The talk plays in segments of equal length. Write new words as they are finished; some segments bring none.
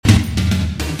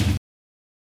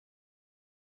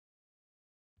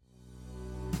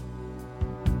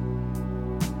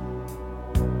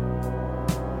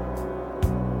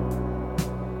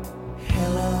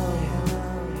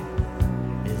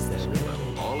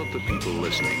the people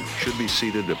listening should be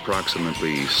seated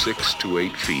approximately 6 to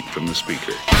 8 feet from the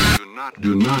speaker.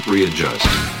 Do not readjust.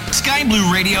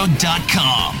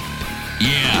 SkyBlueRadio.com.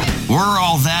 Yeah, we're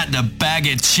all that in a bag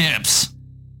of chips.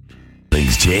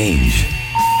 Things change.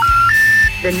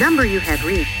 The number you have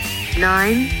reached,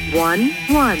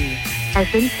 911,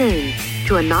 has been changed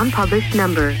to a non-published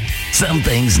number. Some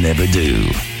things never do.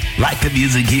 Like the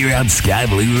music here on Sky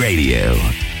Blue Radio.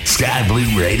 Sky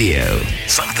Blue Radio.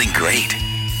 Something great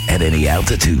at any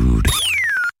altitude.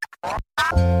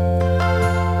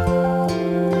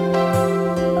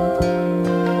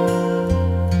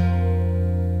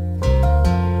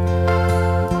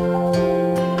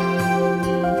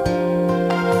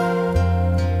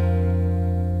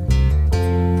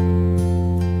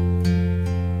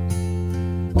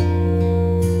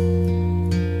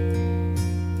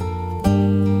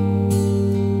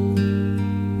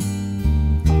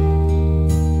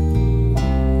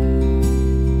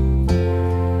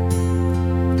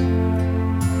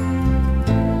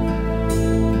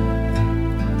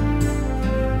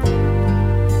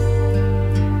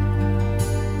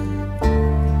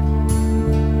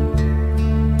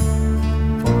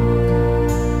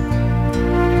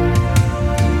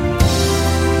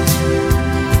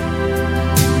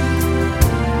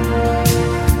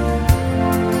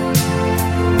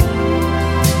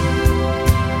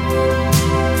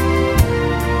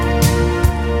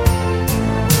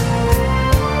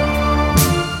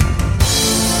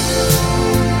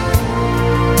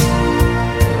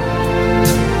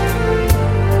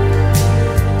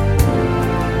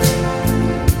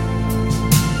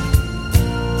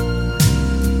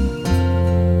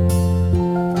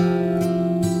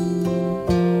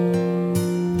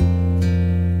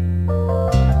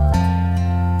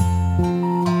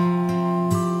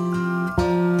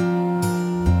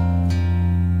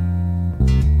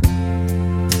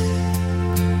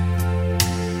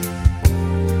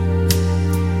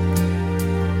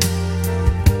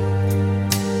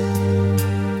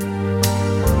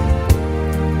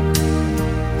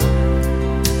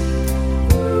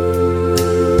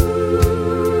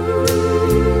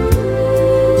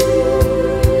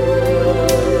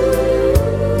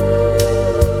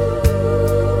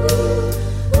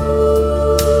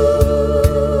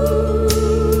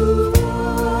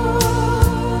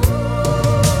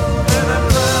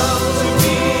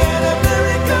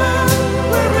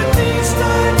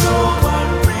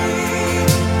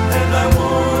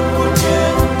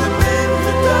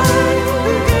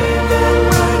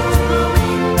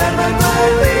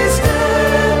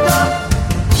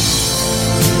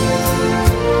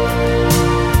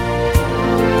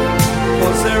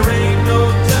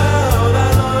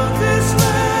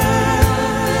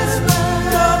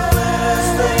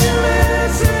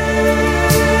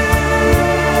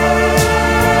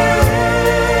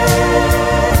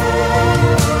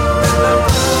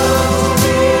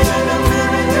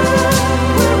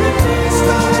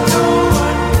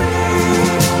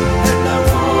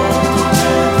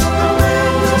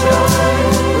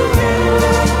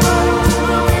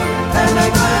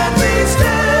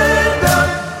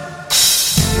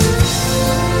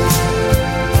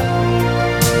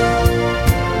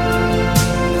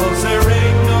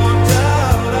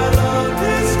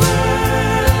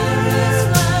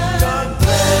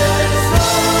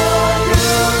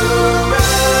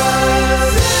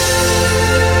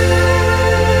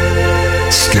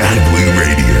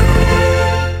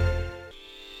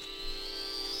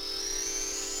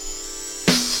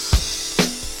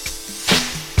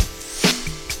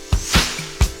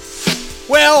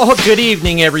 Well, good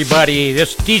evening, everybody.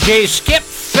 This DJ Skip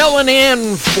filling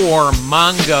in for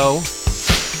Mongo.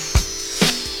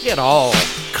 He had all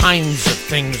kinds of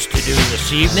things to do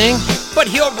this evening, but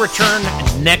he'll return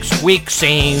next week,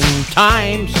 same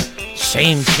times,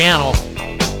 same channel.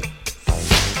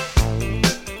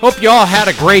 Hope you all had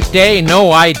a great day.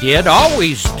 No, I did.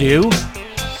 Always do.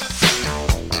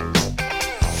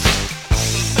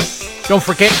 Don't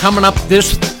forget, coming up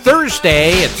this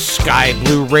Thursday, it's Sky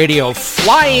Blue Radio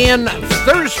Fly-In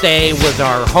Thursday with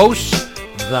our hosts,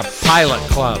 the Pilot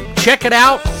Club. Check it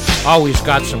out. Always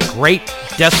got some great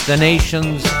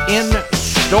destinations in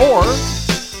store.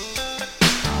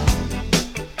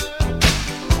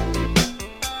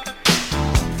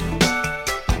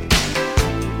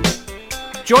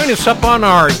 Join us up on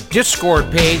our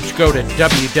Discord page. Go to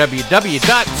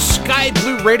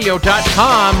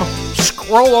www.skyblueradio.com.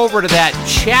 Scroll over to that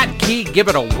chat key. Give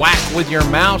it a whack with your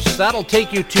mouse. That'll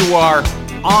take you to our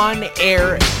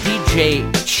on-air DJ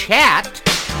chat.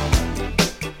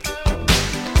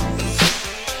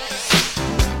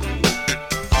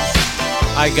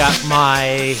 I got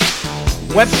my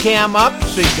webcam up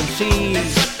so you can see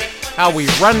how we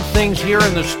run things here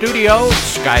in the studio,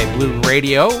 Sky Blue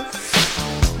Radio.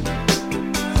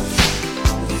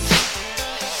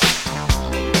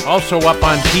 Also up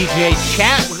on DJ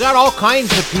Chat. We got all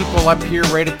kinds of people up here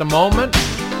right at the moment.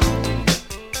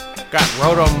 Got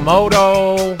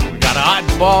Rotomoto, we got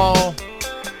Oddball.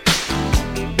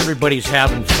 Everybody's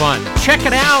having fun. Check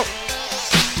it out.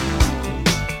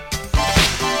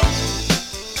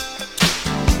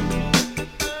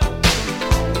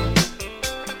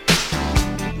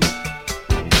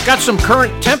 Got some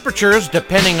current temperatures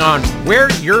depending on where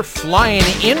you're flying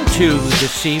into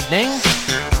this evening.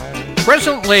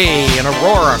 Presently in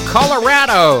Aurora,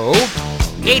 Colorado,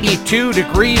 82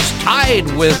 degrees, tied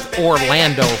with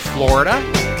Orlando, Florida.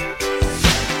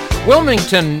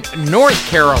 Wilmington, North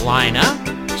Carolina,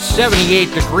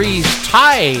 78 degrees,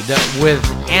 tied with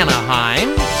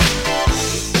Anaheim,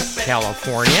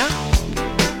 California.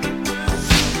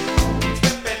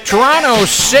 Toronto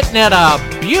sitting at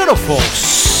a beautiful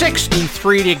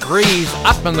 63 degrees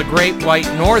up in the Great White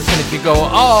North, and if you go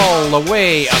all the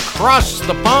way across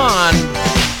the pond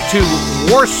to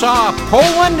Warsaw,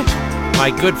 Poland, my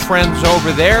good friends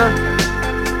over there,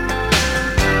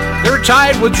 they're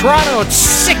tied with Toronto at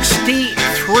 63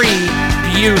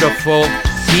 beautiful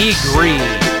degrees.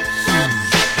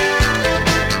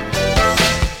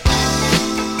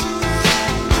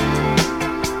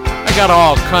 I got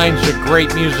all kinds of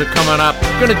great music coming up.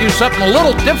 I'm going to do something a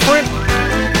little different.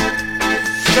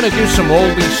 Gonna do some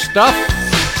oldie stuff.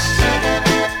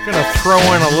 Gonna throw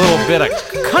in a little bit of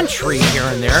country here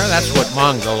and there. That's what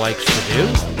Mongo likes to do.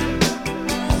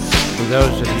 For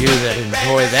those of you that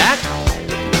enjoy that.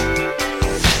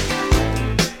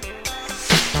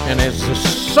 And as the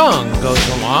song goes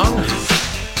along,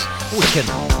 we can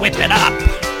whip it up.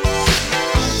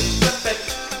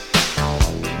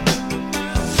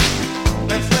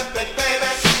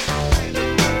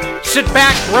 Sit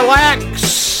back,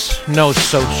 relax. No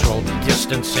social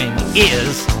distancing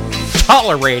is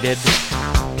tolerated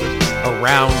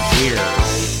around here.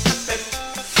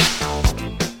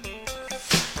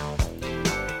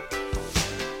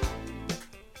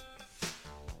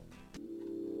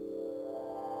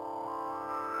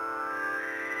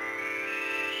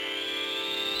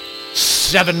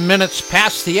 Seven minutes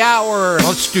past the hour.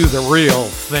 Let's do the real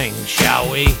thing,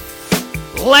 shall we?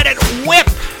 Let it whip!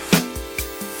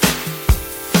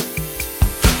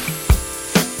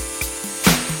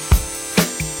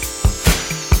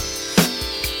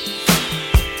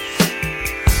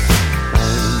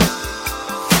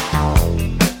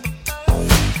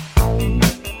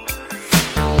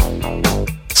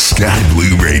 Sky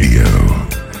Blue Radio.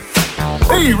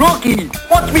 Hey, Rocky,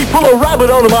 watch me pull a rabbit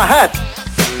out of my hat.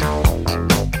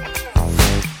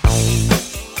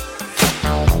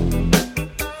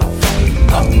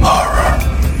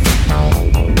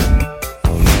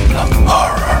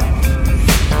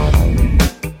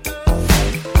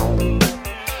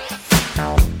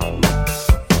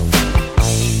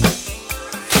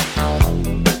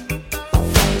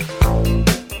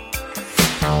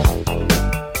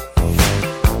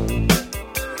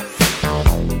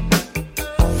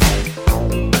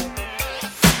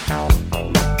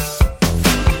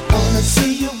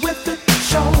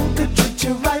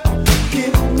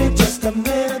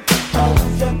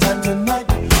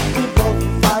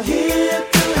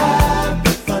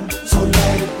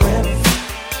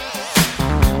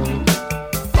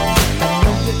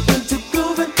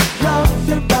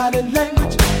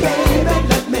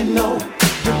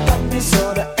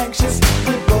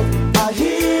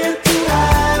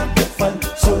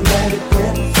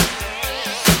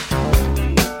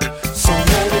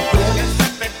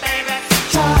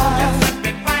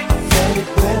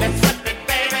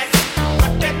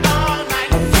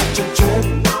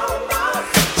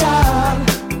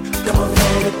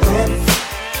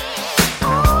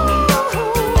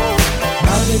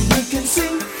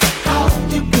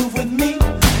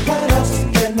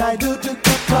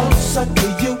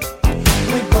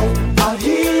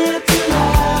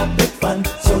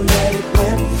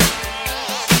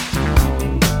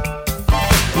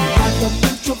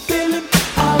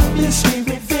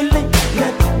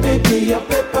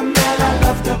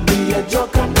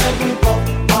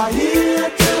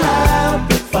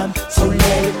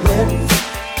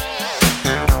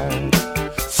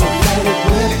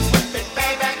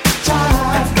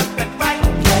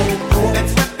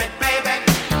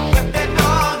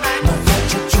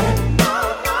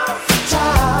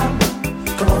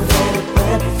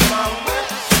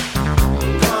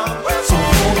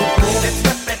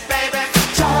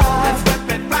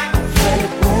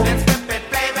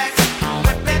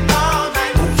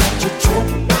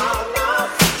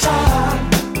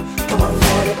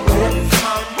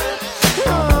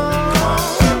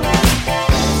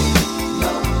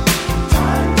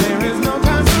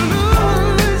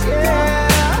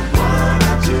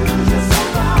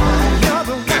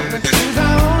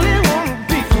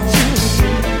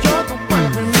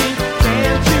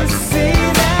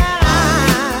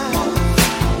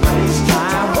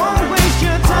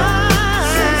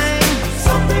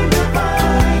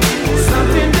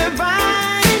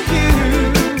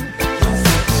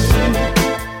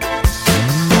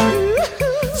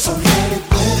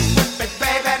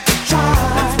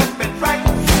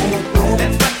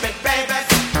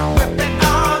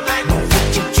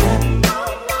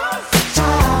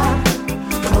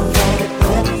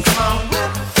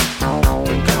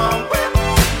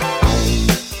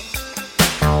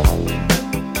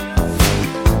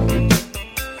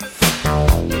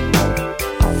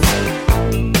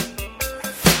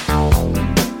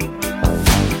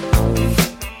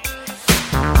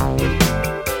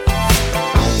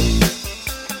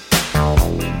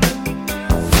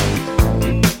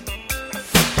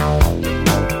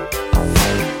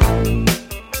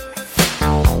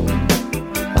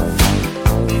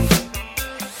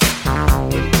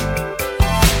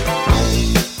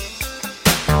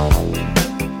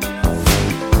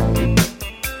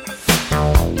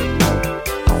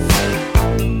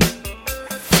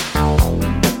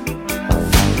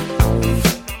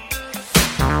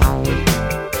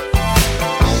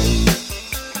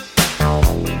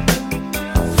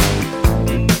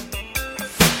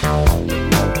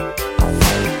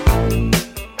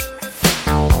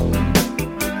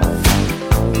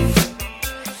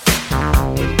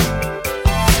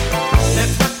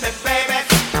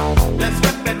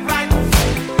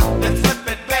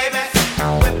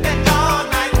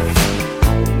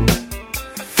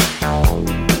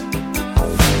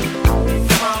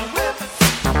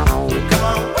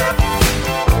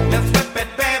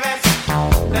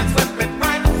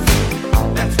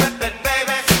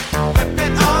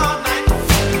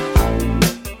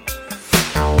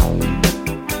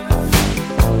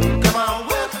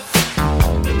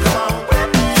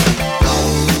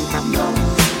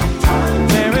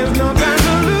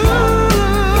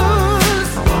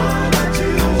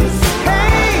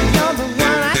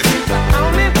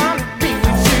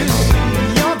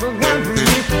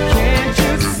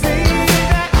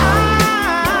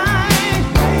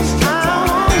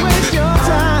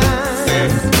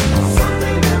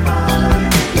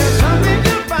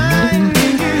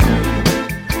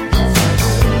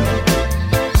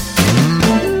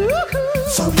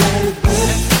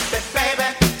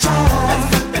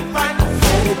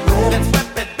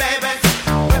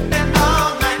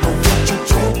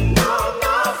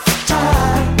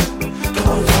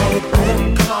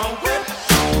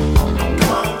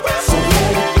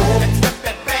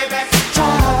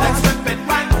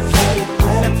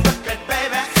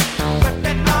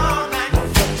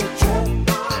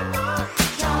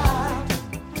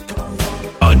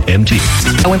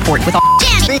 GMT. No import with all.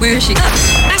 Where is she?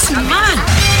 That's mine.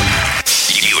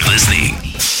 You're listening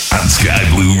on Sky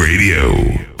Blue Radio.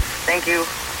 Thank you.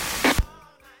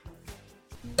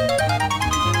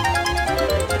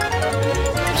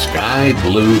 Sky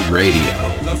Blue Radio.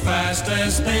 The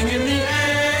fastest thing in the air.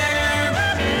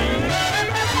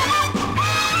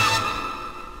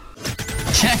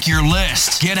 Check your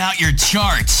list, get out your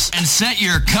charts, and set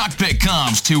your cockpit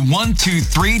comms to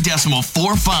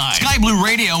 123.45. Sky Blue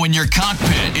Radio in your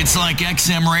cockpit. It's like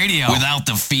XM radio without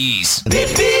the fees.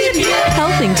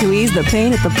 Helping to ease the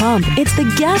pain at the pump, it's the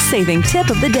gas-saving tip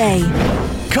of the day.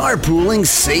 Carpooling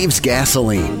saves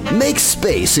gasoline. Make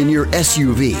space in your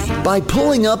SUV by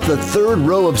pulling up the third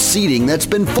row of seating that's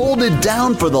been folded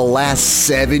down for the last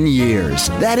 7 years.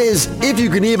 That is, if you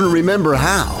can even remember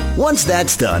how. Once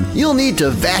that's done, you'll need to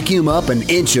vacuum up an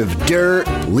inch of dirt,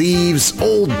 leaves,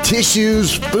 old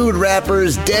tissues, food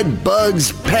wrappers, dead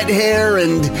bugs, pet hair,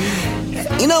 and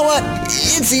you know what?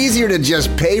 It's easier to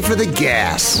just pay for the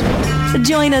gas.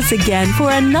 Join us again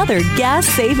for another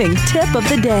gas-saving tip of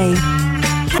the day.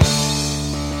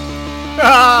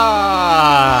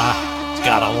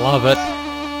 Gotta love it.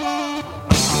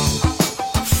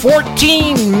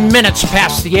 14 minutes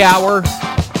past the hour.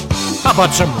 How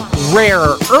about some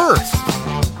rare earth?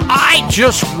 I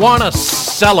just want to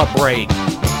celebrate.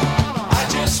 I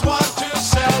just want to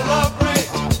celebrate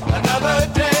another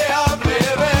day of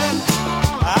living.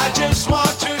 I just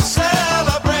want to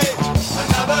celebrate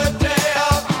another day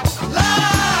of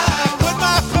life. Put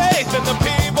my faith in the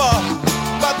people,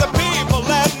 but the people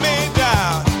let me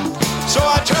down. So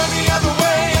I turn the other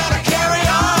way and I carry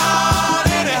on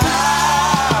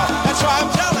anyhow. That's why I'm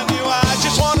telling you, I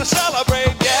just want to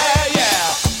celebrate, yeah,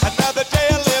 yeah. Another day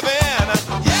of living,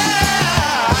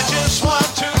 yeah. I just want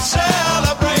to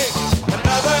celebrate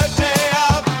another day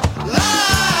of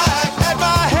life. Had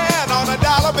my hand on a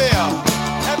dollar bill,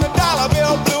 and the dollar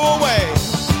bill blew away.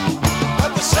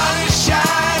 But the sun is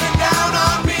shining down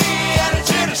on me, and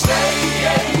it's here to stay.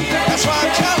 That's why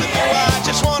I'm telling you, I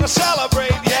just want to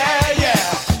celebrate, yeah,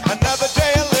 yeah. Another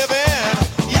day of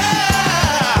living,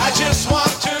 yeah. I just want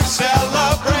to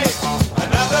celebrate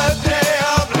another day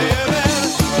of living,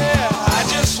 yeah. I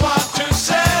just want to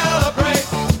celebrate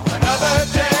another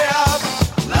day of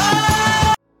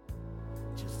life.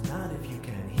 Just not if you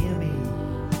can hear me.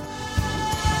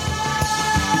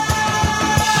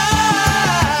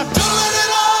 Don't let it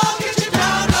all get you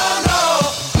down, no, no.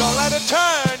 Don't let it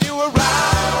turn you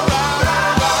around, around,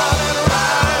 around, and around, around.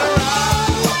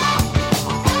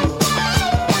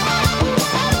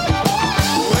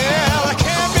 Well, I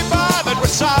can't be bothered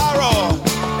with sorrow,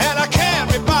 and I can't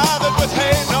be bothered with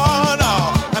hate, no,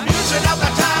 no. I'm using up my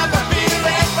time for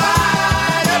feeling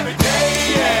fine every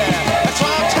day, yeah. That's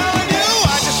why I'm telling you,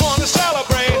 I just want to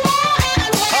celebrate. Oh,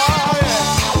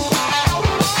 yeah.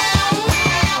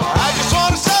 I just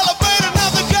want to celebrate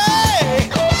another day.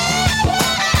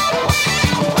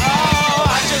 Oh, I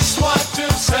just want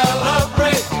to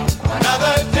celebrate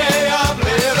another day of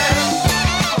living.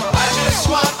 I just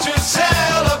want to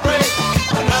celebrate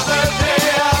another day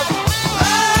of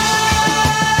life.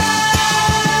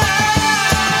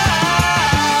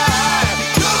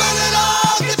 Don't let it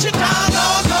all get you down, no,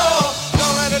 no.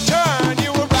 Don't let it turn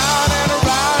you around and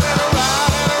around and around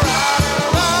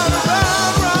and around and around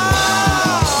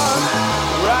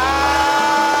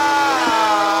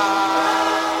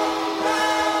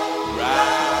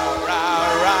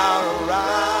and around,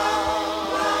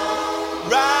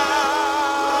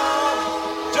 round.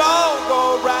 Don't go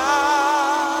round.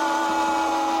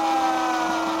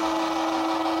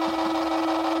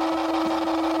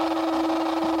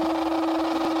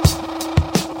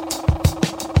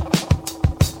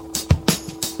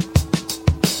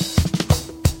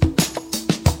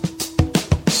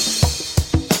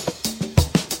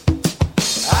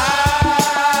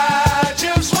 I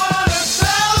just want to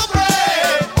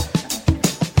celebrate.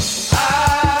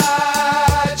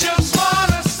 I just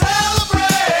want to celebrate. I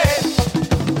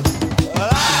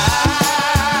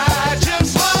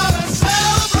just want to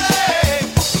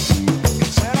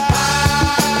celebrate. Said I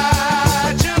just want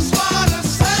to celebrate. I just want to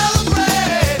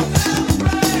celebrate.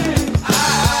 I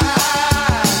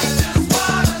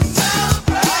want to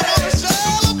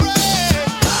celebrate.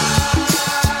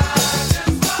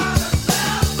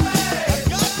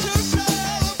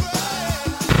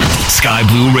 Sky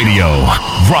Blue Radio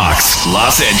rocks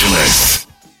Los Angeles.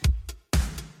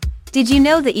 Did you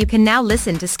know that you can now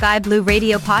listen to Sky Blue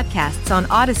Radio podcasts on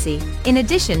Odyssey, in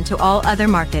addition to all other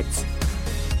markets?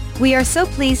 We are so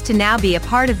pleased to now be a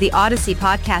part of the Odyssey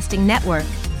podcasting network,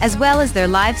 as well as their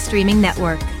live streaming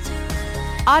network.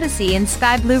 Odyssey and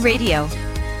Sky Blue Radio.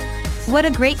 What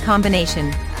a great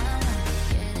combination.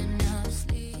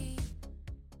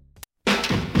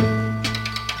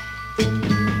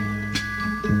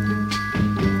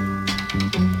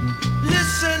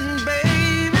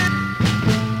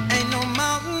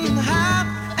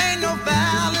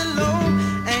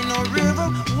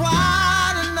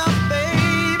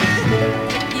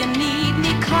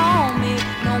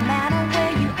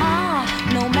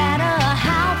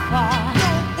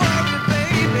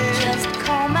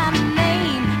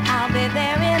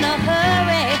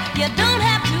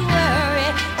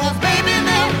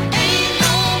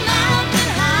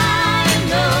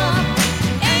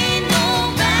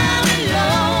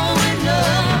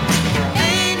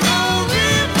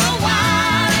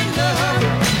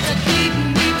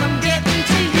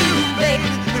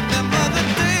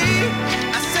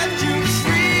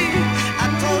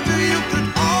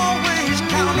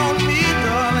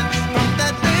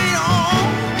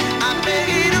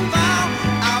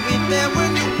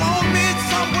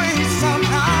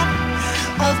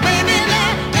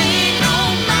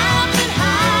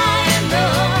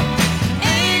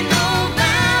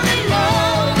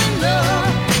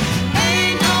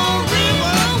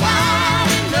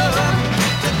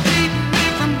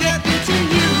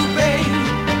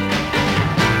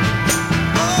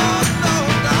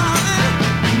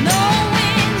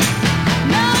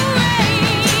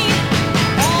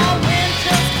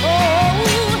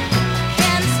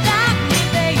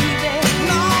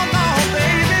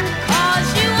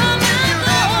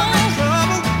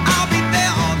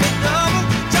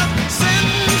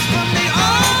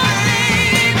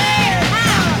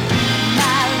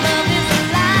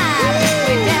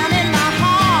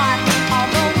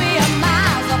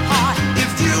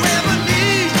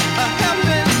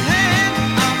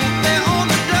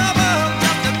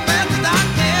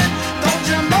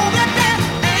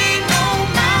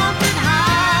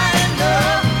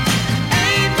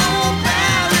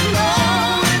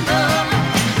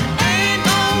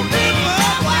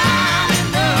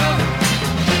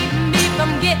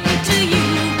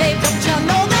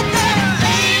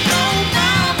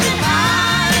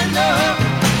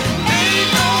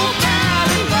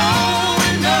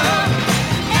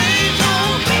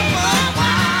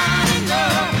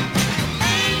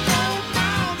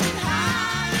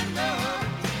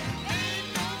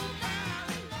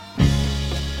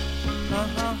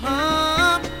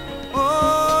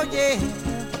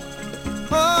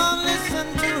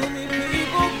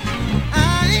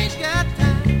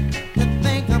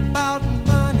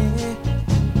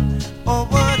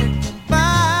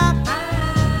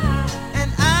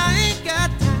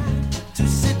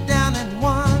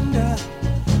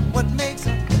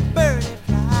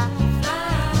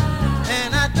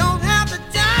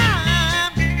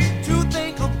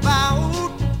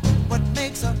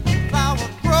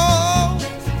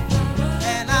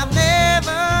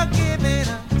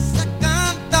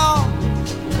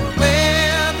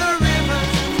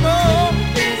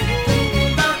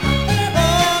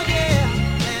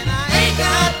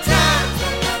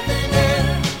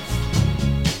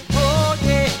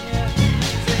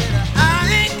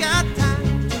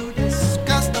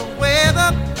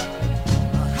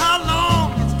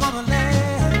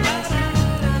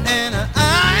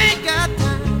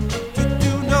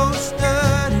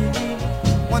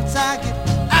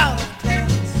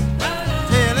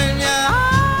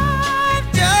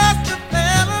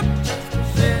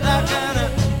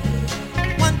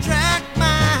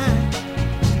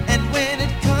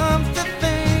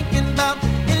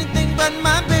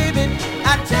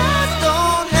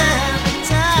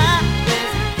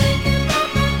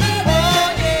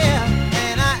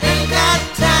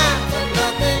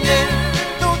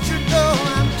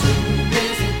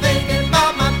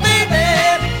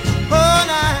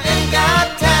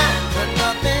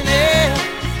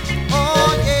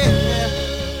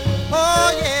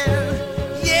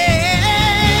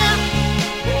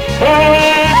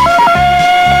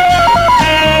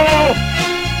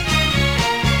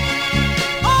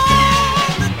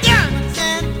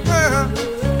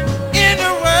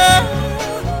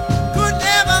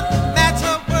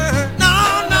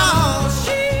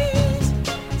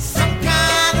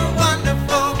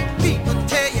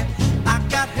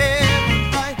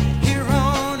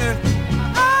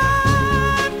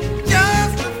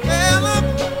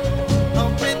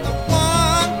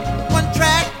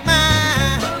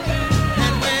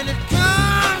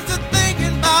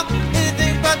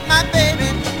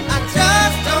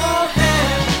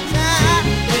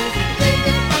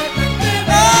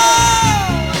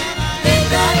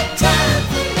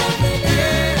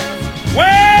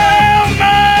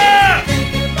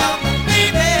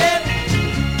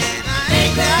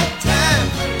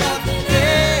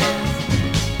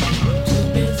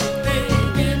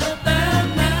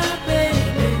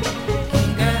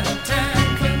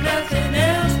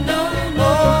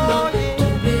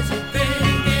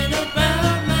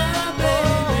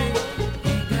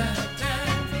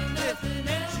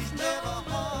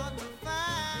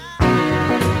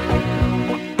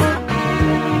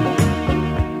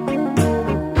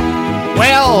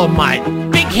 Well, my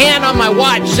big hand on my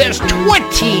watch says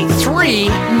 23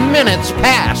 minutes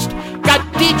past. Got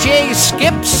DJ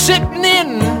Skip sitting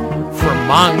in for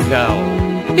Mongo.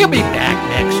 He'll be back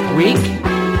next week.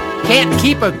 Can't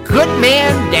keep a good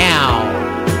man down.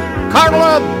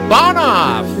 Carla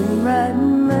Bonoff. Been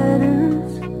writing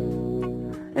letters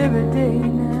every day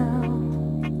now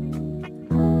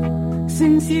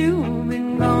since you've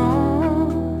been gone.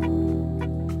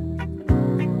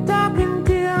 Talking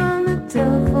to you on the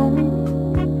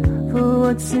telephone for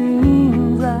what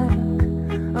seems like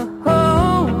a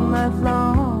whole life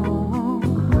long.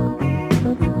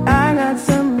 I got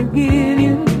something to give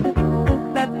you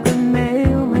that the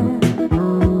mailman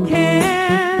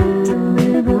can't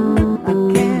deliver. I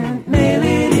can't mail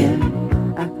it in,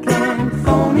 I can't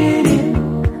phone it in,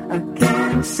 I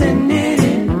can't send it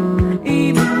in,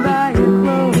 even by your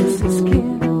closest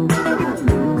kin.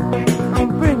 I'm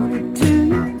bringing it to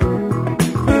you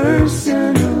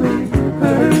personally,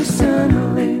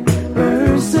 personally,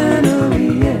 personally,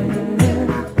 yeah.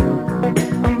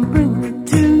 I'm bringing it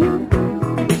to you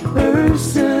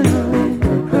personally.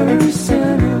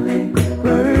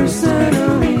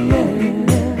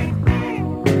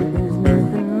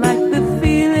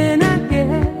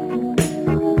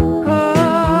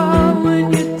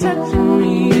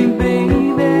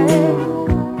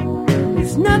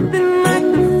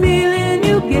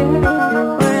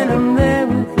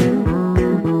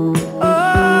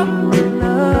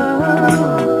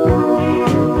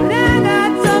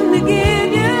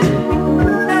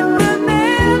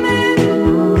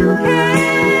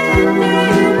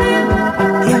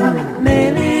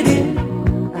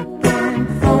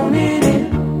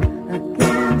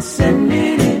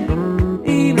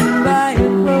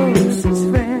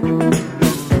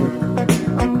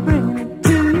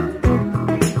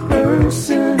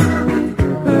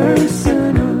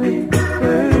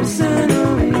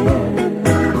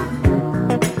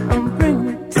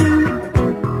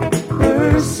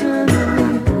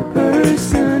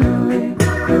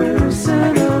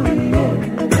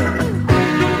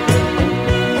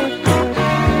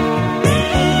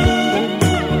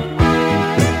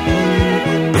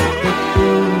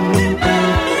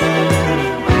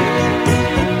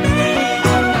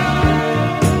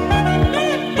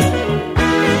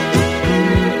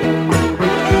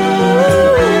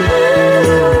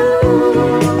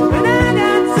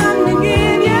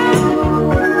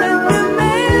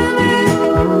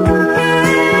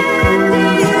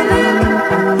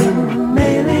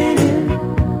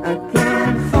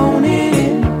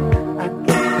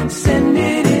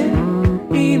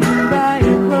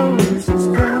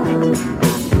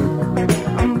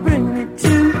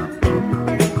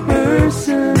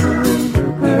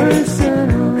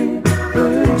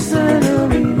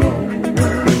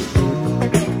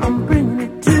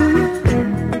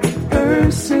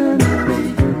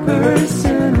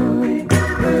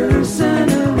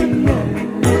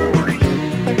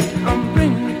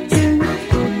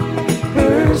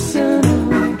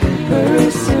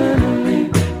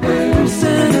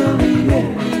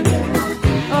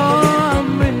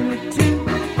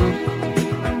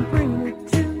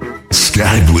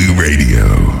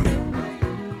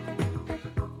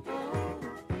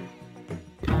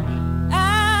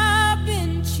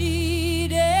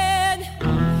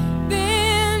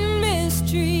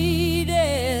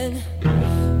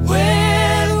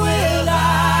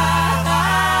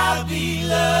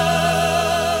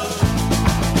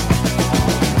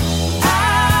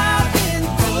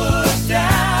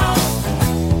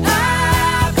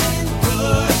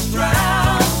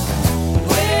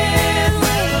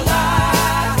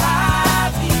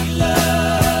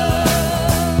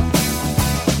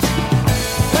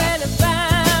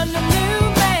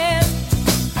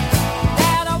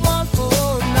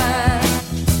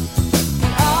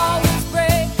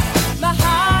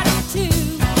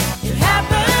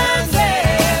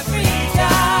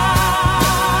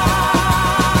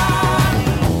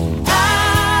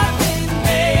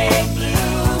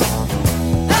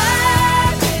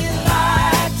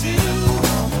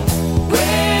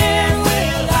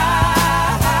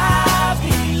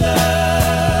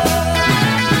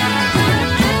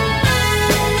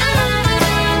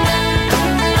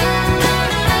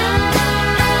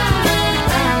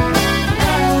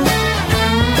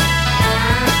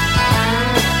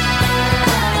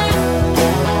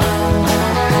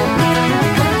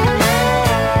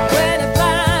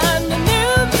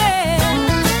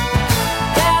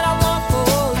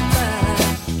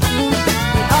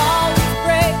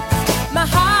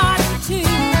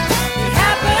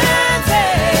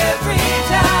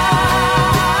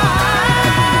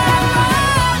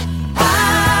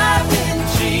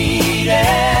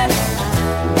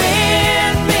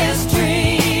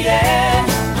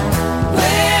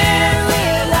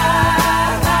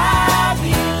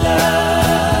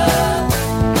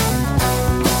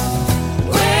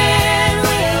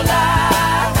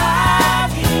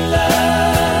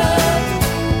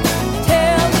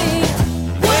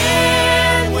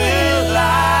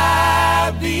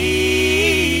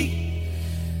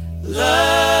 This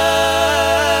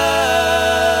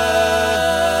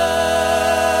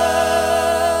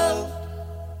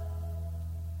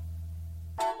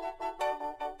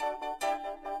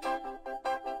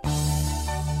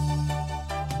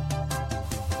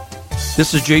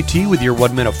is JT with your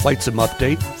 1 minute Flight Sim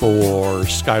update for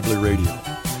Sky Blue Radio.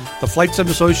 The Flight Sim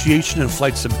Association and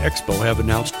Flight Sim Expo have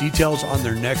announced details on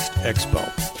their next expo.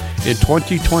 In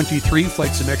 2023,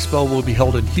 Flight Sim Expo will be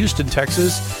held in Houston,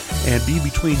 Texas, and be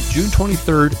between June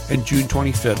 23rd and June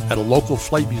 25th at a local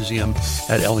flight museum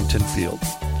at Ellington Field.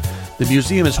 The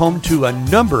museum is home to a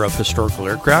number of historical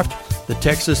aircraft, the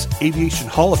Texas Aviation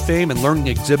Hall of Fame and learning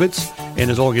exhibits, and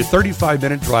is only a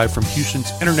 35-minute drive from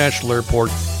Houston's International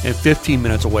Airport and 15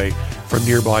 minutes away from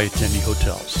nearby attendee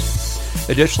hotels.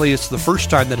 Additionally, it's the first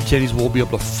time that attendees will be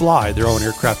able to fly their own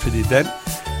aircraft to the event,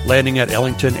 landing at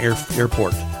Ellington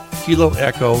Airport, Kilo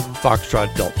Echo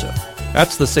Foxtrot Delta.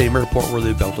 That's the same airport where the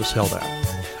event was held at.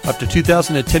 Up to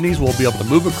 2,000 attendees will be able to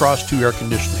move across 2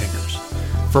 air-conditioned hangars.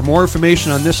 For more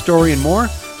information on this story and more,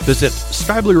 visit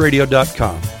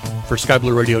skyblueradio.com. For Sky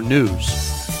Blue Radio News,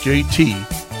 JT,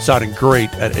 sounding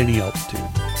great at any altitude.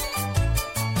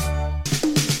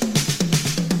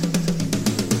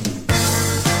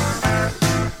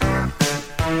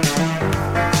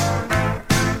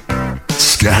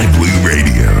 Sky Blue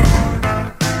Radio.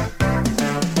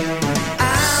 I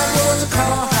was a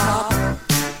car hop,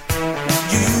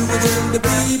 you were in the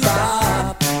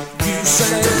bebop. You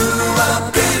sang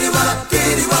doo-wop, diddy-wop,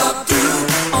 diddy-wop, doo.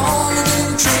 All of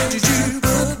them changes you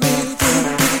put me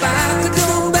through. If I could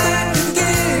go back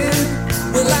again,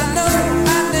 well I know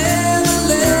I'd never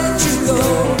let you go.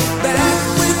 Back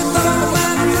with all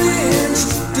my friends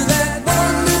to that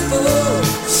wonderful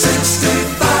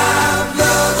 65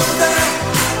 love affair.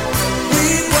 We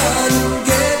wasn't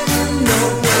getting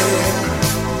nowhere,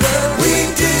 but we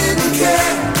didn't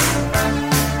care.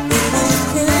 It was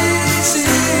crazy,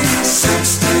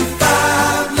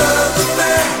 65 love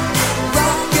affair.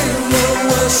 Rock and roll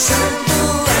was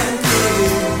simple and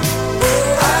clear.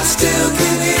 Oh, I still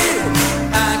can hear,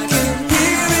 I can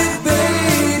hear it,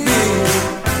 baby.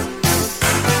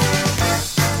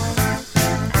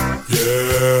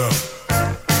 Yeah.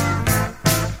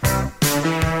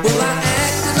 Well, I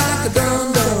acted like a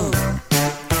dum-dum.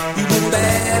 You were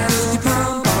bad with your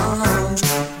pom-poms.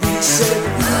 We said,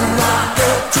 ooh, rock the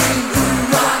tree,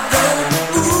 ooh, rock the.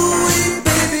 Ooh,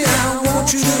 baby, I want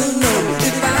you to know.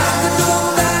 If I could go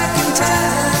back in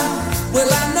time, well,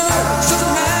 I know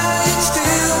somehow you'd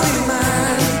still be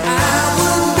mine. I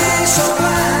wouldn't be so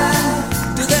blind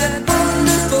to that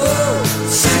wonderful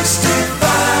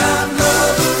 65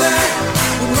 love affair.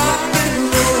 When rock and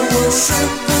roll was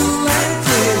simple and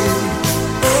clear.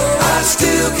 Oh, I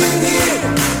still can hear,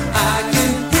 I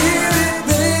can hear it,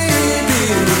 baby.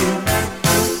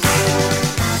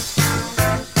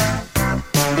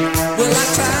 Well, I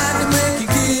tried to make you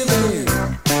give in.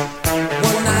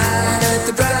 One night at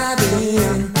the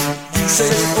drive-in, you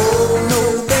said, oh no,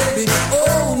 baby,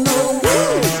 oh no,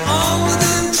 woo. All of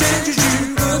them changes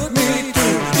you put me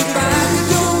through. If I could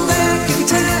go back in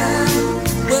time,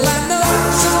 well, I know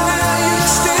somehow you'd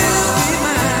still be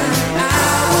mine. I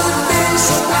wouldn't be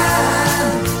so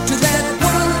blind to that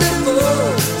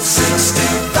wonderful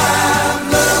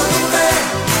 65 love affair.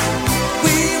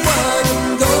 We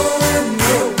wasn't going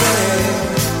nowhere,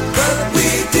 but we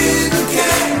didn't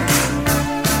care.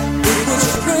 It was a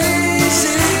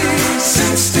crazy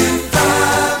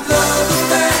 65 love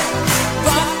affair.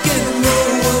 Rock and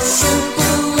roll was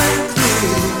simple and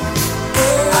clear.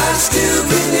 Oh, I still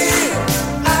can hear,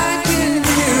 I can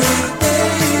hear it,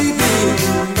 baby.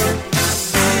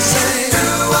 We sang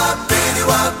doo-wop,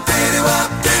 diddy-wop, diddy-wop,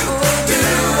 doo.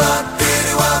 Doo-wop,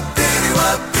 diddy-wop,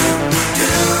 diddy-wop, doo.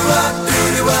 Doo-wop,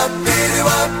 diddy-wop,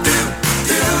 diddy-wop, doo.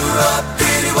 Doo-wop,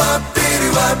 diddy-wop,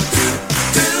 diddy-wop, doo.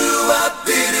 Doo-wop,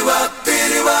 diddy-wop,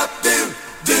 diddy-wop, doo.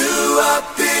 Doo-wop,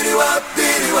 diddy-wop,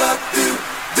 diddy-wop, doo.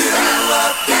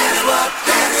 Doo-wop, diddy-wop,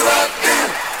 diddy-wop, doo.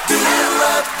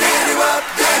 Doo-wop, diddy-wop,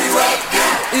 diddy-wop,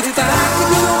 doo. If I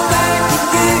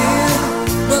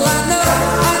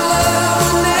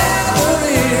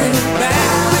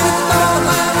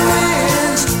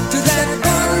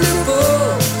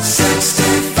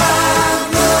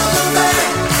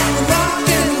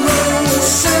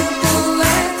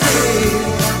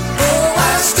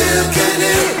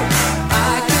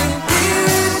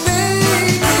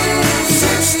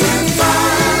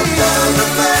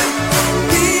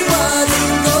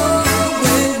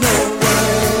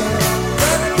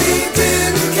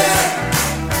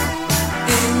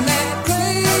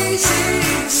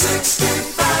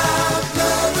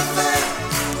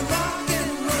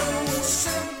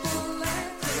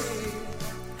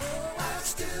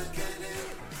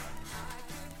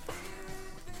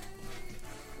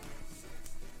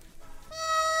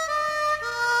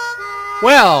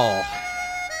Well,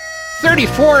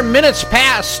 34 minutes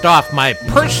passed off my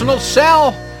personal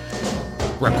cell.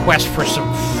 Request for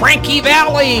some Frankie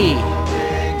Valli.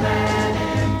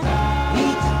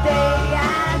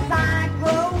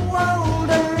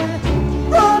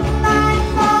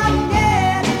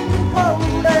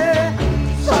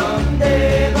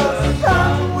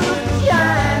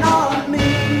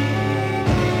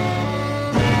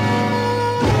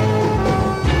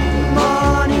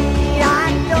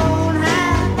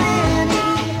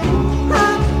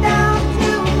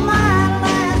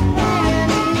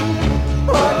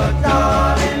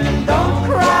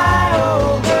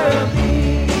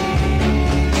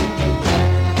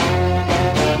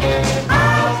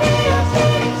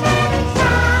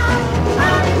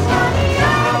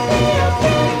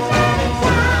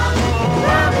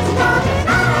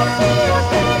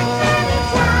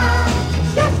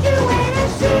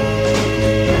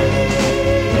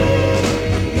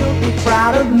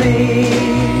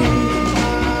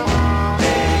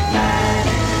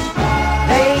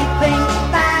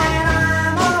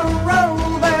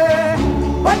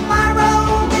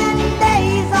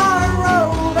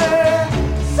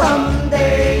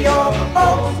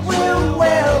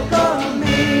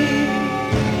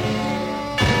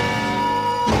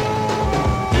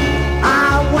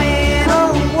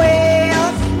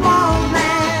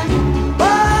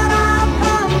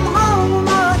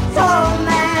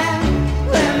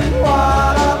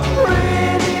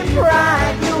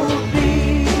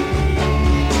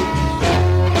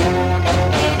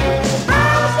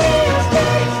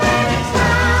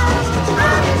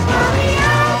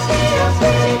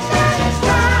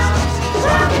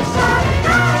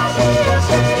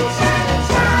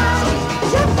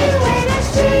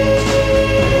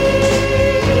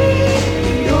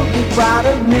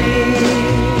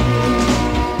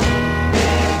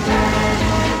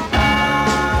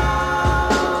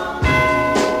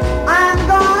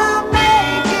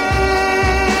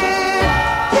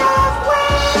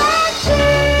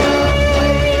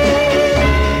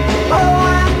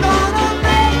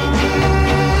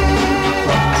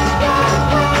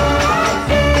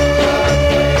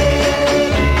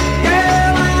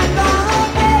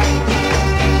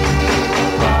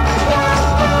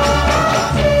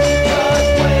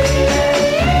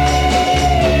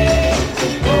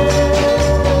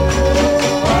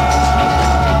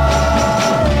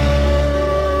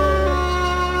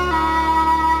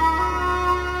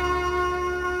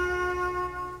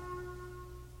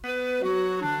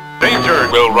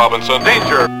 Robinson,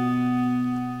 danger!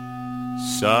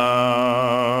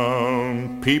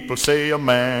 Some people say a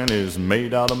man is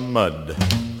made out of mud.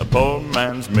 A poor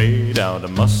man's made out of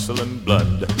muscle and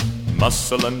blood.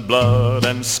 Muscle and blood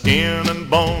and skin and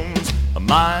bones. A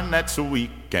mind that's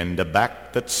weak and a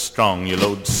back that's strong. You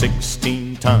load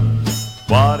 16 tons.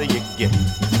 What do you get?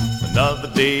 Another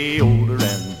day older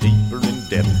and deeper in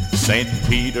debt. St.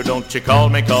 Peter, don't you call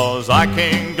me 'cause I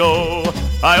can't go.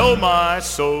 I owe my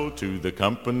soul to the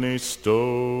company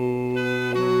store.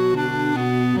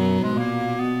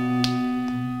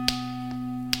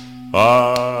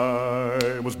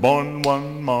 I was born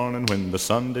one morning when the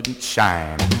sun didn't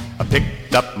shine. I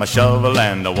picked up my shovel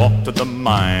and I walked to the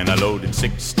mine. I loaded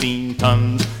 16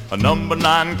 tons of number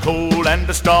 9 coal, and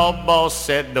the straw boss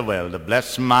said, well, to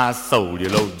bless my soul, you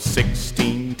load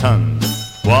 16 tons.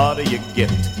 What do you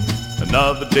get?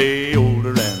 Another day older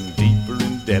and deeper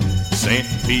in debt. St.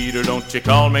 Peter, don't you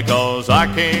call me 'cause I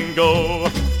can't go.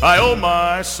 I owe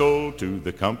my soul to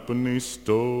the company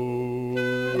store.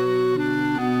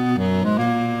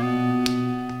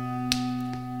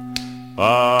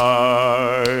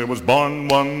 I was born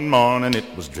one morning, it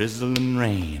was drizzling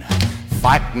rain.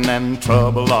 Fighting and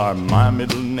trouble are my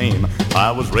middle name.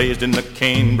 I was raised in the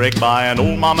canebrake by an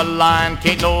old mama lion.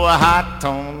 Can't no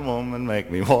high-toned woman make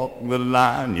me walk the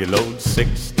line. You load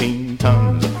 16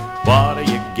 tons, what do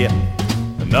you get?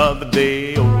 Another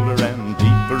day older and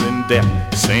deeper in debt.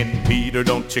 St. Peter,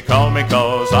 don't you call me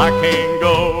 'cause I can't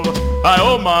go. I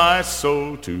owe my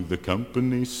soul to the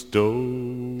company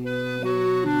store.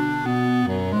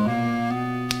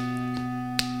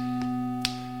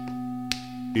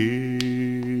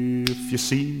 If you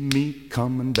see me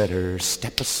coming, better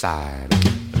step aside.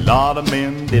 A lot of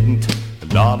men didn't, a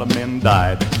lot of men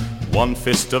died. One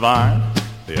fist of iron,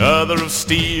 the other of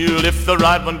steel. If the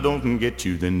right one don't get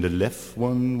you, then the left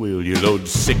one will. You load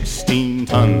 16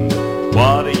 tons,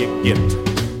 what do you get?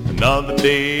 Another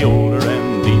day older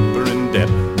and deeper in debt.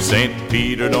 St.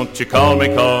 Peter, don't you call me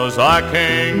 'cause I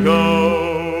can't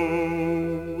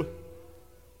go.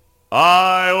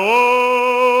 I owe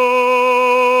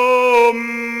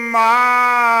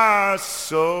my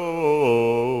soul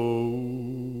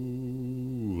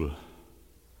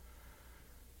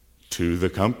to the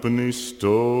company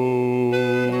store.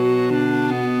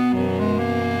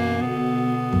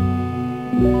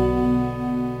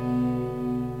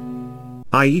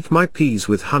 I eat my peas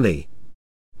with honey.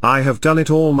 I have done it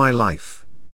all my life.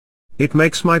 It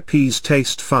makes my peas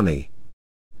taste funny,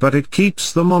 but it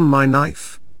keeps them on my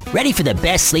knife. Ready for the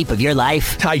best sleep of your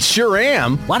life? I sure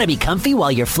am. Want to be comfy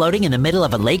while you're floating in the middle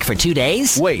of a lake for 2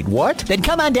 days? Wait, what? Then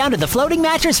come on down to the Floating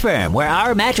Mattress Firm, where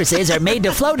our mattresses are made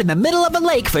to float in the middle of a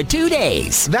lake for 2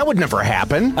 days. That would never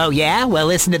happen. Oh yeah? Well,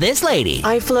 listen to this lady.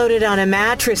 I floated on a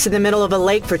mattress in the middle of a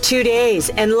lake for 2 days,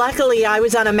 and luckily I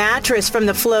was on a mattress from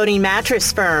the Floating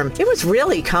Mattress Firm. It was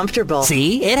really comfortable.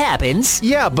 See? It happens.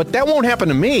 Yeah, but that won't happen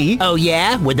to me. Oh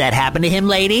yeah? Would that happen to him,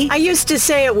 lady? I used to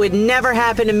say it would never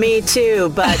happen to me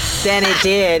too, but then it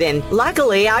did. And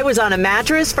luckily, I was on a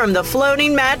mattress from the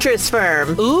Floating Mattress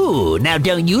Firm. Ooh, now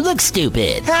don't you look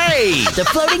stupid. Hey! The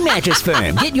Floating Mattress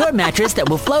Firm. Get your mattress that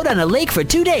will float on a lake for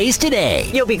 2 days today.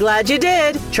 You'll be glad you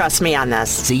did. Trust me on this.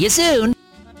 See you soon.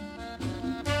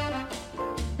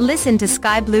 Listen to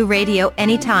Sky Blue Radio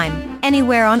anytime,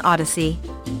 anywhere on Odyssey.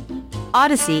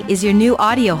 Odyssey is your new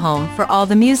audio home for all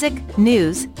the music,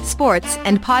 news, sports,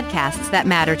 and podcasts that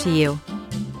matter to you.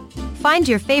 Find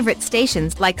your favorite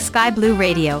stations like Sky Blue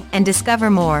Radio and discover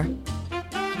more.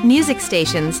 Music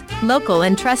stations, local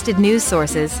and trusted news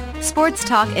sources, sports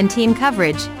talk and team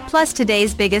coverage, plus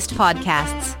today's biggest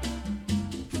podcasts.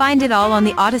 Find it all on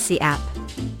the Odyssey app.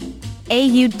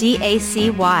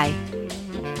 AUDACY.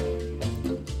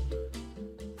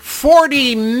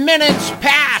 40 minutes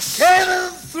past.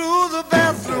 Heading through the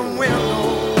bathroom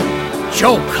window.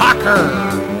 Joe Cocker.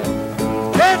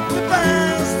 Left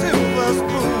behind silver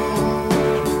spoon.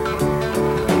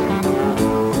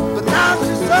 But now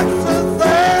she sucks a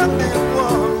thumb in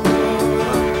one.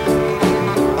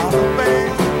 On the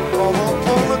bank of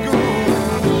a lagoon.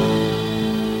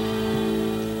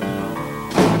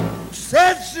 She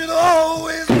said she'd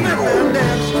always been a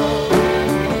dancer.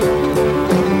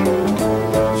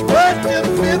 She worked in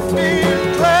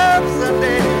 15 clubs a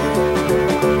day.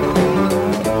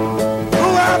 Who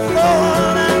I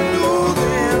thought I knew the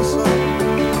answer.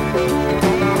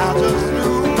 I just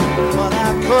knew, but I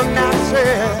could not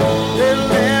say. Didn't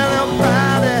let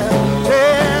nobody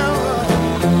tell her.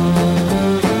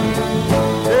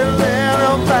 Didn't let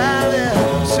nobody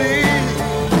see.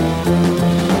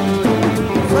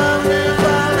 Finally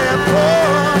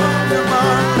poured the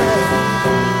money.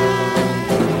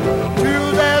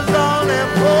 Tuesday's only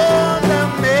poured the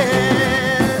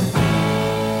men.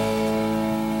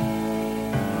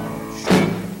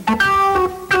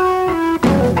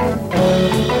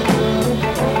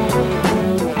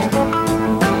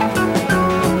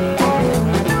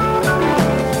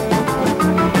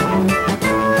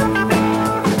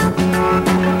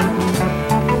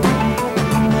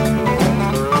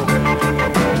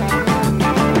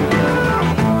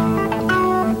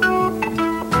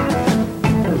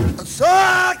 So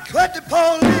I cut the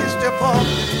police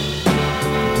department.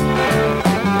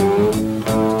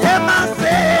 Get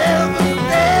myself a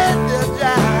steady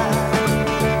job.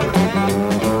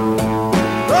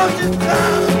 Don't you try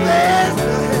to best to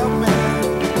help me.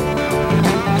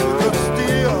 You could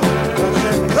steal, but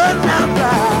you could not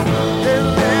lie.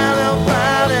 Didn't let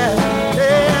nobody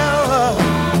tell her.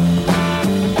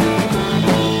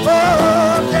 Oh,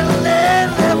 didn't let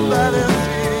nobody see.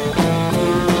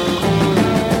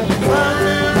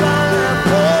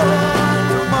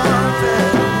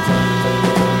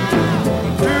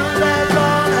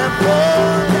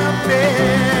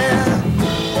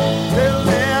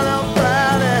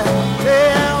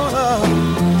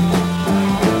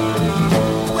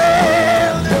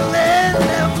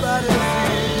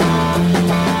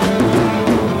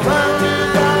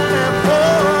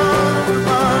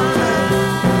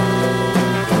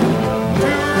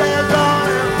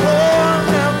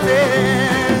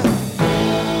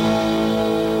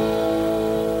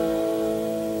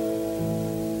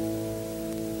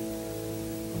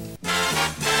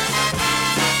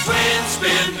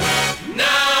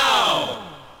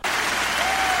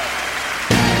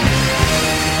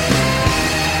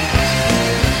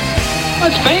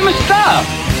 That's famous stuff.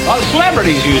 A lot of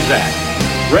celebrities use that.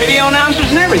 Radio announcers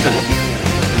and everything.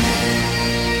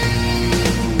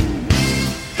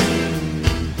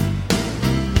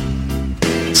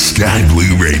 Sky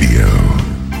Blue Radio.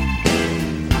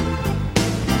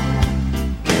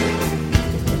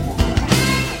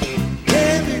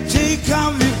 Can you take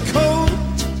off your coat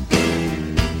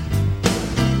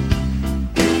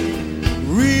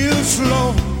real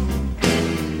slow?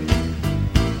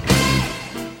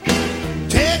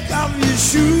 Take off your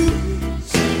shoes.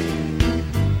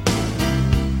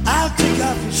 I'll take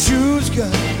off your shoes,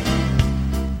 girl.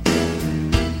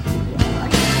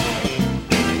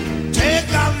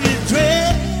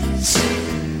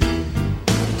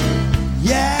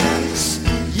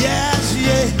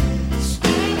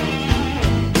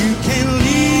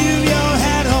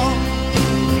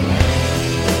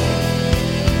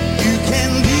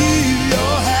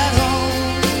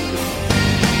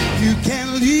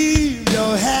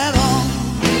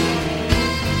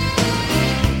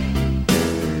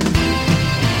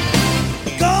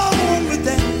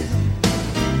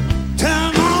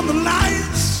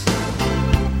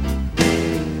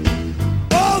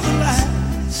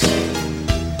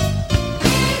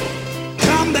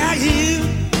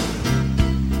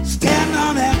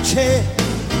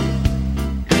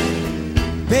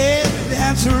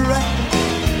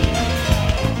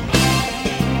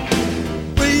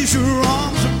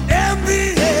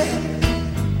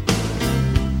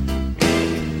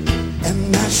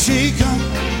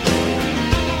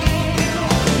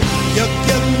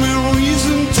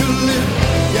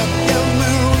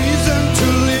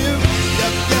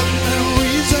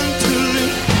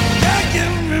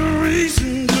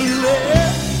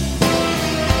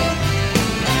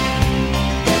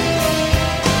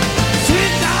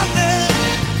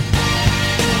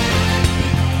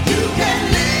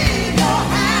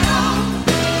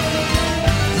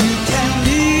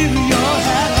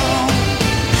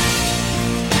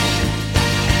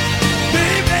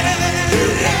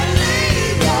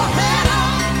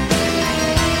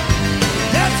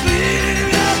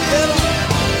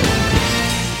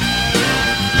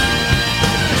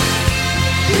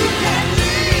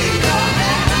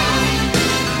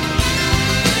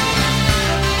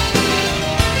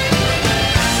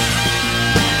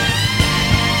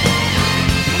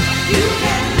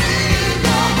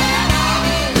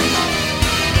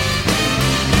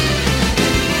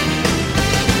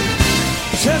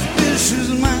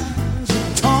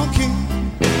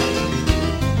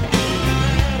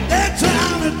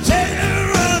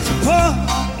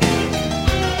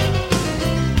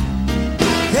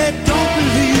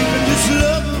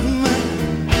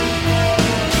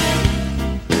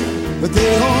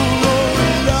 they don't know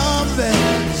what love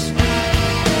is.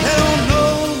 They don't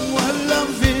know what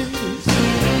love is.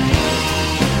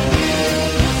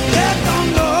 They don't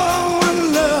know what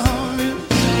love is.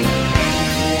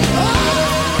 Oh,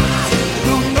 they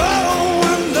don't know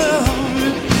what love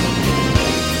is.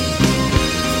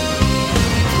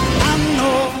 I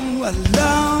know what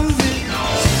love is.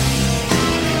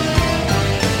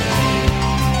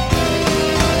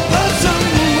 But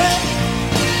somewhere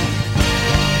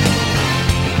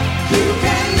you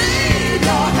can leave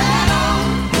your head on.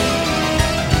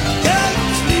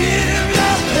 Just leave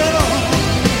your head on.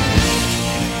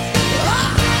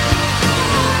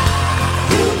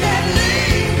 You can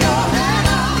leave your head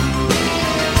on.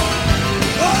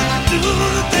 What do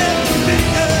they mean?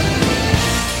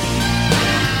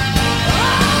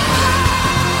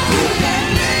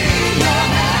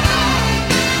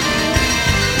 You can leave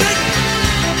your head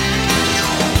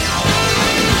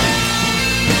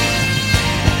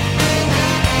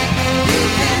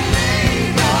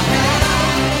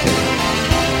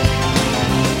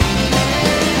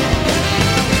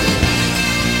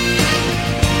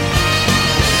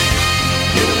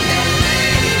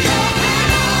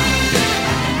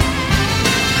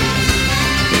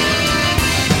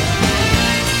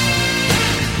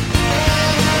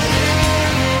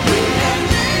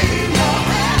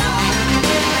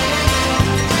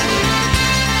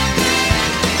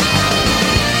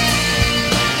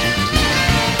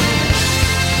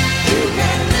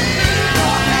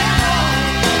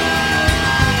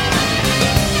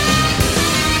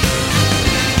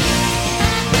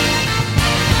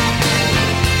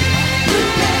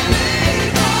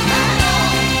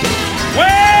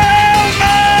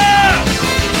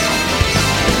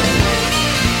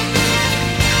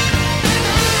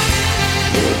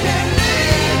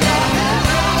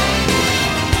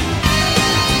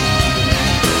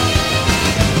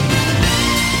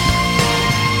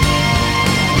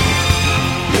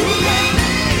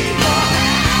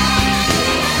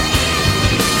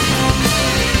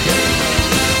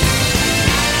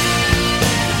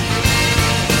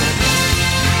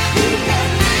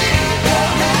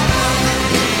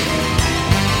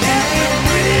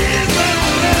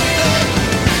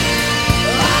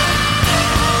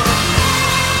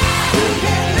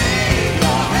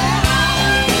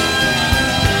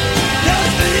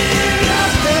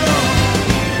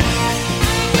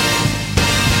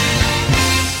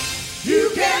on. You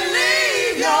can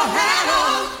leave your hat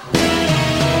on.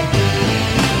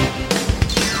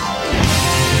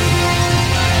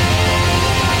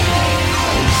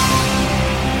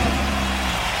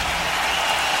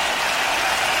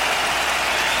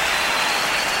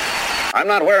 I'm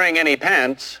not wearing any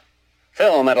pants.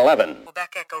 Film at 11.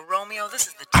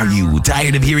 Are you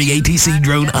tired of hearing ATC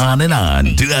drone on and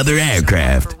on to other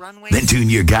aircraft? Then tune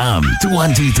your comm to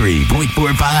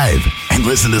 123.45 and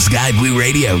listen to Sky Blue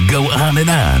Radio go on and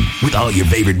on with all your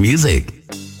favorite music.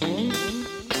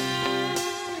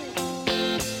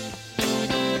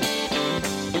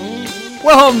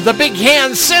 Well, the big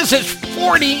hand says it's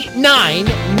 49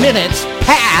 minutes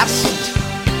past.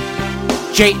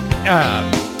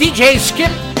 DJ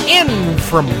Skip in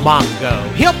from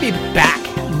Mongo. He'll be back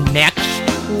next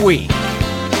week.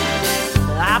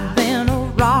 I've been a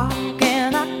rock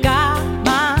and I got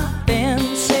my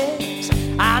fences.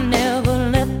 I never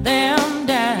let them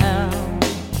down.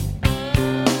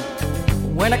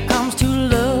 When it comes to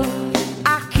love,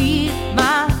 I keep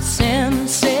my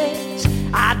senses.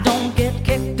 I don't get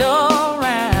kicked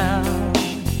around.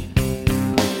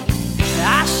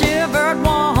 I shivered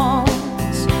once.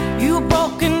 You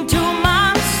broke into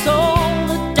my soul.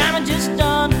 The damage is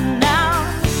done now.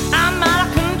 I'm out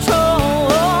of control.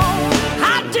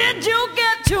 How did you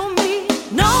get to me?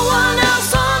 No one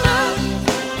else on earth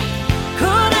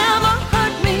could ever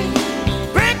hurt me,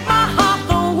 break my heart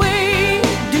the way you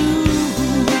do.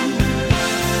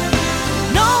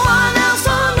 No one else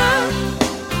on earth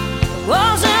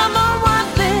was ever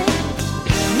worth it.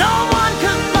 No one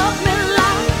could love me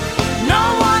like, no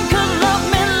one could love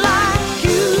me like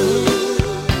you.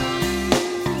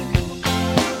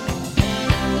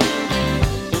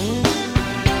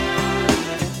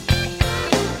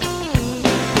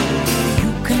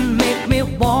 You can make me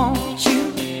want you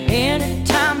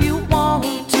anytime you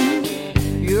want to.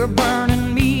 You're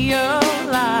burning me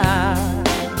alive.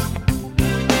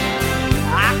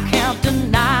 I can't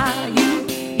deny you,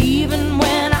 even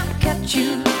when I catch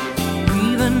you,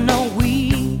 even a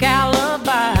weak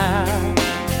alibi.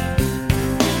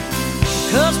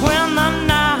 'Cause when the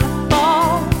night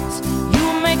falls, you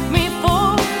make me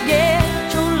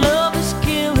forget your love is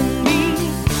killing me,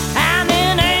 and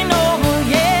it ain't over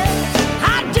yet.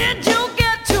 How did you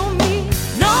get to me?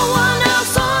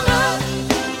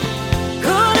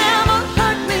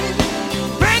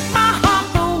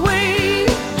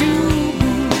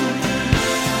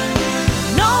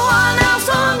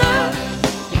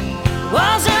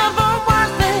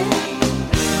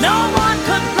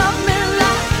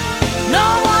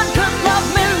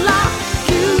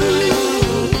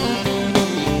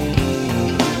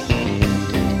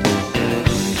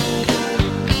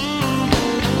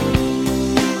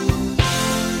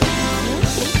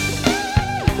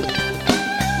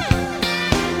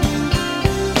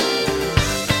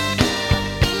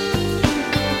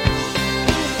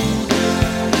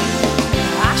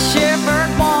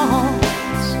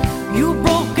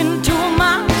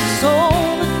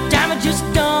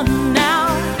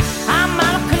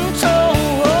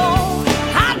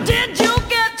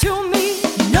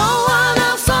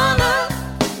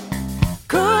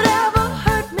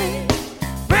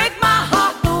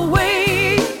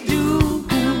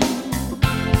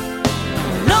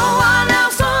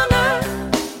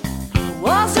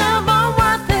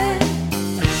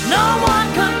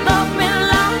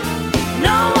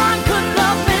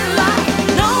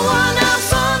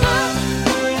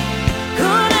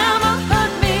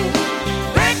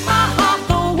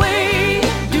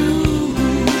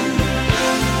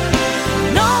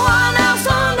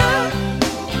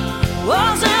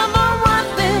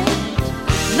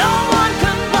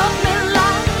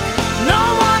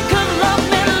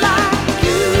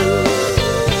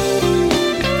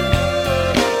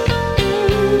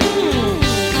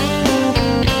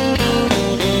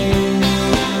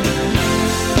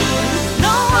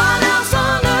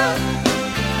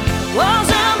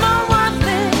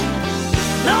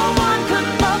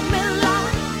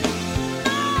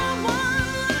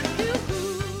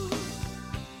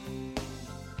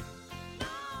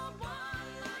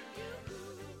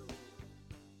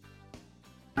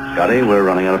 everybody. We're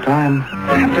running out of time.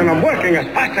 Captain, I'm working as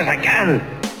fast as I can.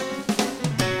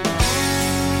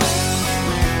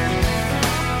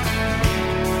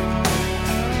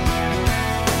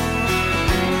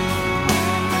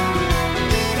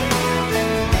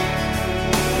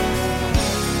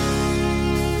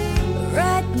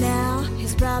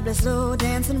 Probably slow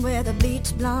dancing with a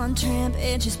bleached blonde tramp,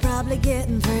 and she's probably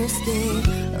getting thirsty.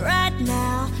 Right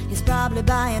now, he's probably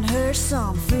buying her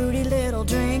some fruity little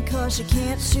drink, cause she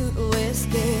can't shoot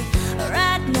whiskey.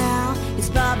 Right now, he's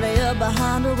probably up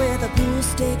behind her with a pool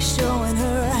stick, showing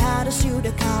her how to shoot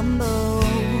a combo.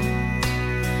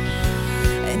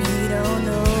 And he don't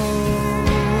know.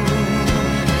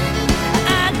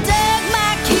 I dug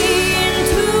my key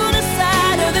into the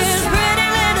side of this pretty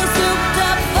little souped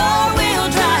up four-wheel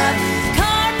drive,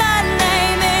 carved my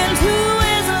name into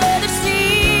his leather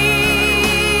seats.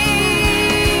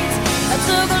 I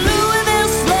took a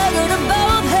Louisville Slugger to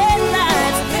both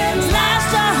headlights,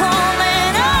 slashed our home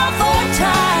and all four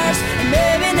tires. And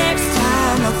maybe next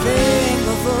time I'll think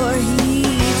before he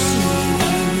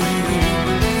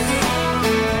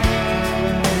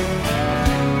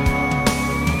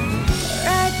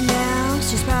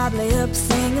up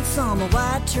singing some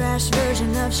white trash version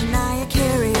of Shania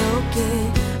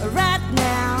karaoke. Right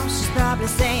now, she's probably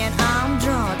saying I'm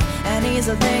drunk, and he's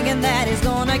thinking that he's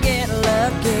gonna get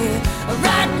lucky.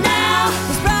 Right now,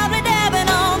 he's probably dabbing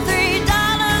on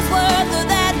 $3 worth of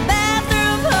that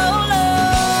bathroom polo.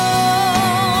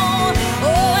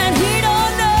 Oh, and he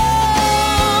don't know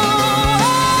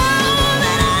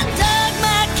that I dug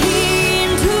my key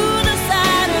into the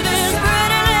side of this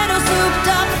pretty little souped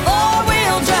up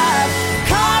four-wheel drive,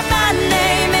 carved my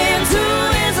name into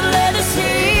his leather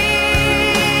seats.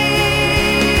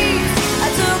 I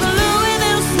took a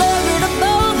Louisville Slugger to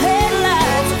both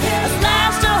headlights, I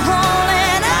slashed a hole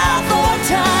in all four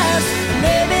tires.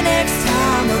 Maybe next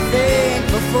time I'll think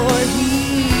before he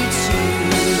cheats.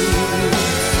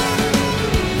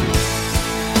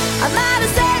 I might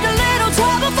have saved a little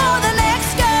trouble for the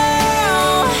next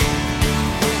girl,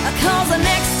 cause the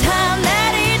next time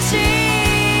that he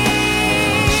cheats,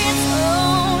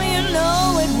 oh, you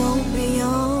know it won't be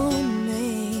on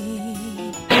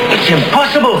me. It's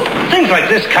impossible. Things like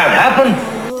this can't happen.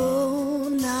 Oh,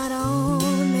 not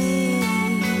on me.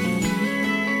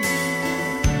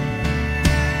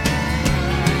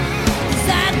 'Cause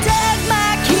I dug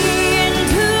my key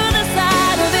into the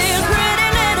side of his pretty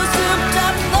little souped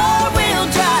up four-wheel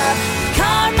drive,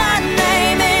 carved my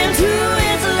name into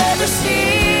his leather seats.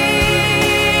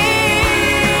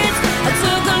 I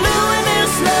took a Louisville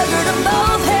Slugger to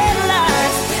both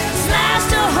headlights,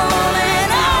 slashed a hole in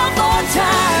all four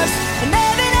tires. And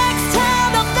maybe next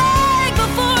time I'll think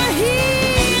before he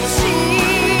cheats.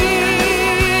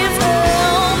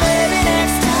 Oh, maybe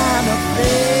next time I'll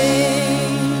think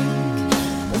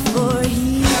before he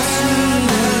cheats.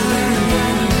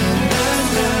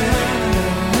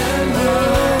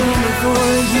 Oh,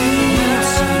 before he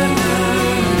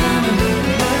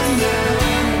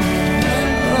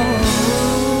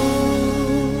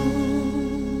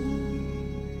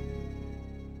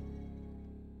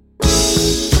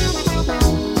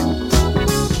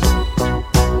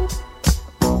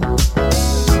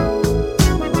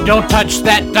Don't touch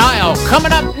that dial.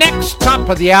 Coming up next, top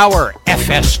of the hour,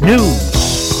 FS News.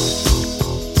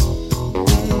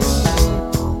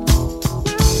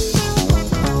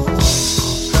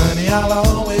 Honey, I'll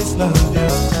always love you.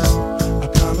 I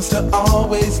promise to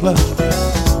always love you.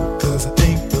 'Cause I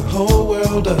think the whole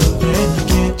world of you, and you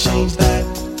can't change that.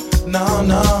 No,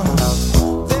 no.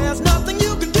 There's nothing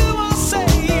you can do or say.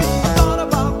 I thought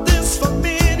about this for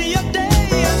many a day,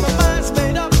 and my mind's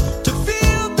made up to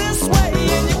feel this way,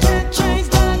 and you can't change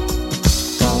that.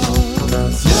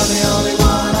 'Cause you're the only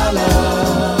one I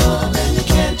love, and you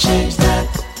can't change that.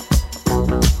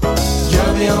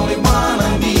 You're the only one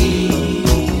I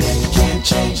need, and you can't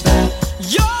change that.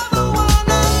 You're the one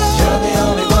I love. You're the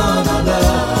only one I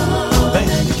love,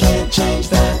 and you can't change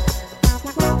that.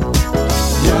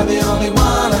 You're the only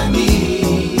one I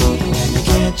need, and you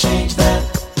can't change that.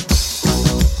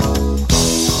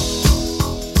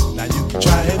 Now you can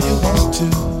try if you want to.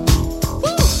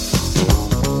 You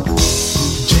can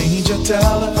change your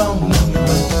telephone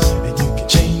number, and you can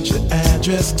change your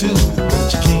address too.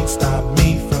 But you can't stop me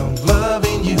from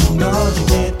loving you. No, you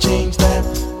can't change that.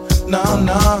 No,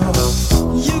 no.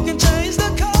 You can change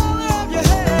the color of your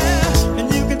hair, and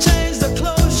you can change the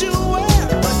clothes you wear,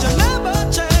 but you never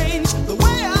change the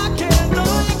way I care. No,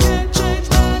 you can't change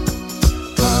that.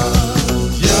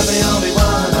 'Cause you're the only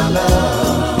one I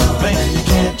love, and you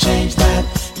can't change that.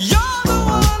 You're the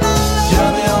one I love.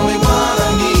 You're the only one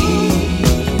I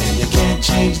need, and you can't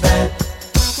change that.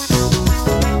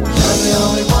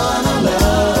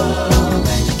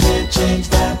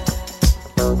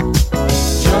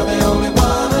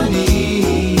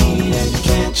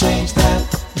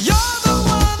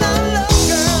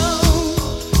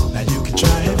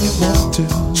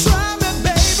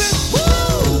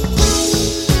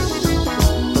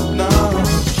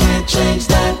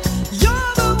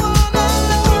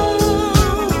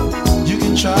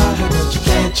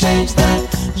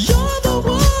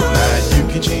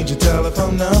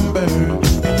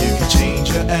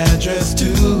 address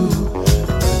too.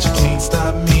 But you can't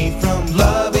stop me from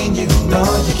loving you. No,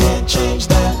 you can't change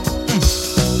that.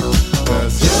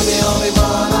 'Cause you're the only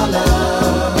one I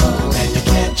love, and you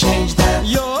can't change that.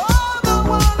 You're the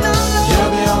one I love.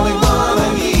 You're the only one I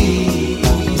need,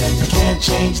 and you can't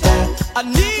change that. I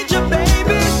need you,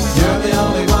 baby. You're the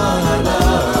only one I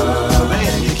love,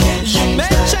 and you can't change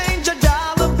that. You may change a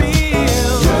dollar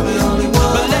bill. You're the only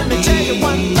one. But let me tell you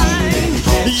one thing.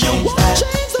 You won't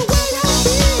change the way I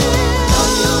feel.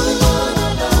 You're the only one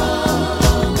I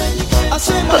love, and you can't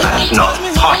change that. That's not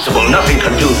possible. Nothing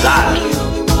can do that.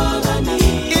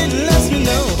 It lets me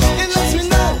know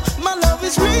my love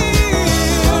is real.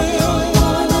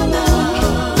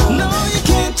 No, you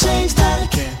can't change that.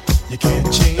 You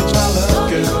can't change my love,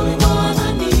 girl.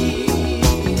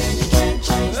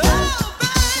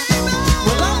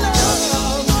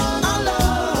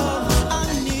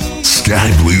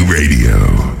 Sky Blue Radio.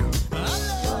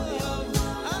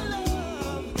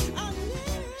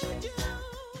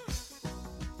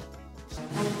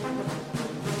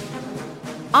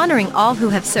 Honoring all who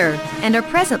have served and are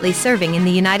presently serving in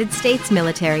the United States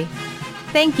military.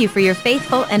 Thank you for your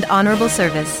faithful and honorable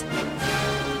service.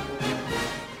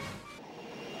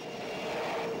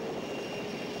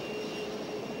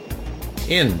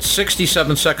 In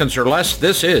 67 seconds or less,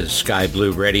 this is Sky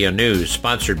Blue Radio News,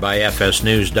 sponsored by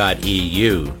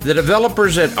fsnews.eu. The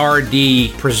developers at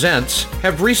RD Presents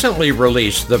have recently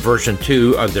released the version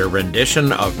 2 of their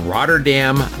rendition of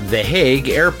Rotterdam The Hague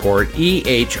Airport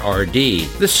EHRD.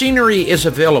 The scenery is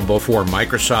available for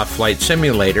Microsoft Flight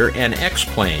Simulator and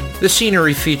X-Plane. The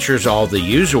scenery features all the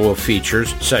usual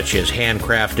features, such as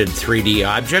handcrafted 3D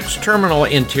objects, terminal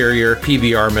interior,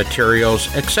 PBR materials,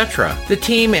 etc. The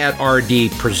team at RD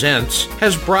Presents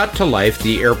has brought to life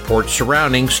the airport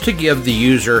surroundings to give the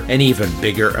user an even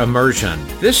bigger immersion.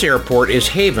 This airport is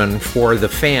haven for the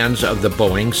fans of the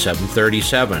Boeing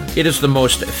 737. It is the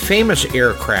most famous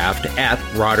aircraft at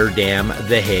Rotterdam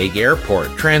The Hague Airport.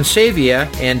 Transavia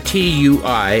and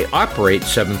TUI operate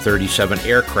 737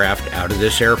 aircraft out of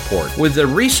this airport. With the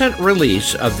recent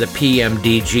release of the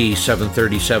PMDG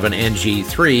 737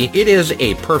 NG3, it is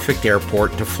a perfect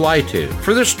airport to fly to.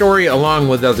 For the story, along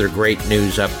with other great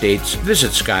news updates,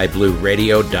 visit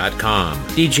skyblueradio.com.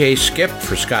 DJ Skip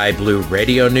for Sky Blue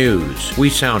Radio News. We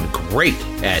sound great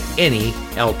at any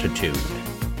altitude.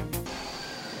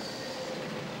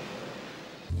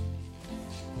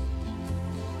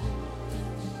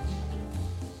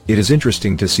 It is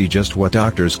interesting to see just what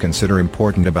doctors consider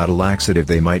important about a laxative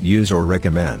they might use or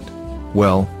recommend.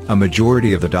 Well, a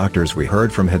majority of the doctors we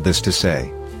heard from had this to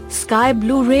say. Sky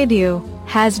Blue Radio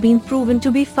has been proven to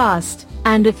be fast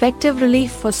and effective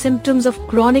relief for symptoms of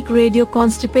chronic radio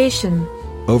constipation.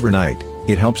 Overnight,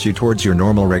 it helps you towards your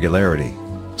normal regularity.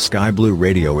 Sky Blue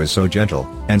Radio is so gentle,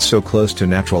 and so close to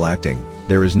natural acting,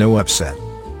 there is no upset.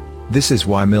 This is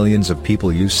why millions of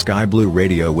people use Sky Blue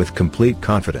Radio with complete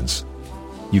confidence.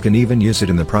 You can even use it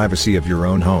in the privacy of your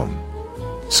own home.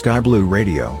 Sky Blue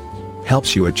Radio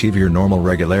helps you achieve your normal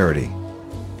regularity.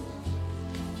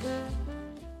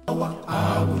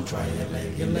 I will try it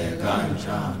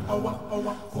kanjani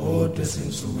kodwa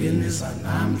sinsukwini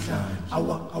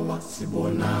sanamhlanje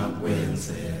sibona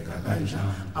kwenzeka kanjani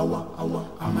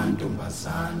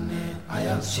amantombazane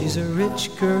ayazo. She's a rich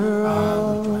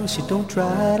girl, she don't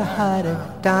try to hide it.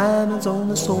 Diamonds on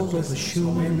the soles of her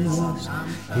shoes.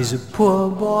 He's a poor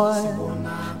boy,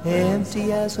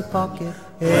 empty as a pocket,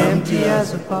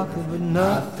 with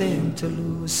nothing to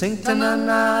lose. Sing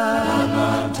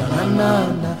ta-na-na,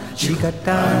 ta-na-na-na. She got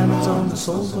diamonds on the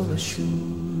soles of her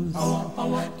shoes.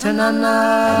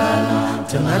 Ta-na-na,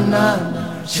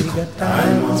 ta-na-na-na. She got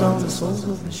diamonds on the soles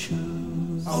of her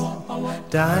shoes.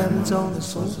 Diamonds on the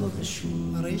soles of her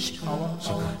shoes.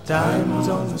 Diamonds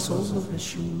on the soles of her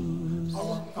shoes.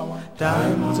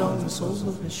 Diamonds on the soles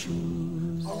of her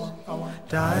shoes.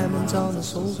 Diamonds on the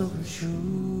soles of her shoes.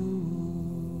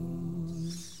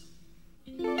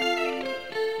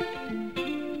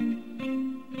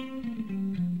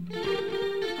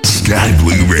 Sky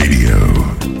Blue Radio.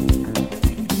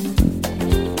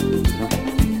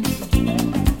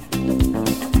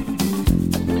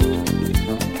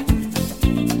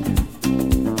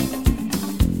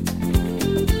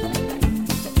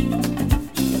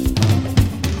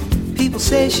 People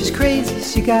say she's crazy,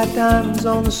 she got diamonds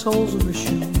on the soles of her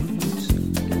shoes.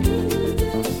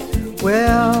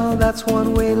 Well, that's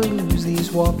one way to lose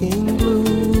these walking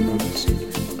blues.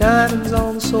 Diamonds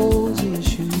on the soles of your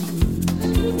shoes.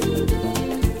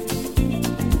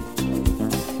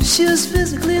 She was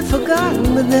physically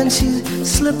forgotten, but then she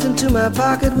slipped into my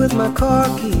pocket with my car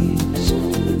keys.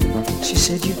 She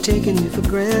said, you've taken me for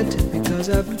granted because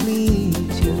I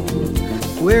please you.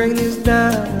 Wearing these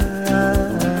diamonds,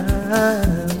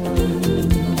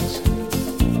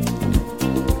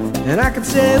 and I could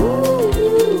say, ooh,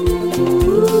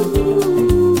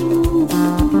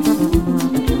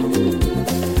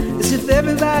 as if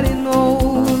everybody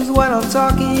knows what I'm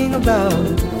talking about.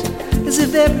 As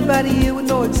if everybody here would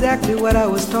know exactly what I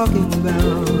was talking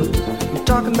about. I'm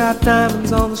talking about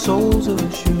diamonds on the soles of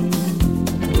her shoes.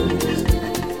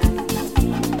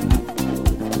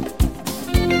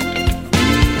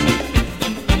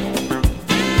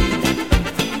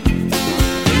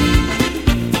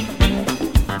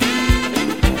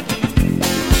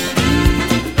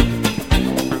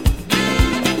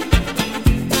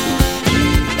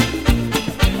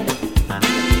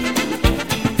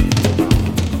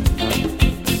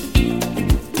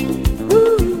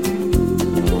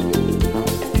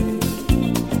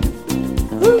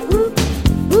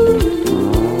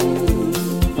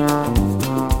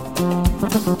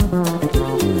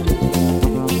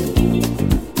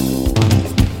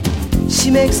 She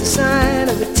makes the sign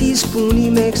of a teaspoon, he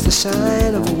makes the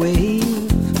sign of a wave.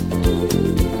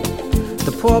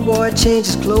 The poor boy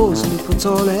changes clothes and he puts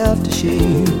on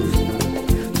aftershave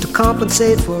to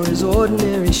compensate for his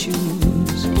ordinary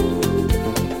shoes.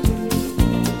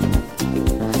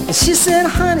 And she said,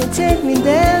 honey, take me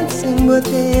dancing, but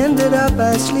they ended up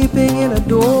by sleeping in a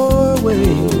doorway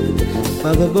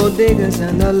by the bodegas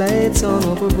and the lights on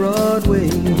over Broadway,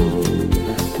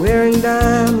 wearing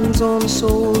diamonds on the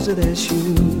soles of their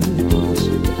shoes.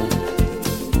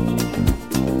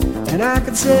 And I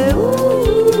could say,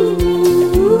 ooh,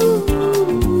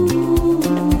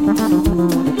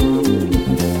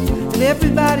 and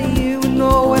everybody here would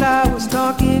know what I was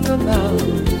talking about.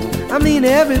 I mean,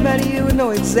 everybody here would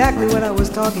know exactly what I was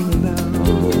talking about.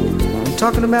 I'm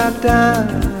talking about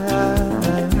diamonds.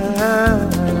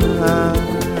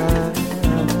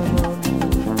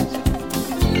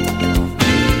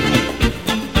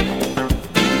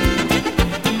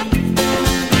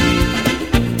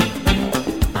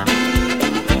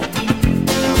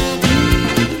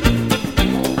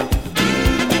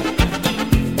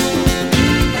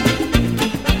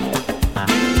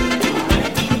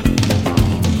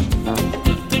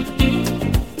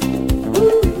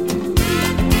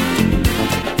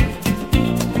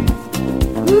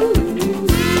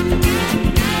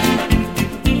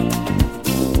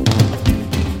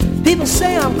 People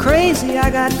say I'm crazy, I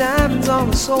got diamonds on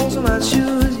the soles of my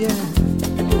shoes, yeah.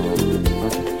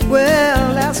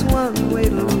 Well, that's one way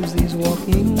to lose these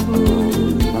walking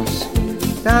blues.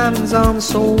 Diamonds on the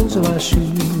soles of my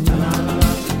shoes.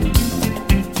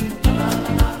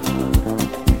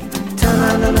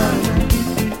 Ta-na-na-na,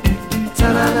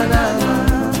 ta-na-na-na,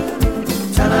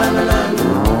 ta-na-na-na,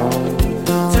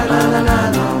 ta-na-na-na,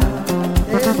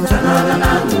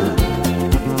 ta-na-na-na.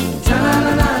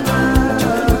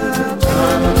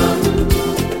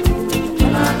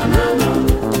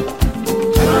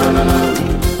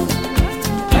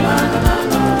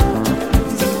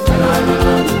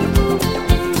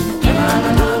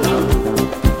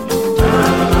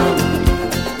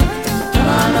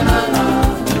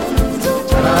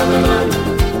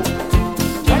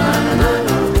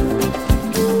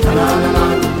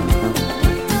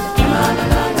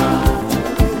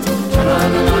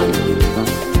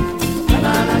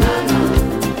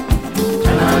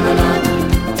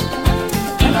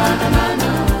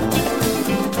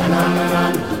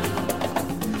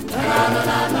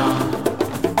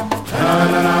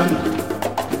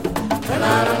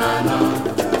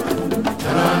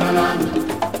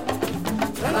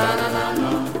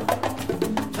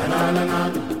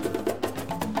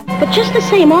 But just the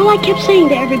same, all I kept saying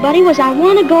to everybody was, I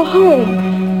want to go home.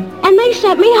 And they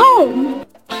sent me home.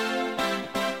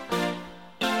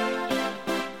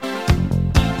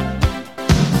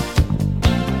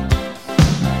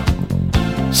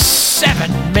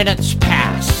 Minutes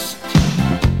past.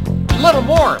 A little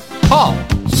more. Paul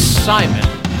Simon.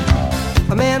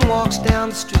 A man walks down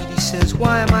the street, he says,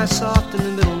 why am I soft in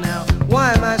the middle now?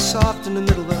 Why am I soft in the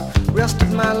middle? The rest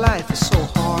of my life is so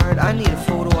hard. I need a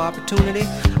photo opportunity.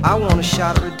 I want a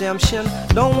shot at redemption.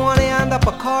 Don't want to end up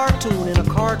a cartoon in a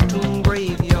cartoon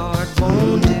graveyard.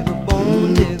 Bone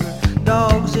digger,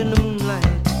 dogs in the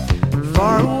moonlight.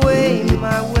 Far away,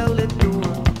 my well-lit door.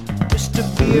 Mr.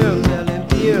 Beer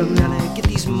Melly, get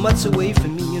these mutts away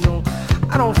from me, you know.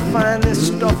 I don't find this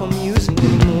stuff amusing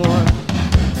anymore.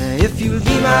 If you'll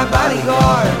be my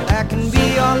bodyguard, I can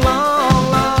be your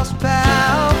long-lost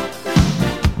pal.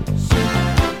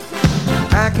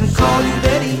 I can call you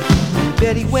Betty, and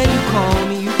Betty, when you call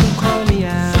me, you can call me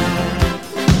out.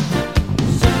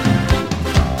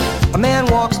 A man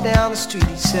walks down the street,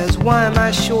 he says, why am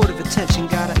I short of attention?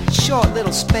 Got a short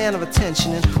little span of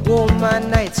attention, and whoa, my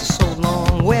nights are so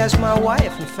long. Where's my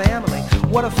wife and family?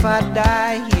 What if I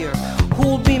die here?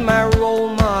 Who'll be my role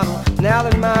model now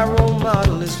that my role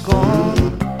model is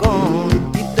gone,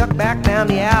 gone? He ducked back down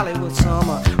the alley with some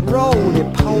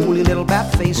roly-poly little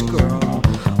bat-faced girl.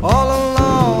 All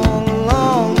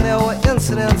along, there were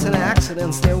incidents and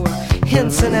accidents, there were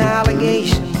hints and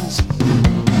allegations.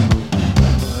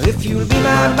 If you'll be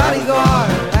my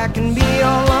bodyguard, I can be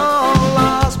your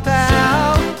long-lost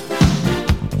pal.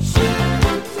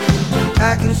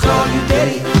 I can call you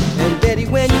Daddy, and Daddy,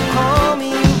 when you call me,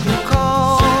 you can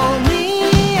call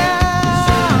me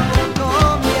out,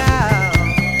 call me out.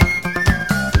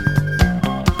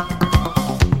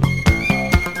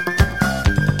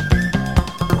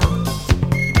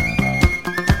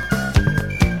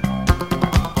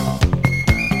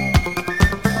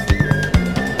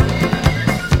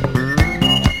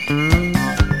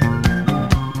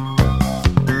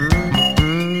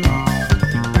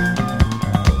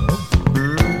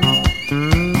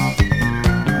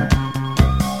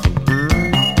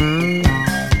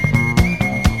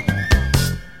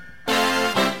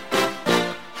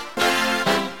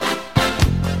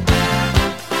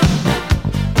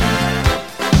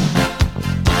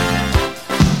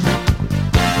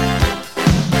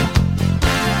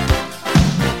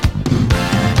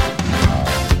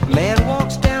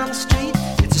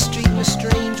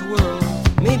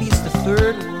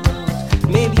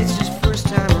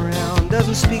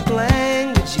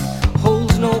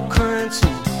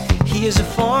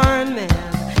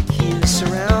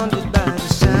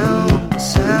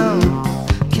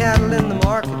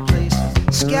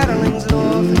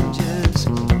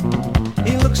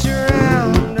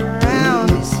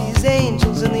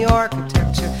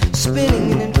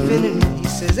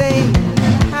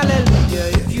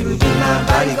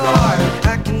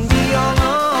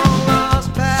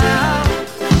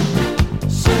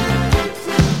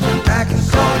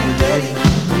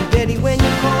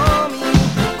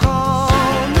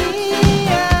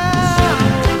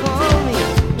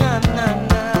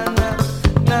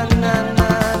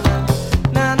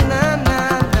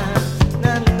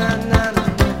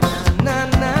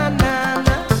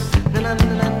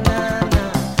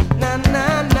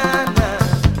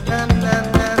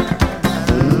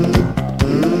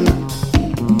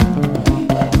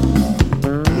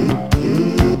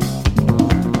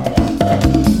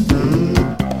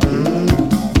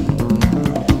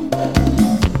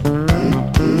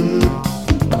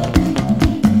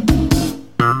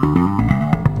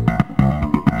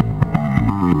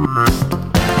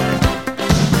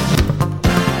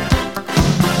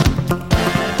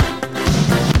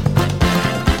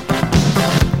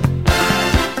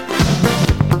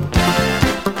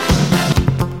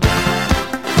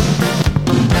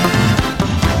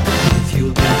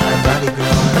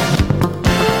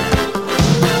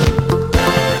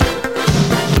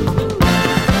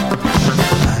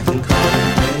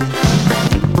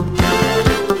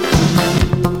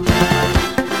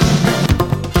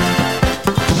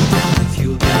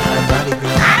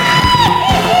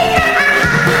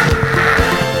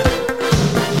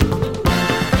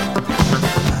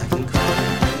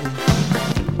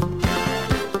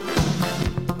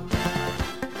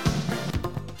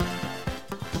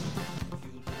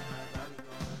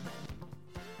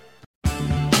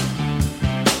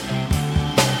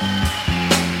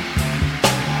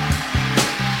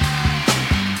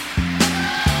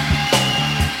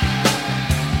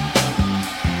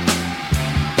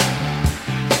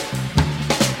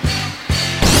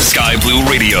 Sky Blue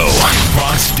Radio,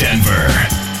 across Denver.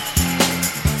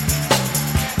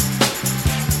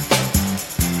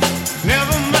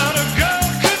 Never met a girl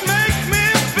could make me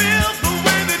feel the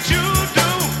way that you do.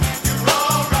 You're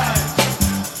alright.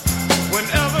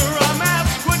 Whenever I'm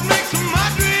asked what makes my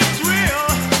dreams real,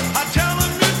 I tell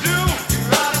them you do.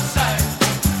 You're out of sight.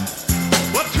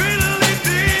 Well, tweedly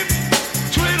deep,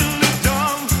 tweedly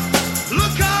dumb.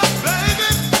 Look out, baby,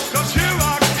 'cause here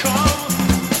I come.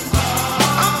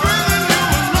 I'm bringing you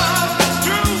a love that's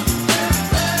true.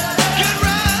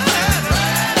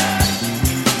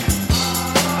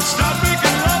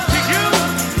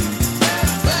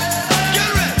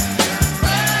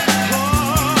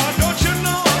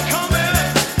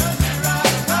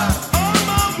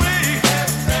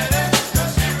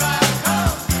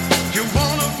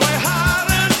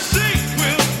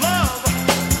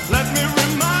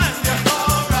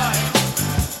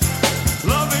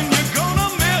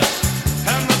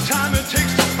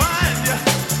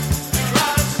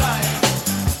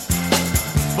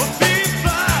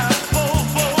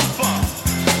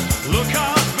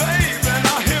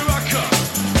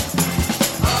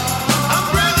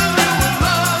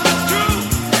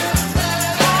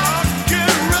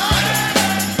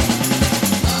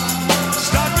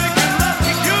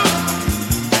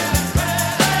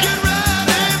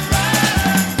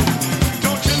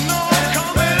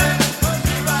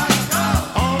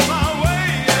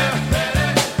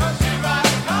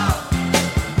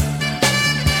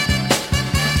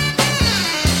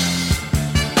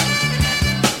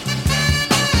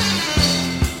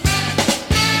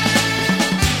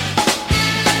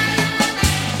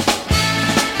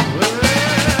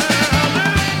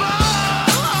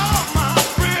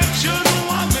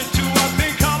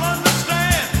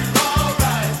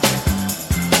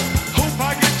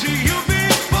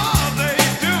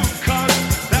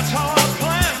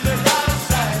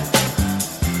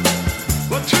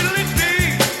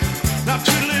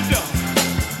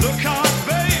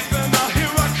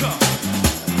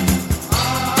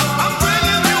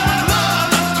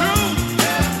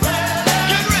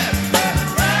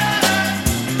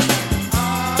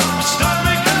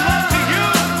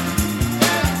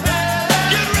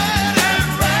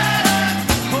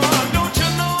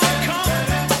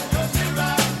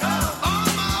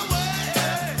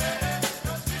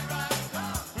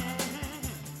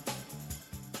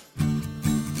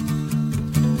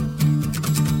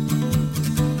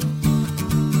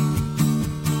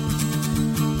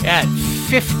 at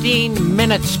 15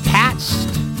 minutes past.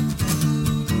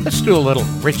 Let's do a little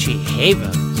Richie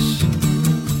Havens.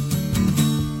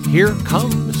 Here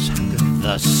comes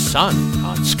the sun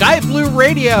on Sky Blue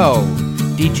Radio.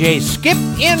 DJ Skip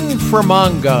in for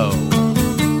Mongo.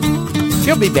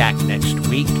 He'll be back next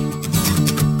week.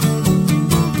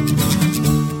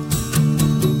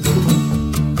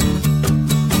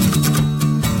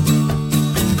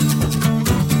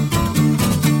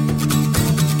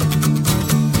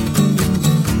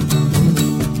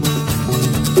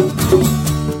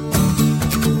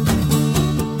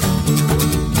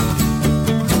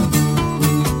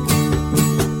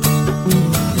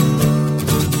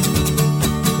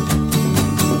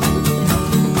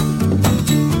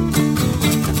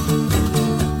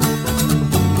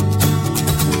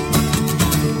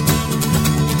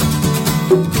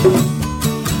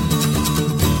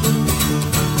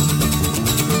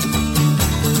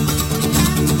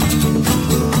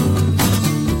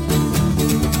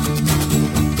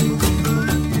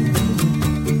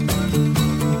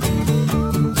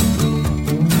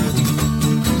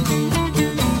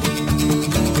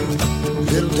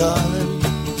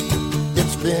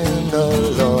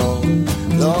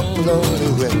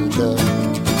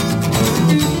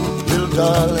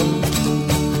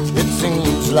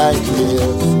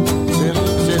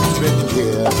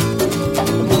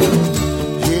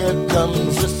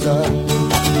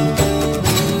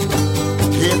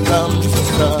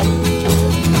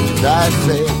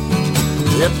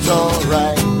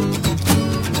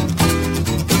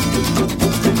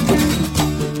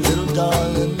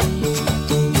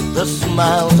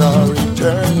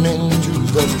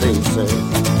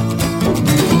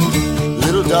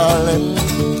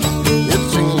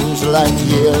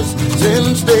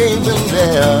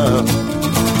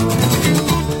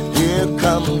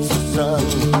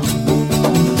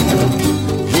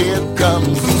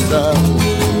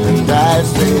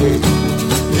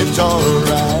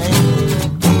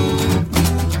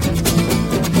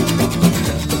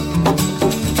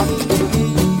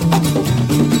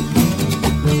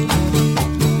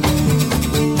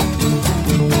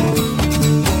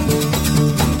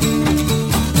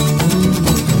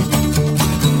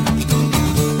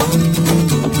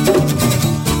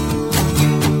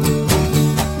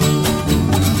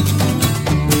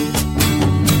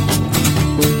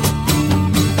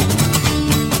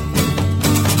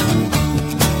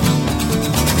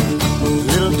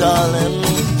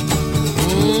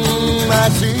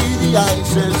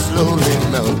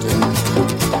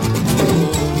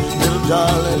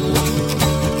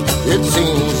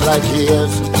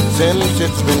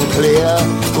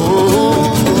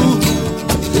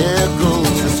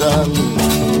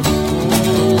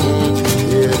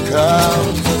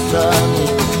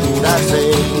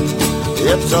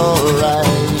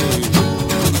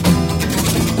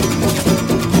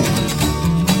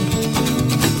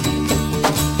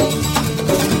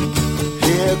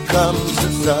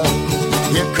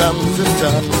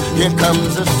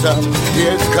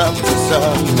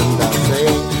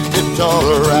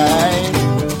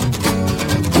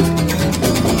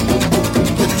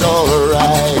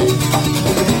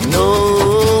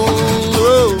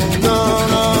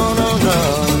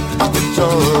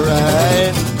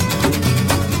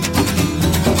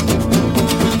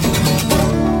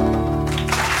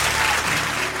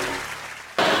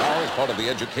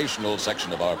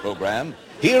 Section of our program,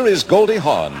 here is Goldie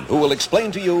Hawn, who will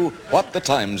explain to you what the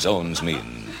time zones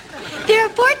mean. There are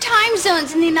 4 time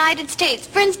zones in the United States.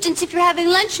 For instance, if you're having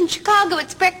lunch in Chicago,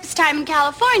 it's breakfast time in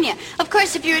California. Of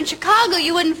course, if you're in Chicago,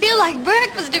 you wouldn't feel like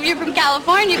breakfast if you're from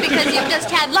California because you've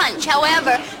just had lunch.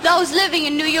 However, those living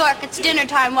in New York, it's dinner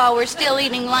time while we're still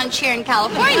eating lunch here in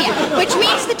California, which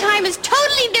means the time is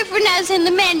totally different as in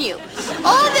the menu.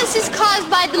 All this is caused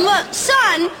by the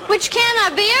sun, which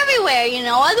cannot be everywhere, you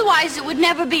know. Otherwise, it would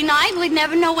never be night. We'd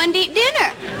never know when to eat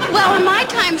dinner. Well, in my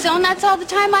time zone, that's all the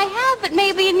time I have, but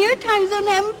maybe in your time zone,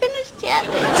 I haven't finished yet.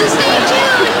 So stay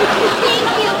tuned. Thank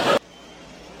you.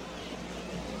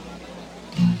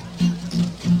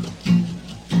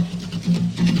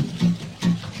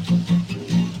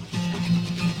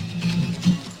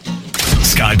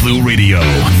 Sky Blue Radio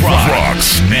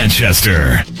rocks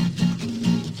Manchester.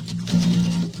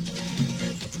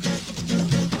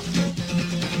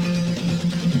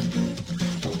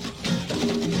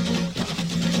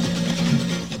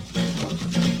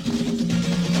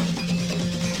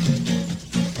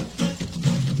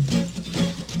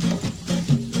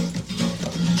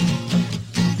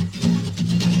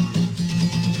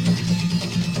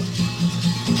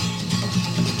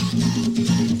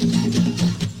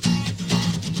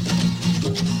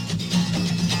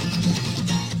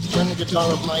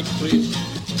 guitar mic, please.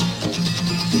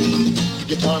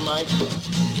 Guitar mic.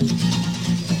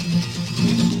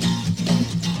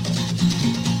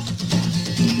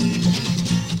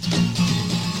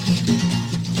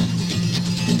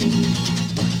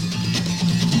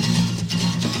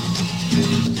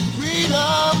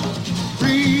 Freedom,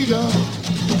 freedom,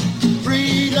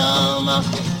 freedom,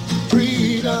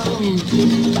 freedom,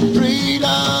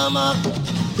 freedom,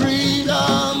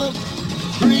 freedom,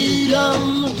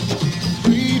 freedom,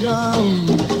 freedom.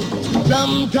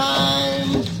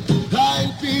 Sometimes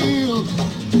I feel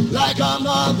like a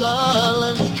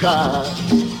motherless child.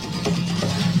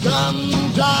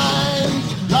 Sometimes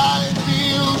I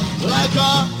feel like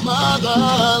a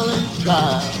motherless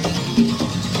child.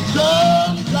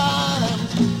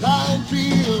 Sometimes I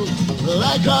feel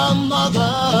like a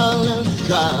motherless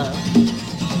child.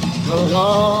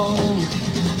 Along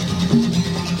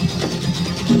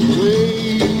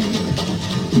way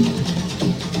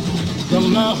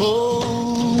from my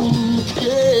home,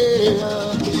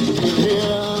 yeah,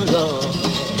 yeah, Lord.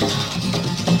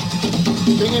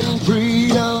 Singing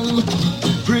freedom,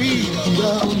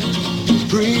 freedom,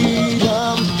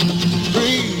 freedom,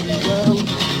 freedom,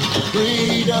 freedom,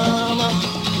 freedom,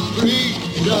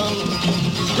 freedom,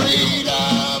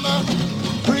 freedom,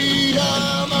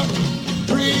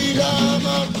 freedom,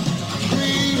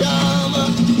 freedom.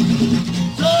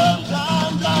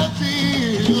 Sometimes I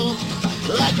feel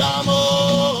like I'm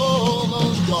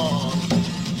almost gone.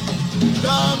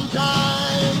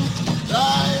 Sometimes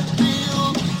I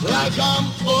feel like I'm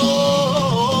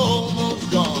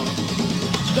almost gone.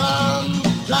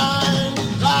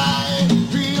 Sometimes I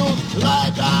feel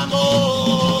like I'm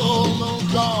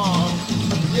almost gone.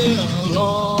 Yeah,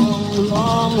 long,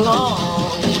 long,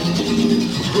 long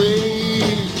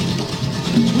way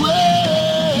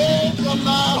from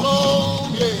my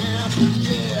home. Yeah,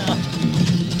 yeah.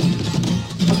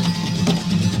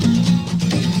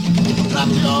 Clap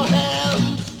your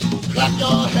hands, clap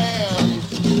your hands,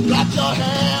 clap your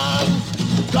hands,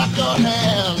 clap your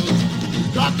hands,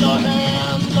 clap your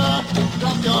hands,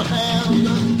 clap your hands,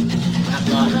 clap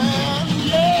your hands,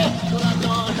 yeah, clap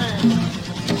your hands.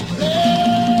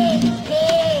 Hey,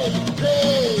 hey,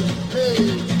 hey, hey,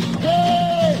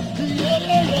 hey, yeah,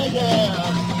 yeah, yeah.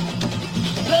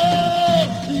 Hey,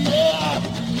 yeah,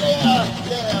 yeah,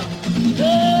 yeah.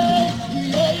 Hey,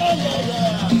 yeah, yeah,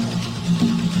 yeah.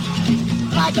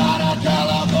 I got a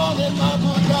telephone in my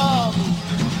bosom,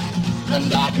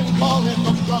 and I can call him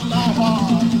up from my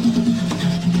heart.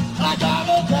 I got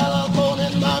a telephone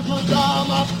in my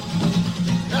bosom,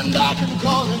 and I can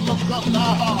call him up from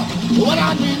my heart. When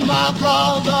I need my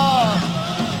brother,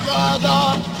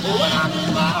 when I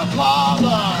need my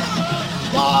father,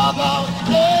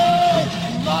 hey,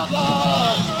 mother,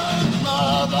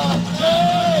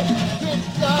 hey,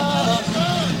 sister,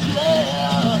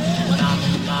 yeah. When I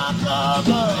need my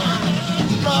brother,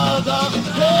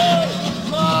 hey,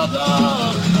 mother,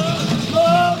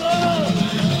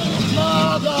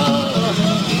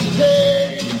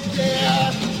 hey,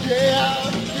 yeah,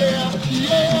 yeah, yeah,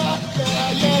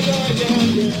 yeah, yeah, yeah,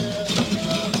 yeah.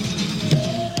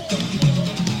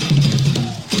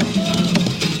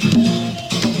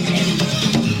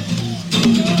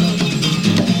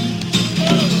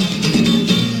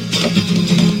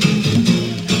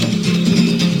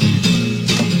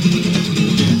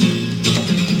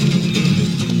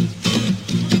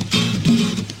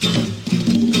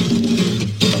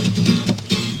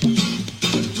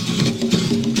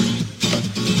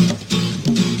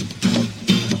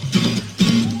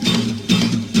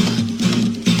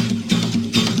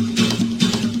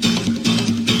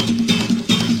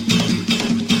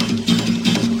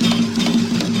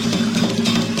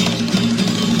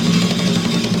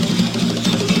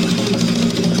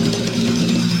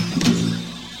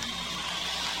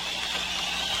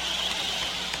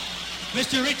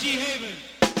 Mr. Richie Haven.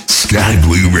 Sky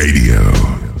Blue Radio.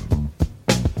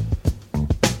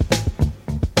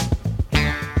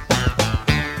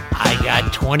 I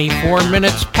got 24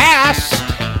 minutes past.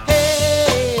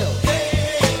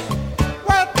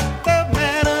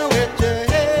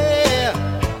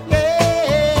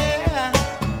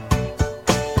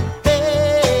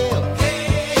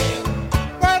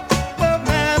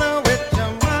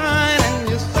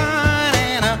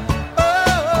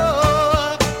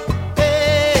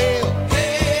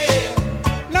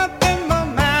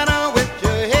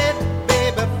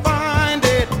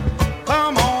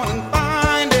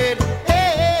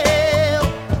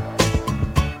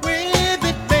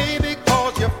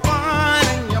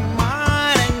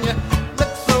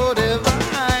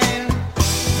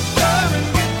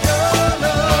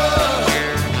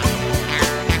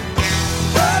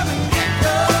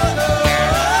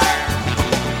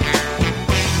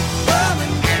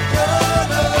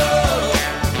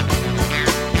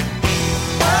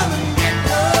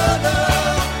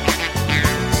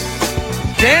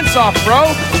 dance off, bro.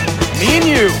 Me and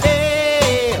you.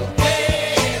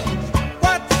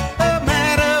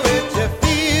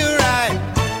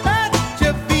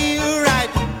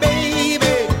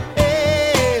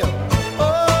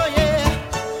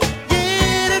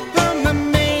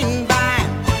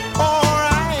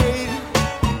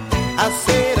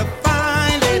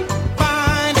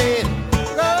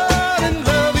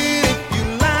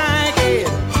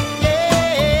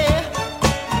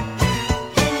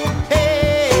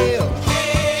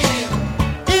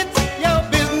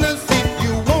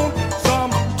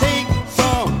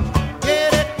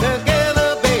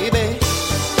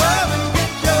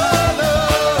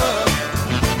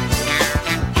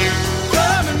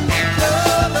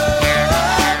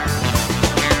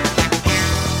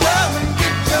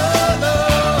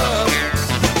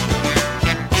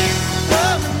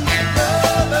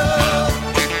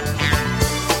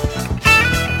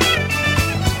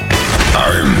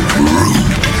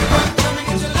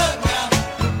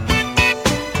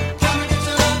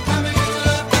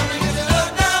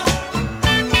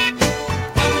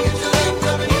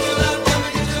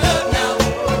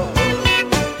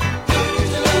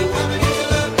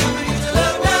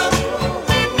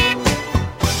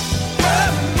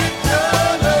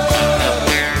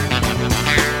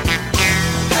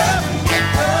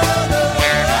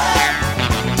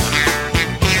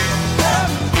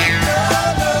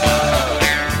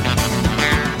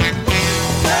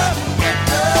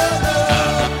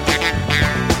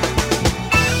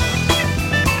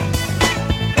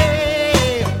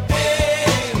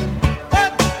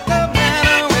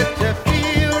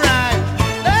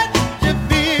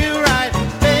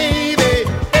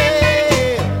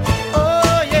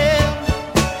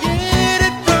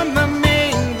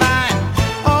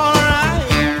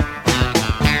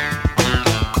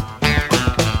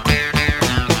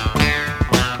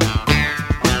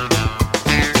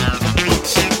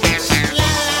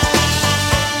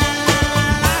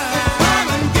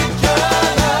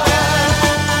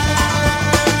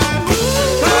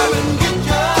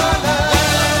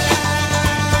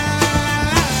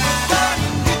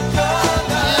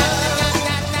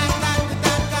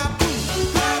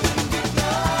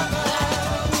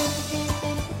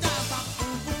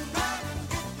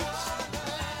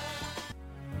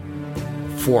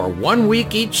 For 1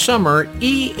 week each summer,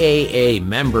 EAA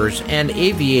members and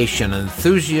aviation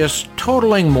enthusiasts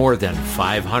totaling more than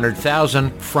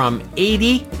 500,000 from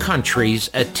 80 countries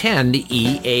attend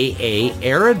EAA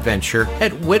Air Adventure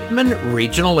at Whitman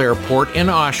Regional Airport in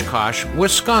Oshkosh,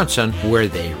 Wisconsin, where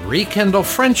they rekindle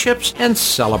friendships and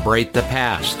celebrate the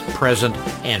past, present,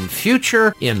 and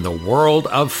future in the world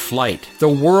of flight. The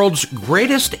world's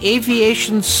greatest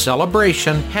aviation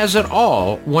celebration has it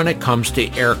all when it comes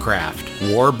to aircraft.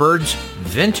 Warbirds,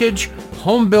 vintage,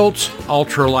 home-built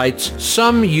ultralights,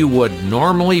 some you would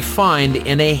normally find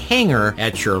in a hangar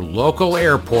at your local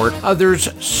airport, others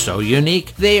so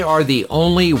unique they are the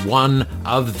only one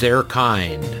of their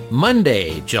kind.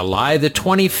 Monday, July the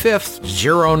 25th,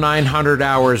 0900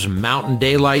 hours Mountain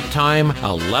Daylight Time,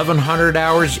 1100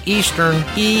 hours Eastern,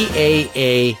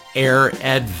 EAA Air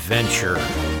Adventure.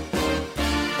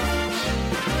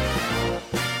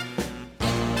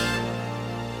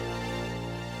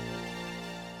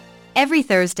 Every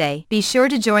Thursday, be sure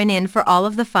to join in for all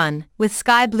of the fun with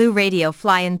Sky Blue Radio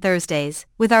Fly-In Thursdays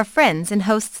with our friends and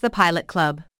hosts the Pilot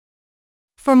Club.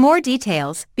 For more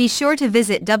details, be sure to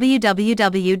visit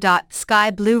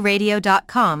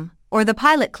www.skyblueradio.com or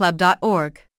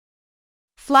thepilotclub.org.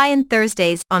 Fly-In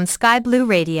Thursdays on Sky Blue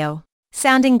Radio.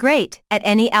 Sounding great at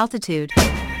any altitude.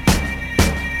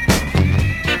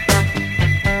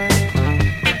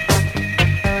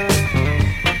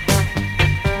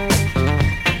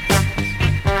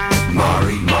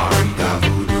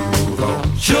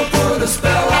 She'll put a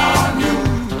spell on you.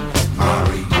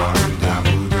 Mari, Mari, da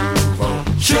voodoo vo.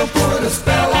 She'll put a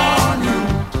spell on you.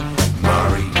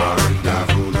 Mari, Mari, da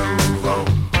voodoo vo.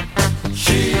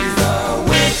 She's the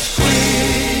witch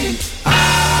queen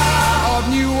of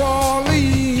New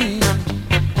Orleans.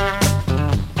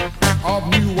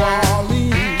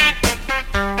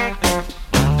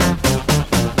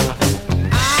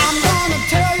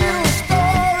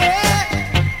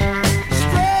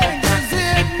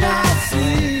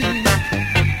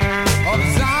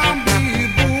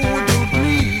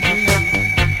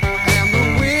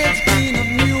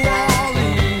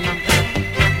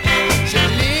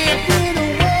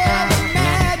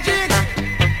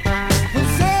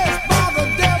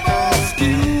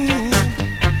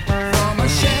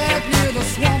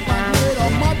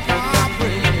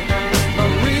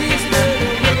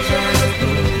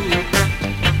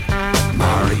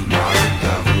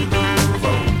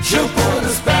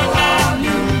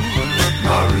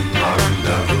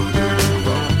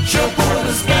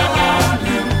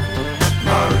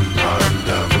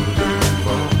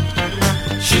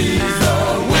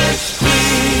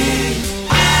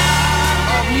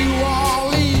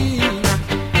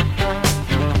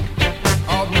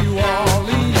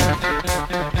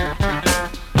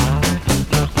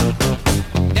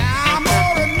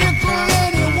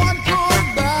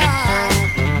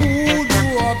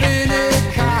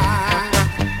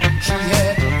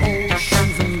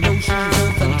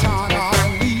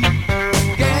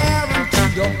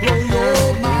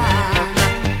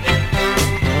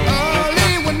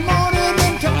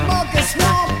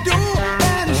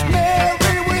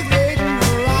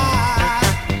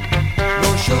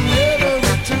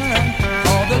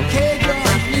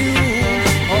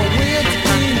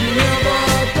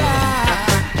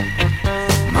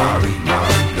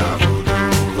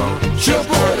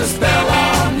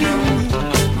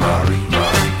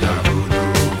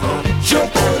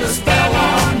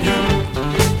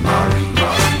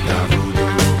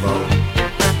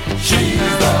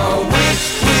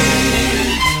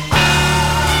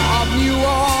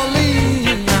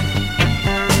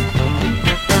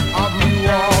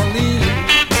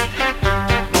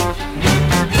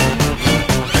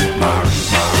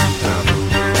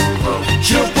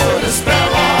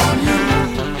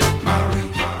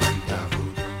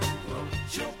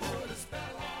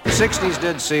 60s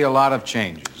did see a lot of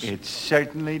changes. It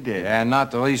certainly did. And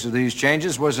not the least of these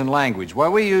changes was in language. Why,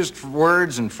 we used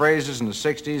words and phrases in the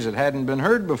 60s that hadn't been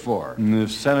heard before. And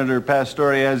if Senator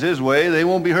Pastore has his way, they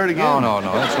won't be heard again. No,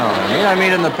 that's not what I mean. I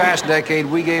mean, in the past decade,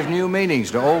 we gave new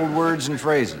meanings to old words and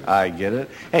phrases. I get it.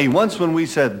 Hey, once when we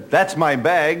said, "That's my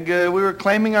bag," we were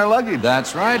claiming our luggage.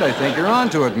 That's right. I think you're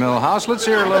onto it, Milhouse. Let's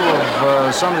hear a little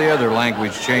of some of the other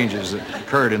language changes that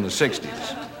occurred in the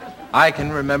 60s. I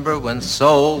can remember when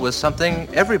soul was something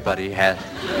everybody had.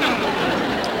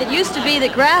 It used to be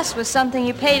that grass was something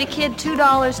you paid a kid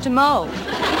 $2 to mow.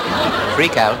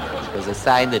 Freak out was a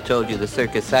sign that told you the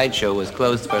circus sideshow was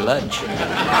closed for lunch.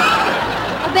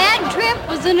 A bad trip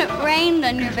was when it rained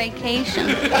on your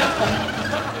vacation.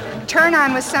 Turn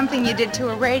on was something you did to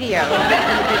a radio. You did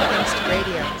things to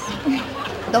radios.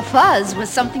 The fuzz was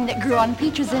something that grew on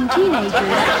peaches and teenagers.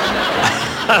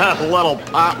 Little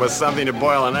pot was something to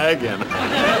boil an egg in.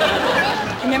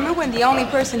 Remember when the only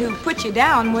person who put you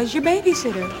down was your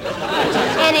babysitter?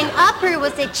 And an upper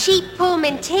was a cheap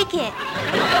Pullman ticket.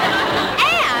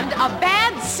 And a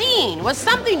bad scene was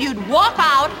something you'd walk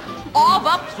out of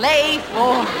a play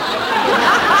for.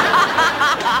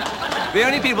 The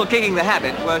only people kicking the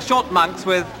habit were short monks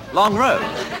with long robes.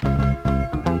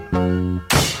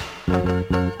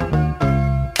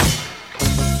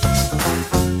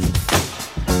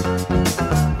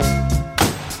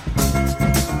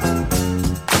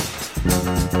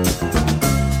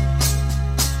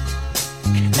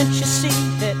 Can't you see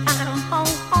that I'm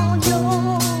on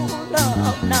your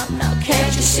love? Now,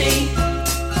 can't you see?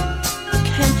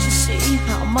 Can't you see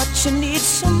how much you need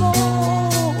some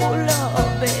more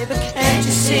love, baby? Can't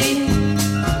you see?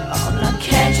 Oh, now,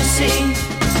 can't you see?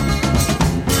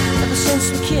 Ever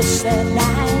since we kissed that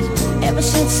night, ever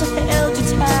since I held you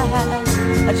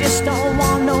tight, I just don't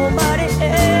want nobody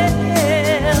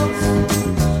else.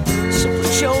 So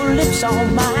put your lips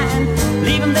on mine,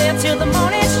 leave them there till the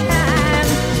morning shine.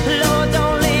 Lord,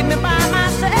 don't leave me by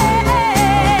myself.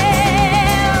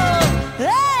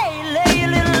 Hey, lay a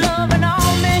little loving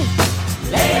on me.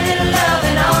 Lay a little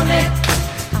loving on me.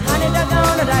 Honey,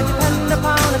 doggone it, I depend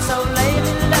upon it. So lay a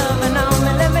little loving on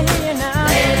me. Let me hear you now.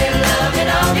 Lay a little loving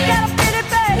on me. You got a pretty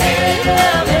baby. Lay a little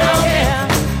loving on me.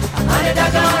 Honey,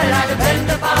 doggone it, I depend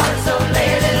upon it. So lay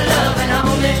a little loving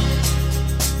on me.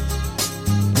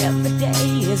 Every day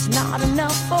is not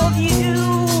enough of you,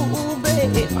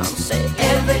 babe. I'm saying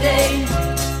every day.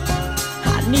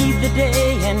 I need the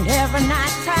day and every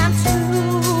night time too,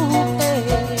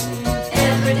 babe.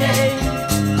 Every day,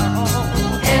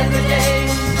 oh, every day.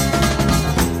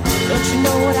 Don't you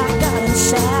know what I got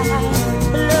inside?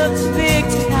 Love's big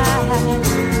time.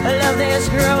 Love that's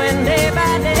growing day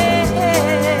by day.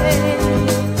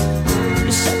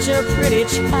 You're such a pretty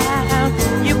child.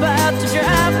 You're about to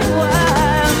drive me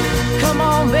wild. Come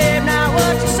on, babe, now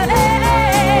what you say?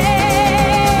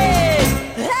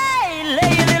 Hey,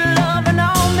 lay a little loving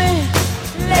on me.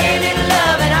 Lay a little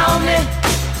loving on me.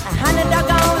 Honey,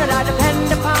 doggone it, I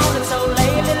depend upon it. So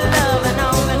lay a little loving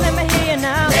on me. Let me hear you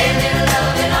now. Lay a little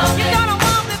loving on me. You're gonna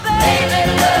want me, babe. Lay a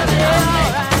little loving on me.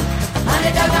 All right.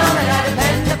 Honey, doggone it, I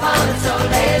depend upon it. So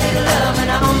lay a little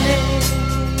loving on me.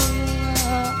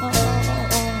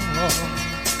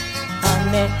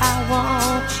 Honey, I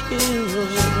want you.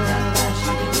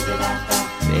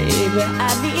 Baby,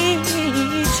 I need you.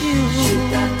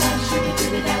 I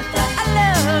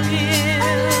love you.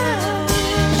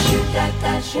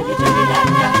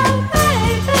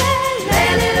 Baby, lay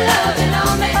a little loving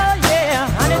on me. Oh yeah,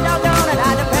 honey, doggone it,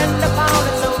 I depend upon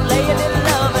it. So lay a little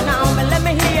loving on me. Let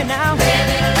me hear you now. Lay a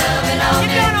little loving on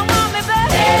me. You're gonna want me,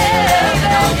 baby. Lay a little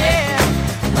loving on me.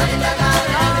 Honey, doggone it,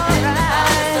 I depend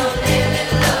upon it. So lay a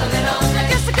little loving on me.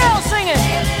 Just the girls singing.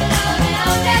 Lay a little loving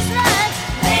on me. That's right.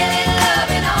 Lay a little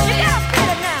loving on me. You gotta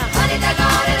feel it now. Honey,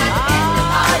 doggone it, I depend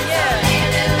upon it. So lay a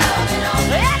little loving on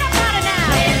me. Everybody now.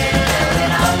 Lay a little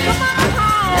loving on me. Come on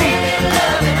home. Lay a little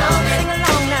loving on me. Sing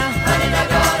along now. Honey,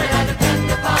 doggone it, I depend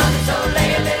upon it. So lay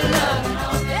a little loving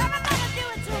on me. Everybody do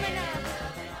it to me now.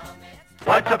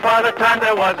 Once upon a time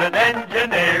there was an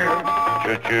engineer.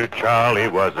 Choo-choo Charlie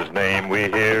was his name, we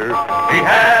hear. He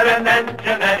had an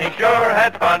engine and he sure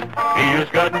had fun. He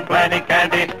used good and plenty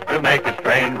candy to make his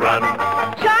train run.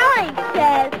 Charlie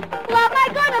says, love my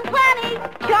good and plenty.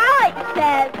 Charlie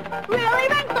says, really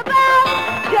rings the bell.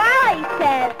 Charlie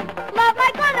says, love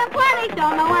my good and plenty.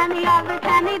 Don't know any other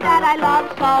penny that I love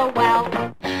so well.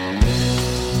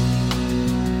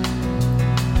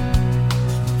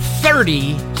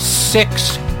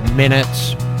 36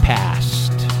 minutes past.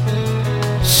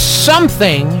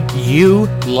 Something you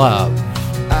love.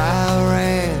 I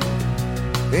ran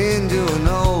into an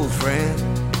old friend.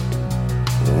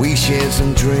 We shared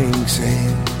some drinks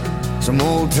and some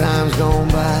old times gone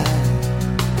by.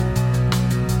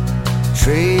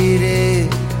 Traded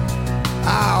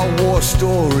our war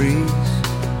stories,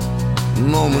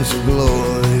 moments of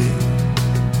glory,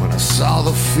 when I saw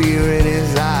the fear in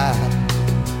his eye.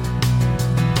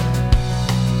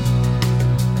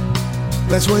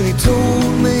 That's when he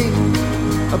told me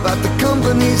about the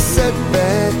company's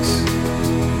setbacks,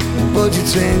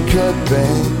 budgets and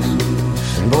cutbacks,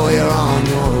 and boy, you're on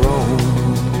your own.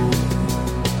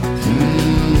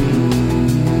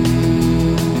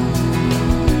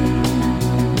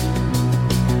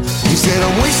 He said,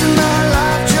 I'm wasting my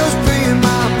life just paying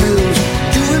my bills,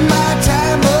 doing my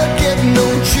time but getting no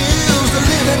chills. The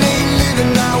living ain't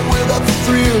living now without the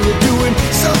thrill of doing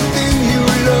something you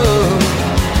love.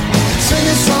 Sing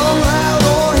a song loud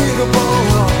or hit a ball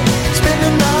hard, spend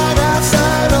the night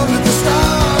outside under the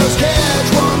stars. Catch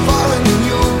one falling and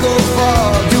you'll go far,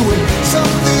 doing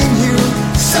something you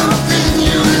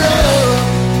love.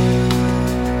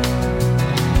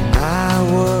 I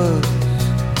was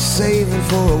saving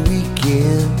for a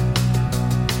weekend,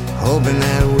 hoping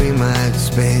that we might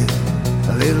spend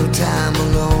a little time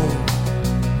alone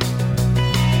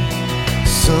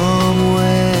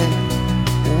somewhere,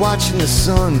 watching the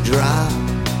sun drop.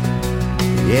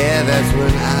 Yeah, that's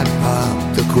when I'd pop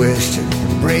the question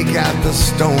and break out the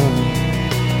stone.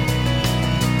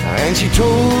 And she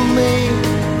told me,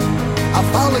 I'll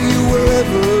follow you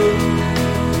wherever,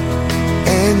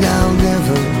 and I'll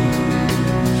never,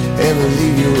 ever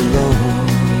leave you alone.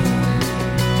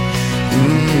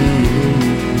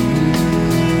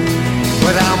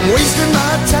 But I'm wasting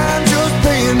my time just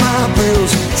paying my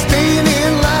bills, staying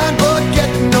in line but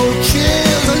getting no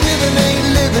chills. A living ain't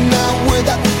living now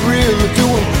without the thrill of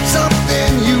doing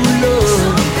something you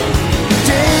love.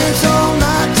 Dance all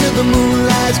night till the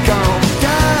moonlight's gone,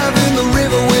 dive in the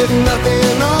river with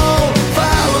nothing on.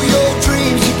 Follow your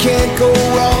dreams, you can't go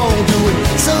wrong, doing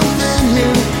something you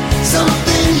love.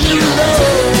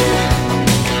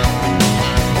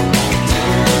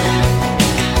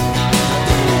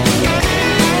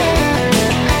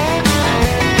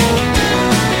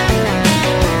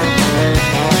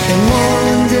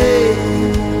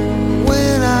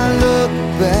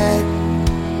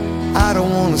 I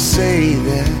don't wanna say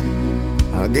that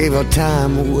I gave our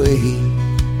time away.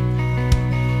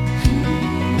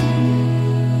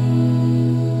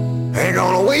 Ain't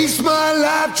gonna waste my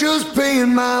life just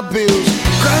paying my bills,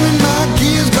 grinding my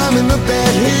gears, climbing up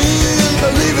that hill. The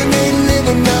living ain't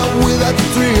living now without the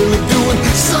thrill of doing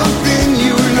something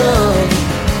you love.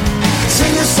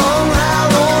 Sing a song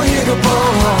loud or hit a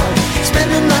ball hard, spend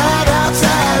the night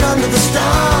outside under the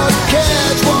stars.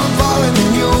 Catch one falling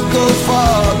and you'll go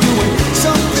far, doing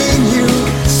something you love.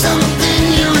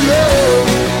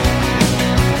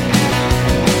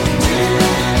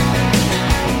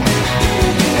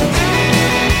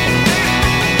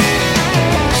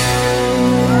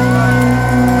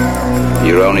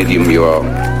 Uranium, you're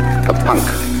a punk,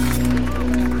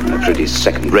 and a pretty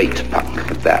second-rate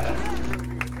punk at that.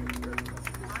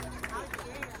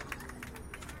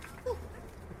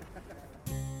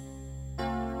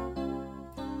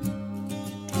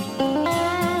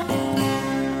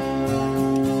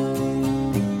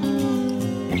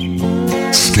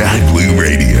 Sky Blue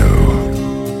Radio.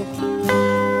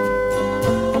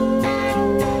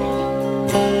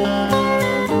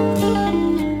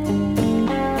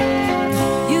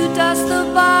 You dust the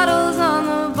bottles on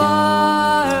the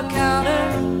bar counter.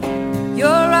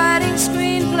 You're writing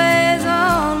screenplays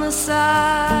on the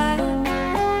side.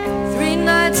 3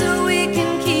 nights a week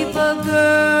can keep a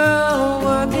girl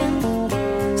working.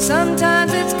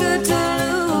 Sometimes it's good to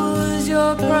lose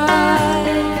your pride.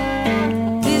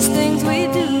 These things we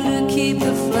do to keep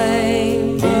the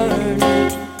flame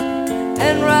burning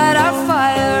and light our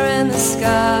fire in the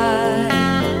sky.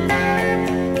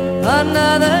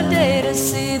 Another day to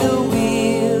see the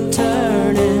wheel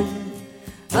turning,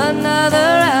 another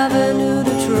avenue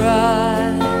to try.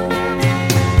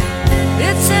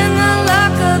 It's in the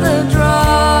luck of the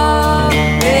draw,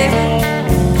 baby,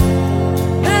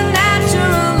 the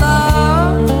natural law.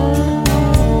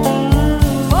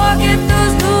 Forget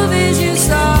those movies you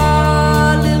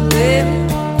saw, little baby.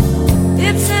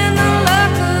 It's in the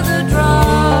luck of the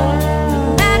draw,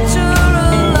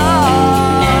 natural law.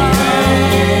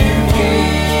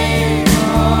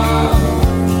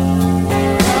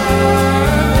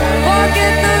 Forget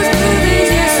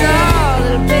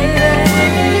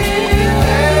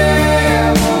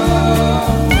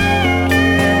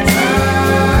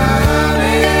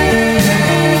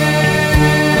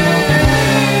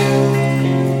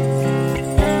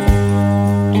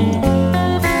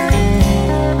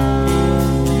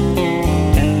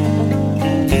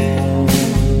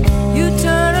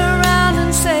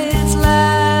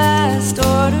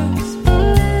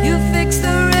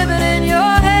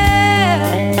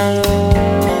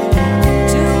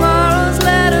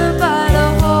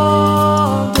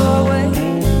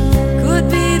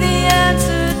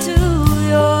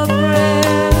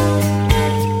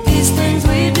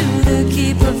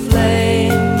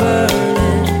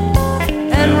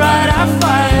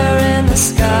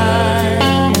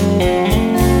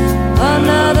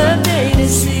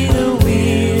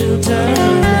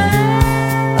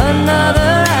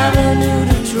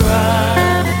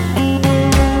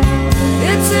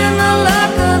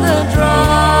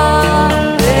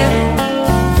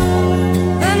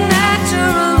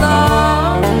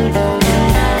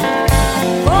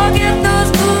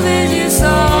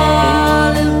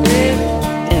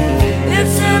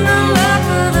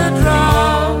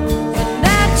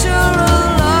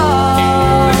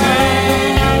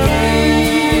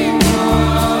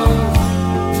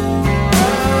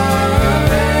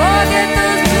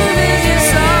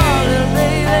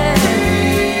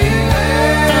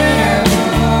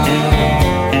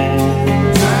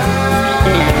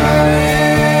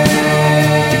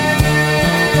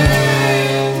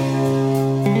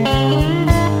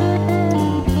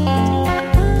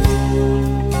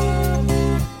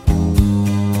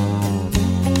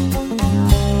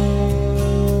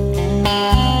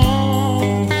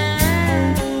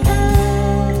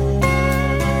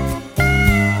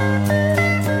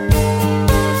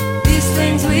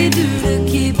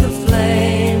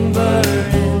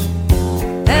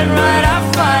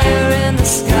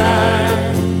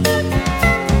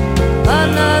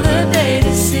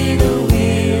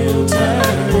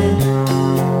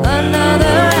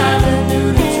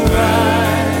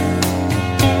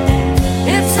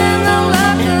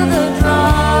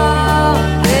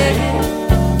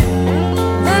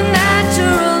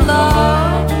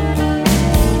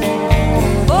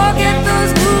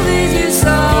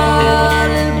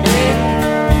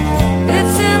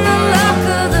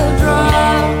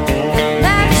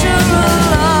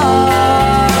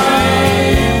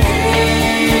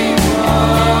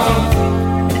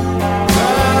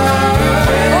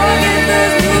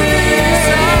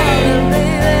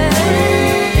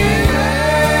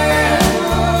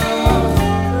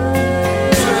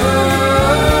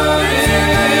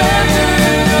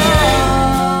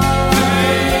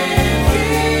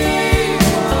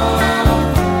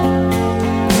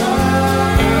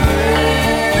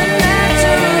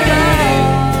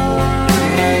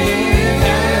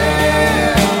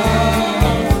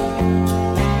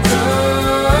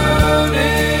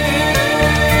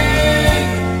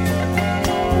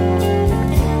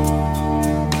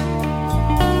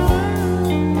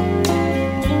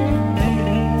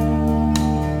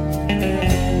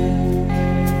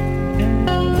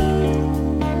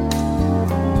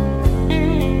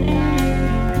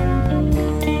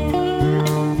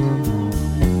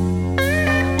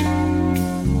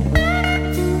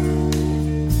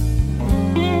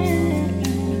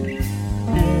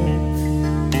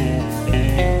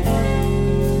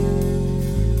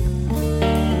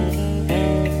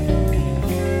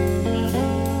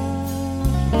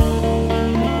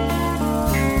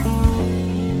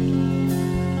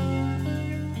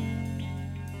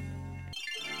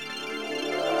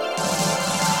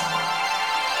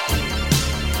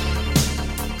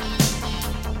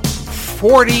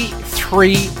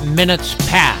 43 minutes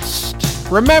past.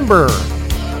 Remember,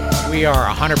 we are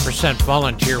 100%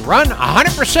 volunteer run,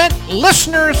 100%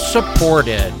 listener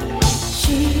supported.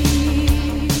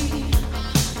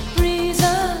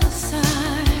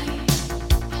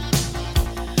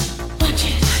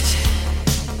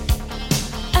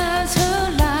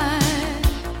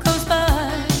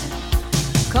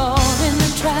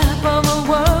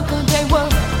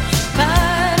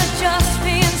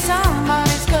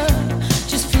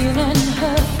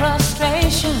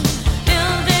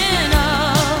 Building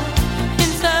up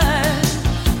inside,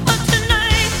 but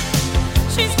tonight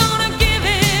she's gonna give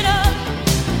it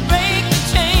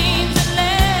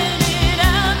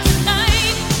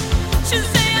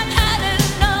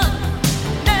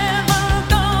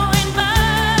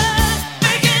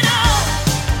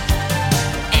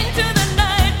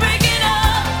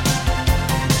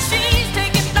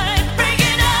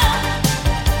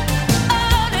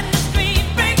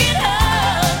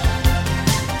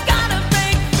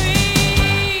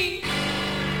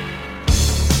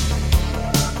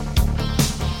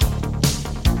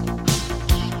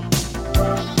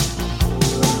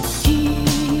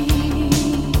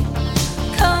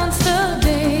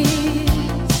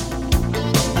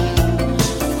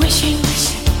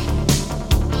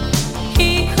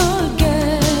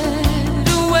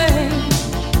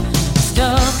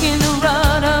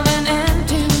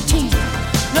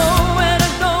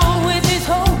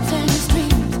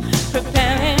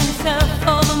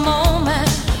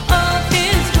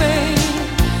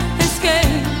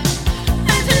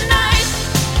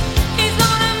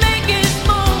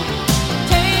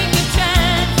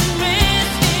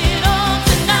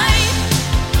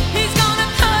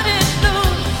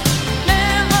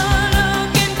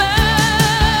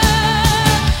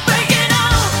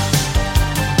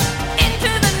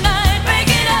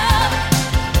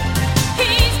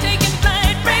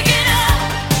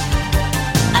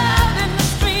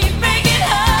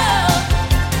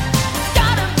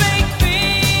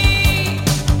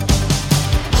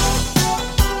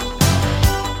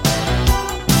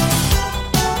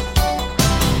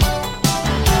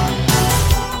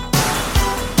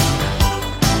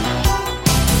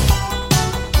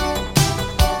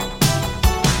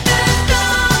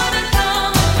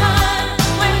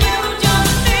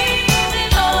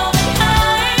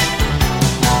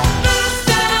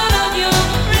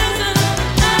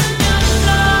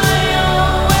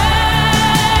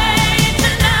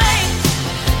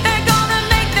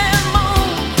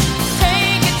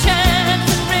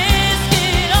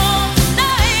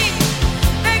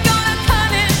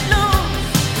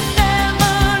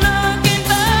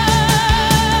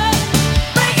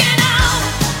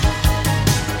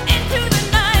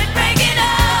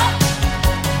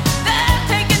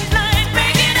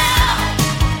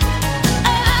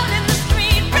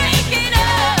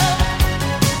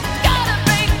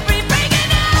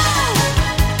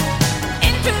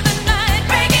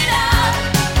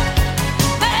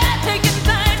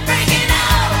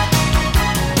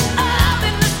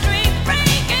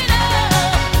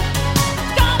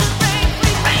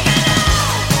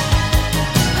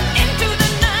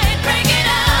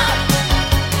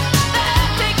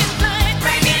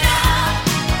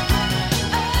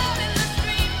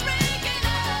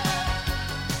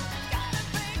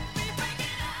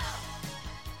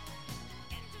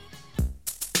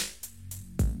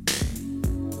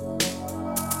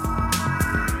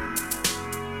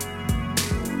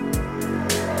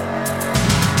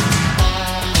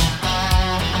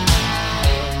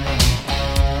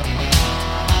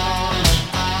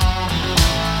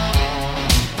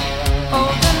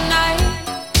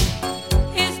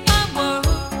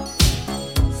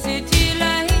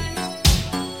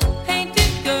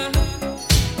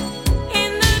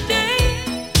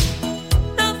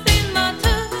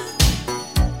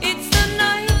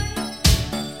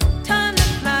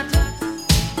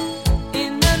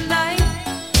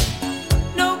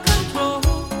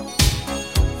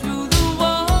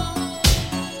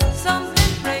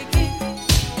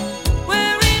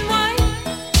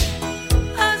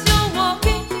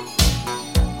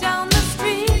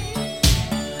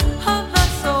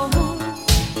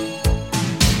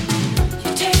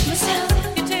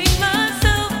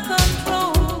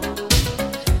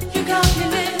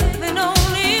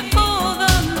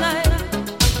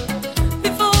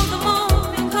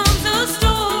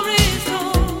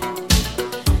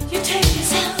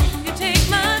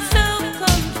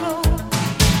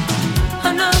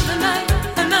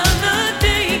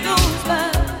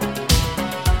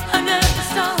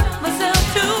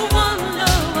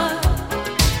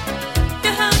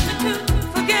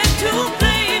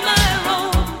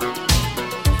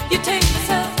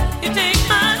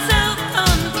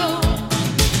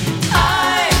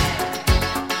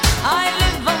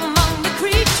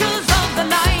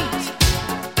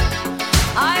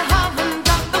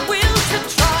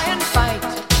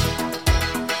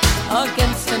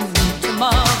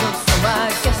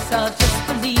guess I'll just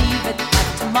believe it,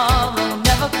 that tomorrow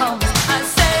never comes. I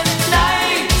said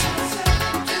night,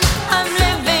 I'm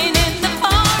living in the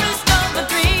forest of a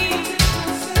dream.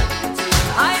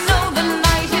 I know the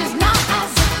night is not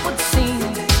as it would seem.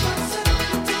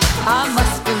 I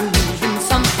must believe in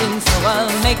something, so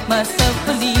I'll make myself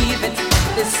believe it.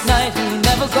 This night will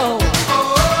never go.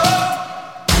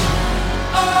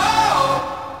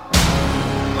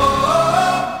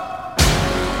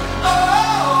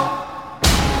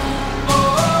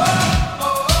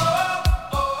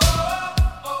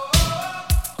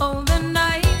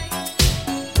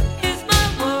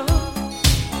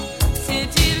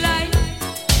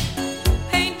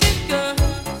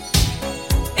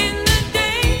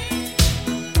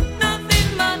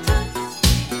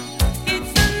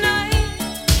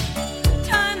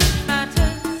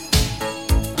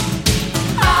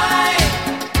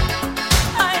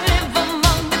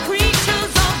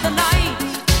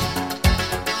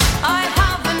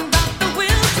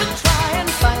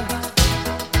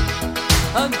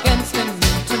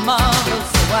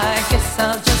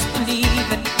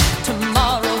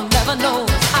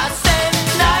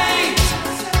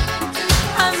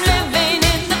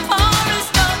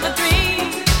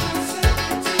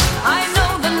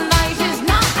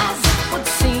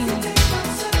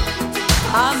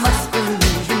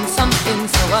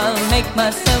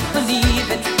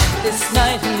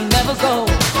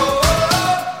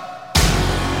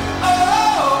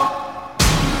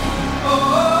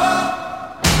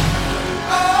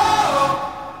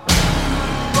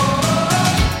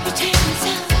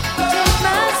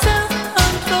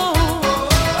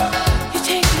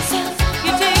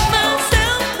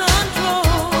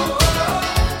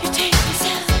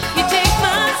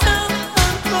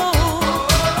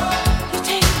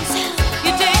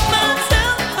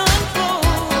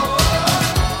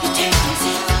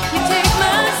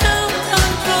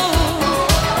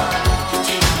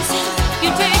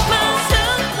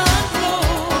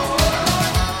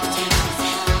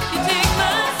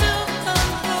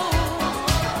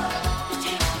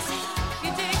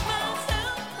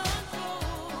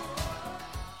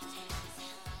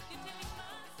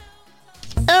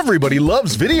 Everybody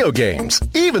loves video games,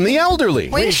 even the elderly.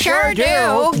 We sure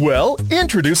do. Well,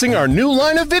 introducing our new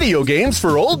line of video games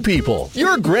for old people.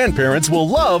 Your grandparents will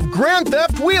love Grand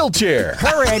Theft Wheelchair.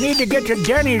 Hurry, I need to get to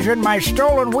Denny's in my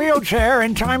stolen wheelchair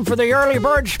in time for the early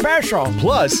bird special.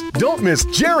 Plus, don't miss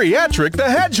Geriatric the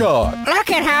Hedgehog. Look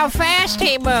at how fast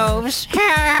he moves.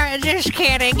 Just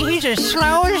kidding, he's as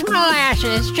slow as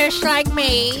molasses, just like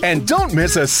me. And don't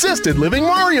miss Assisted Living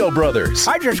Mario Brothers.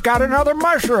 I just got another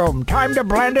mushroom. Time to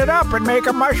blend it up and make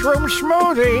a mushroom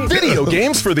smoothie. Video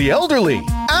games for the elderly.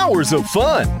 Hours of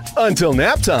fun. Until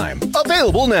nap time.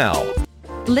 Available now.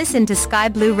 Listen to Sky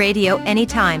Blue Radio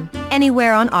anytime,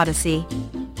 anywhere on Odyssey.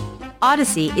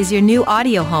 Odyssey is your new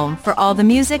audio home for all the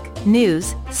music,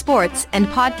 news, sports, and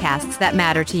podcasts that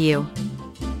matter to you.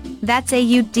 That's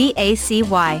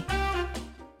AUDACY.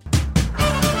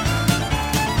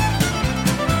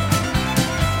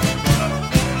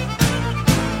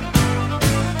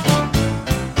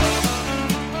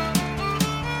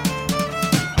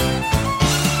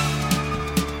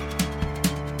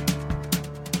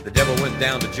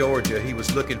 Down to Georgia, he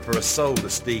was looking for a soul to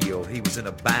steal. He was in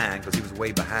a bind because he was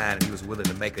way behind and he was willing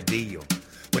to make a deal.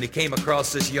 When he came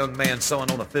across this young man sawing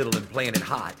on a fiddle and playing it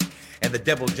hot, and the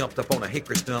devil jumped up on a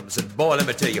hickory stump and said, boy, let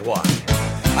me tell you what.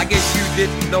 I guess you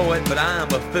didn't know it, but I'm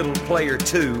a fiddle player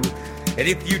too. And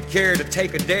if you'd care to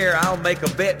take a dare, I'll make a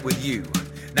bet with you.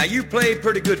 Now you play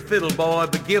pretty good fiddle, boy,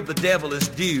 but give the devil his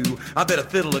due. I bet a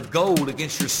fiddle of gold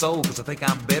against your soul because I think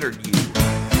I'm better than you.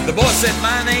 The boy said,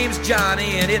 my name's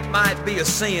Johnny, and it might be a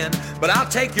sin, but I'll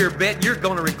take your bet and you're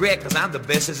gonna regret, because I'm the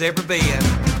best as ever been.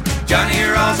 Johnny,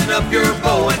 rosin up your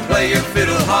bow and play your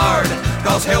fiddle hard,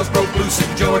 cause hell's broke loose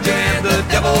in Georgia and the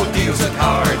devil deals the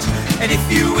cards. And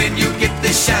if you win, you get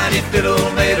this shiny fiddle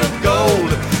made of gold,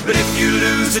 but if you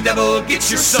lose, the devil gets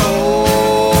your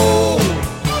soul.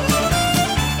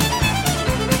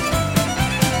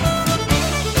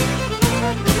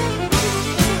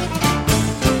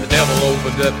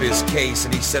 Opened up his case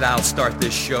and he said, I'll start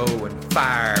this show, and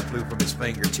fire flew from his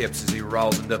fingertips as he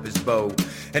rosined up his bow,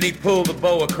 and he pulled the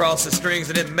bow across the strings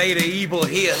and it made an evil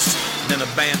hiss, and then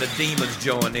a band of demons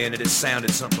joined in and it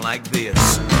sounded something like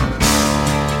this.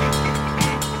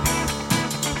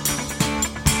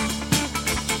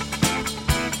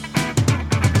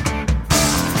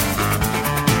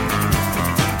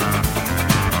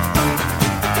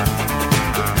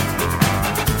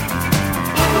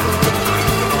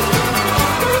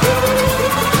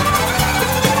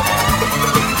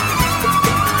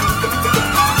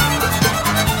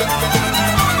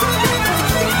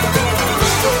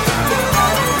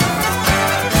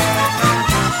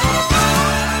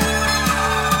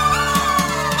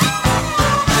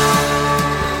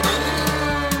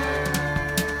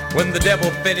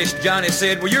 devil finished, Johnny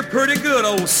said, well, you're pretty good,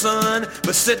 old son,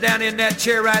 but sit down in that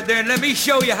chair right there and let me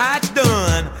show you how it's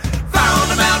done. Fire on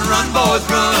the mountain, run, boys,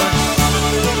 run.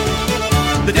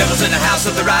 The devil's in the house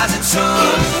of the rising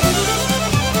sun.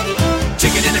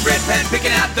 Chicken in the bread pan,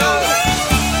 picking out dough.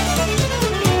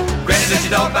 Granny, does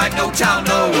your dog bite? No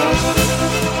child knows.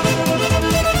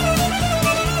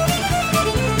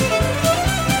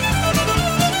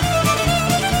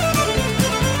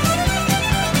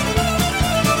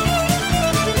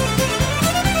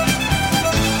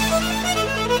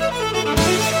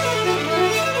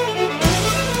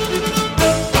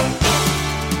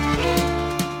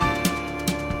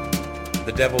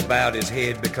 The devil bowed his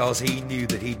head because he knew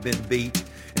that he'd been beat,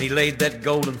 and he laid that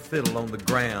golden fiddle on the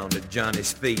ground at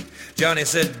Johnny's feet. Johnny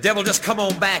said, devil, just come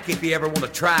on back if you ever want to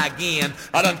try again.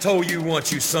 I done told you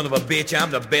once, you son of a bitch,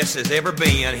 I'm the best there's ever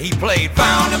been. He played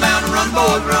Fire on the Mountain, Run,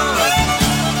 Boys, Run.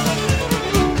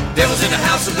 Devil's in the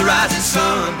house of the rising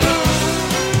sun.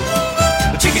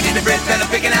 The chicken in the bread pan,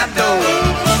 picking out dough.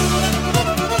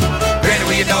 Granny,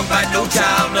 where your dog bite, no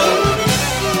child knows.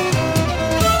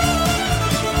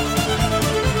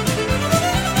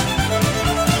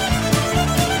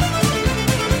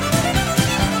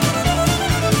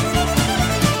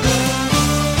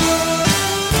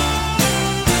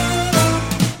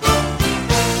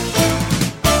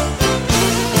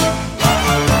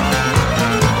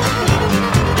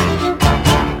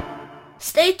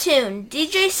 Stay tuned.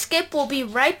 DJ Skip will be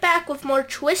right back with more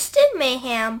Twisted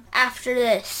Mayhem after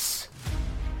this.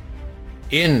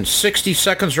 In 60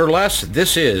 seconds or less,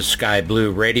 this is Sky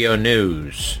Blue Radio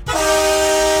News.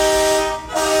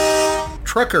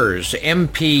 Truckers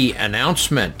MP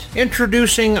announcement,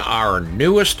 introducing our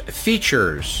newest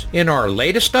features. In our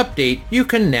latest update, you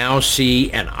can now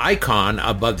see an icon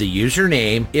above the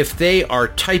username if they are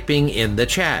typing in the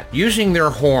chat, using their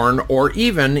horn, or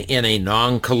even in a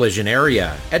non-collision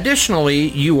area. Additionally,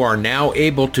 you are now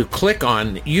able to click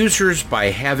on users by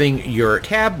having your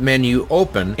tab menu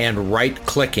open and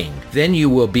right-clicking. Then you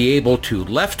will be able to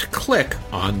left-click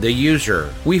on the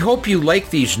user. We hope you like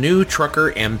these new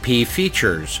Trucker MP features.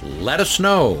 Let us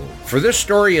know. For this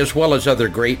story as well as other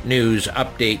great news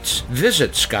updates,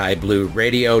 visit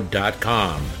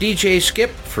skyblueradio.com. DJ Skip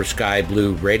for Sky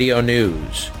Blue Radio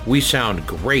News. We sound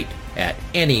great at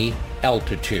any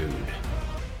altitude.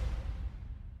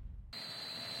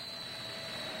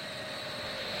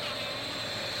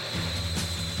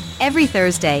 Every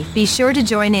Thursday, be sure to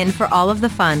join in for all of the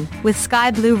fun with Sky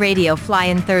Blue Radio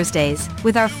Fly-In Thursdays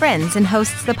with our friends and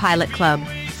hosts the Pilot Club.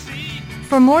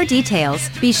 For more details,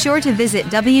 be sure to visit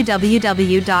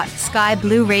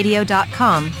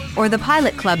www.skyblueradio.com or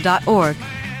thepilotclub.org.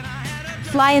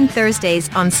 Fly-In Thursdays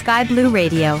on Sky Blue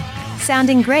Radio.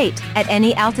 Sounding great at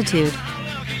any altitude.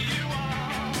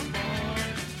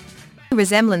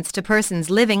 Resemblance to persons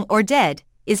living or dead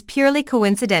is purely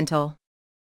coincidental.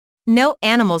 No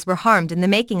animals were harmed in the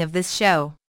making of this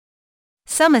show.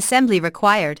 Some assembly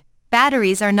required,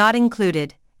 batteries are not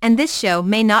included, and this show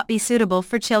may not be suitable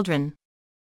for children.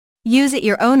 Use at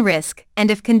your own risk,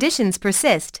 and if conditions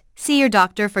persist, see your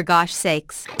doctor for gosh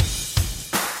sakes.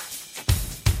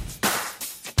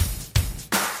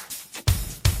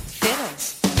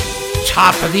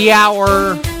 Top of the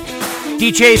hour,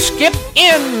 DJ Skip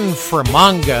in for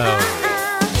Mongo.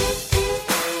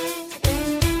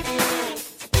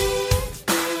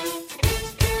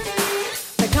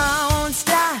 The car won't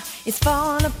start, it's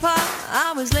falling apart.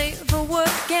 I was late for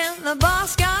work and the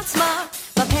boss got smart.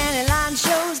 My panty line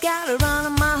shows, got a run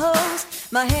on my hose.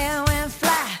 My hair went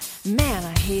fly, man,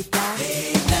 I hate that.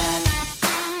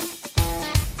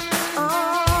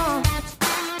 Oh.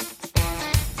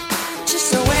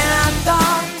 Just so when I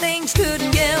thought things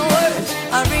couldn't get worse,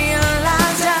 I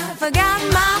realized I forgot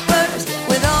my purse.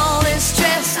 With all this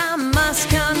stress, I must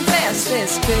confess,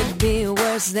 this could be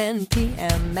worse than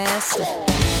PMS.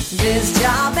 This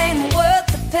job ain't worth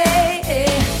the pay.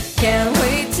 Can't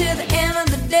wait till the end of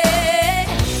the day.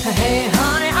 Hey,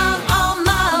 honey, I'm on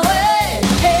my way.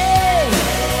 Hey,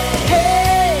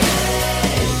 hey,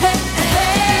 hey,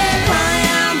 hey, honey,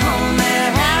 I'm home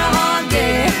and had a hard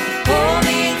day. Pour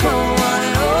me a cold one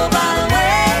and oh, by the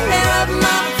way, lay up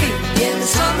my feet, give me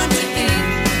something to eat.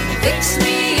 Fix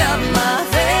me up my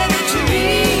favorite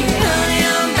treat. Honey,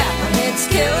 I'm back, my head's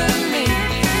killing me.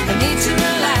 I need to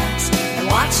relax and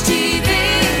watch TV.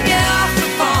 Get off the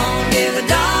phone, give a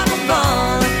dog a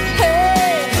bone.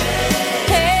 Hey,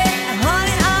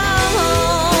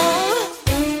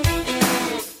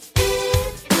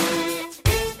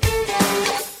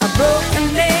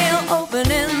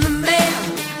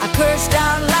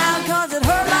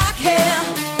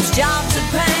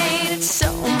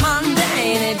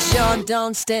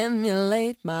 don't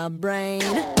stimulate my brain.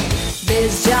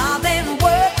 This job and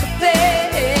work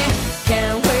pay,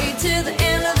 can't wait till the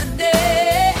end of the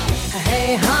day.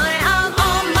 Hey honey, I'm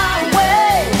on my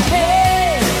way.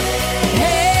 Hey,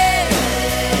 hey,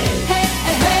 hey,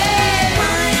 hey,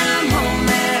 honey, I'm home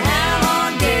and had a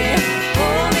hard day.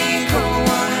 Pour me a cold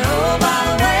one and oh by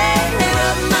the way,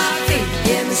 rub my feet,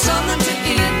 give me something to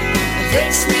eat,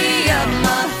 fix me up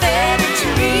my favorite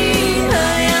treat.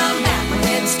 Honey, I'm back, my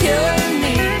head's killing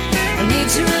me. I need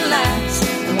to relax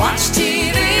and watch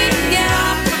TV, get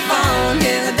off the phone,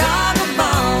 give a dog a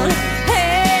bone.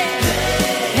 Hey,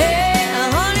 hey,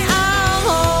 honey, I'm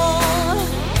home.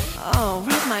 Oh,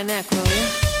 rub my neck, will you?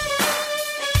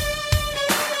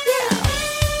 Yeah.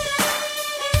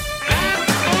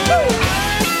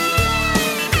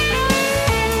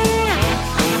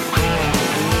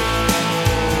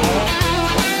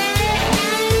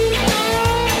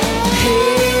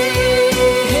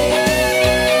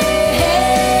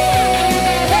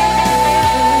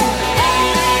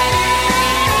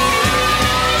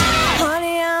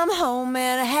 Honey, I'm home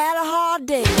and I had a hard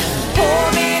day.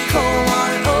 Pour me a cold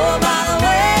one, oh by the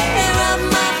way, rub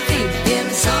my feet, give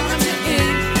me something to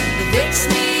eat, fix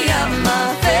me up my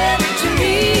favorite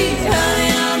treat. Honey,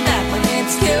 I'm back, my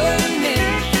head's killing me.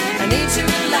 I need to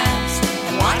relax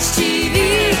and watch TV,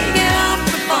 get off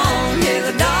the phone, give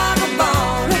a dog a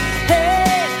bone.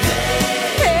 Hey,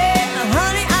 hey,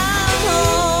 honey, I'm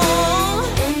home.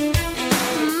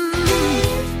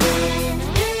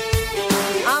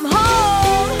 I'm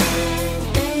home.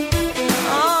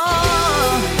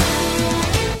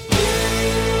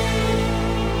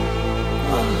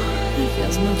 Oh, that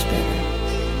feels much better.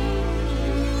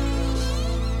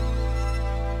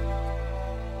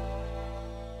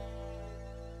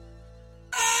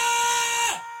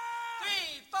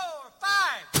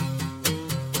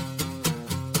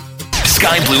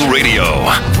 Sky Blue Radio,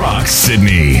 Rock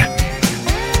Sydney.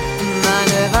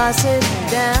 Mind if I sit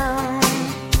down?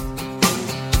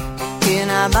 Can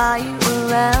I buy you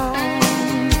around?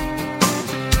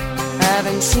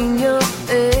 Haven't seen your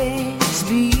face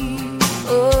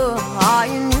before. Are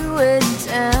you new in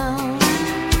town?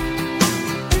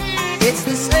 It's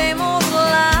the same old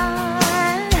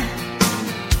line.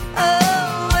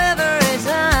 Oh, every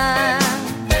time.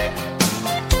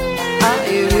 Are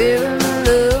you here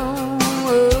alone?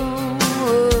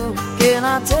 Can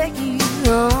I take you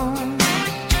home?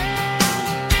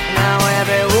 Now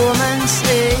every woman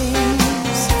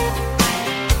stays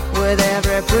with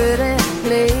every pretty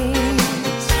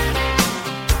place.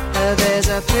 There's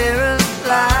a pair of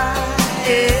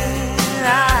flying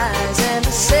eyes and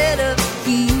a set of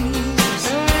keys.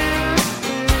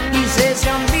 He says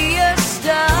don't be a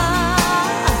star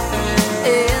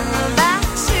in the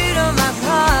backseat of my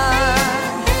car.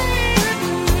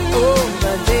 Oh,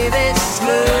 but baby,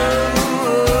 slow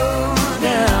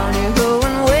down, you're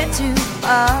going way too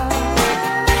far.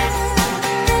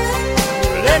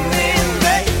 Let me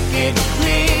make it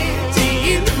clear to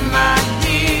you, my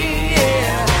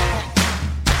dear.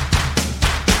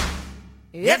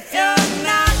 If you're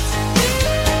not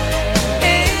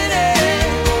in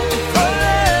it for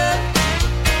love,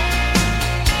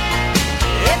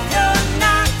 if you're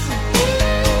not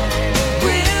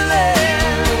willing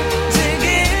to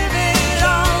give it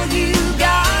all you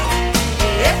got,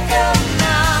 if you're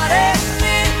not in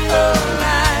it for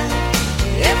life,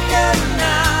 if you're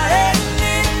not in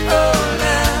it for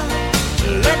love,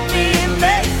 let me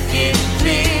make it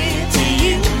clear to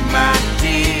you, my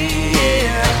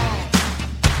dear.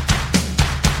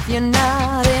 If you're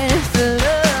not in for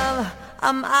love,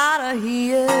 I'm out of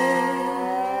here.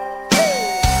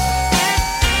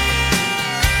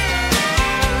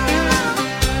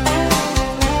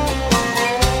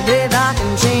 Babe, I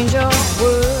can change your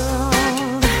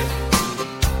world,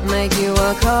 make you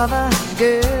a cover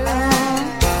girl.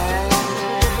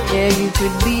 Yeah, you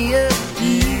could be a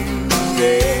queen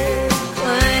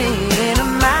in a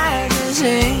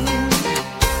magazine.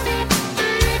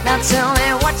 Now tell me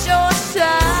what's your sign?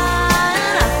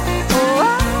 Oh,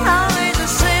 I'll be the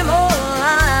same old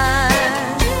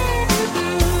line.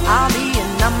 I'll be a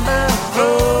number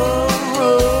 4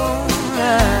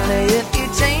 if you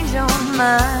change your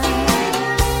mind.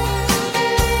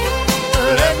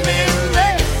 Let me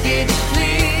make it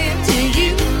clear to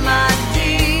you, my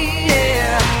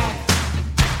dear.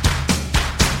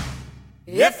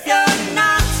 If you're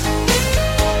not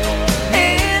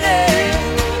in it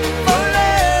for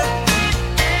love,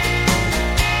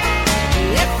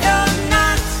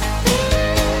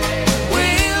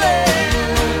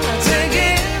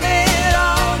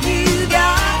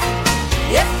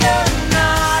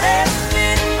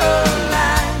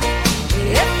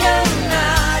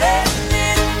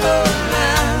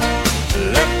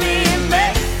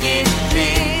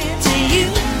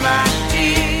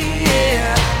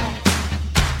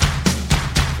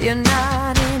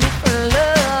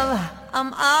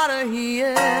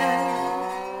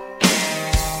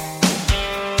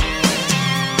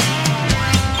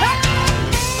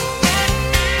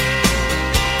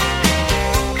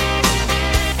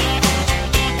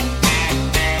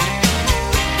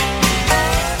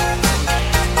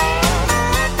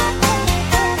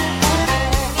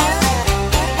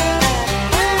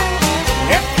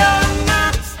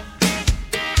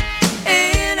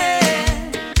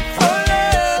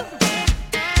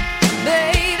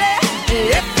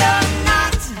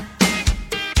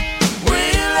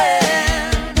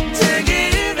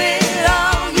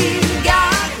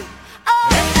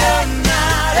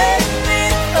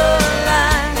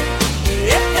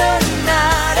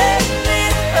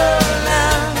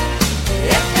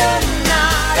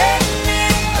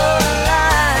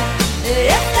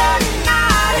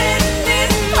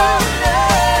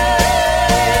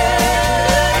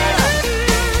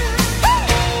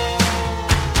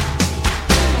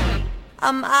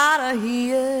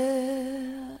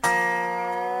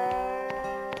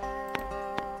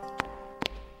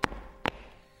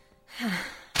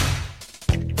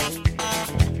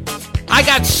 I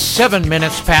got 7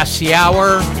 minutes past the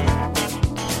hour.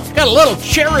 Got a little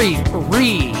Cherry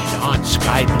Reed on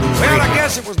Sky Blue Radio. Well, I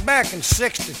guess it was back in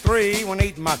 '63 when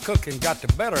eating my cooking got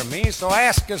the better of me, so I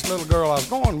asked this little girl I was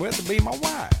going with to be my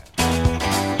wife.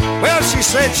 Well, she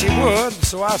said she would,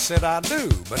 so I said I do.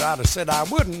 But I'd have said I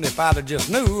wouldn't if I'd have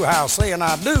just knew how saying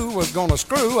I do was gonna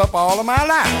screw up all of my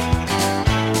life.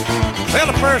 Well,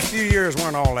 the first few years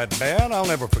weren't all that bad. I'll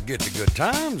never forget the good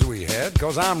times we had,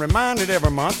 'cause I'm reminded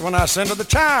every month when I send her the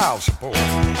child support.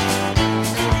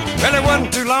 Well, it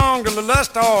wasn't too long till the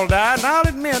lust all died, and I'll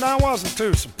admit I wasn't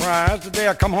too surprised the day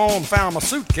I come home and found my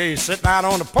suitcase sitting out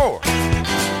on the porch.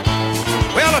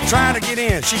 Well, I tried to get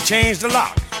in. She changed the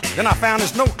lock. Then I found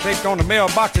this note taped on the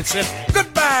mailbox that said,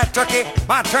 "Goodbye, Turkey.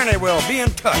 My attorney will be in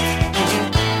touch."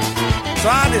 So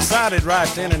I decided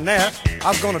right then and there I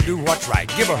was going to do what's right,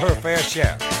 give her fair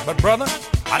share. But, brother,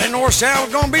 I didn't know her share was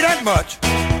going to be that much.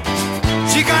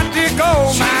 She got the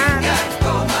gold mine.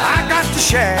 I got the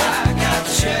share.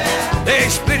 They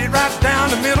split it right down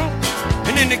the middle,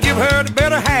 and then they give her the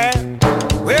better half.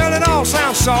 Well, it all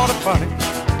sounds sort of funny,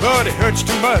 but it hurts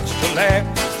too much to laugh.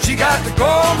 She got the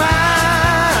gold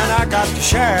mine, I got the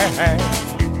share.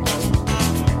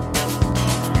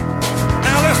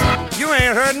 Now listen, you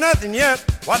ain't heard nothing yet.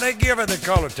 Why, they give her the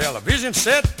color television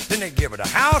set, then they give her the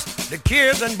house, the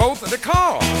kids, and both of the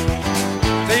cars.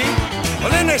 See? Well,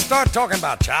 then they start talking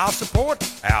about child support,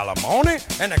 alimony,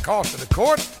 and the cost of the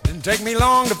court. Didn't take me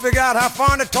long to figure out how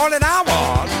far in the toilet I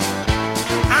was.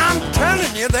 I'm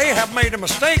telling you, they have made a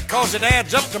mistake, 'cause it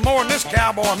adds up to more than this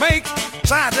cowboy makes.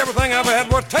 Besides, everything I ever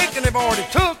had worth taking, they've already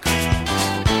took.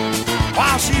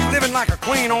 While she's living like a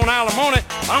queen on alimony,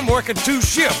 I'm working 2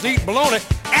 shifts, eating bologna,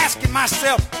 asking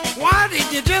myself, why did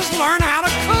you just learn how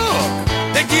to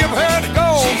cook? They give her the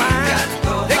gold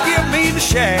mine, they give me the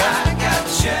share.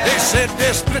 They said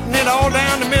they're splitting it all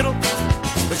down the middle,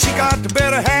 but she got the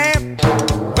better half.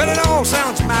 Well, it all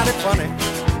sounds mighty funny,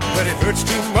 but it hurts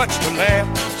too much to laugh.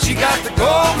 She got the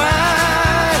gold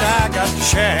mine, I got the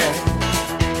share.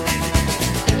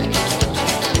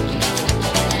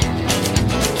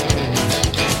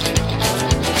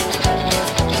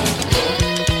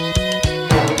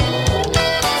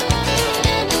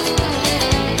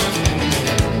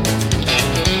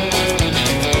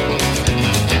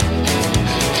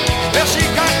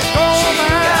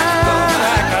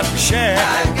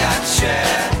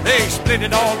 Split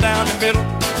it all down the middle,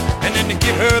 and then to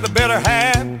give her the better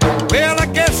half. Well, I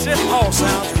guess it all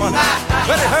sounds funny,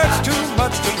 but it hurts too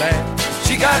much to laugh.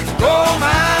 She got the gold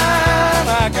mine,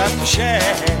 I got the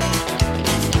shaft.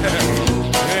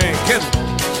 Hey, kid,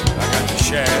 I got the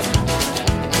shaft.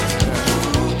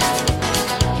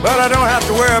 But I don't have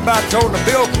to worry about toting a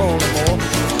billfold anymore.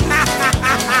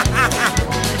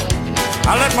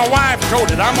 I let my wife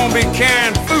tote it. I'm gonna be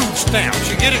carrying food stamps.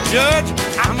 You get it, Judge?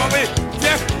 I'm gonna be.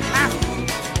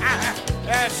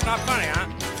 That's not funny, huh?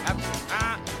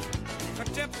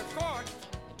 Contempt of court?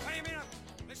 What do you mean?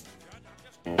 Listen, Judge,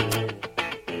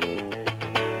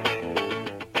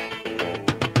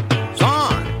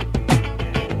 Son!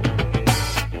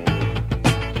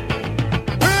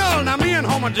 Well, now me and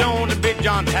Homer Jones and Big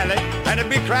John Talley had a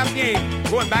big crap game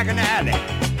going back in the alley.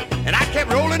 And I kept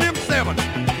rolling them 7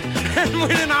 and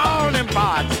winning all them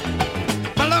parts.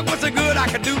 My luck was so good I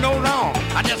could do no wrong.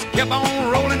 I just kept on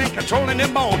rolling and controlling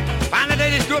them bones. Finally they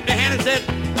just threw up their hand and said,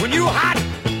 when you hot,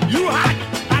 you hot.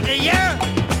 I said, yeah.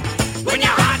 When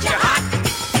you're hot, you're hot.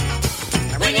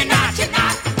 And when you're not, you're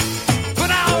not.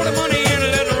 Put all the money in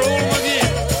and let it roll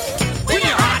again. When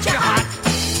you're hot, you're hot.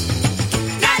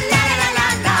 La la la la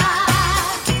la.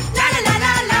 La la la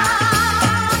la la.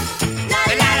 La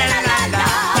la la la la.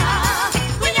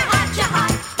 When you're hot, you're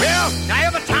hot. Well, now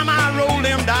every time I roll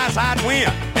them dice, I'd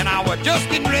win. And I was just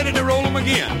getting ready to roll them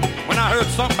again when I heard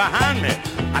something behind me.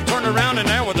 I turned around and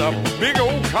there was a big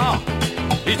old cop.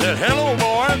 He said, hello,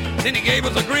 boy. Then he gave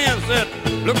us a grin and said,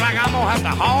 look like I'm going to have to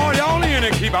haul y'all in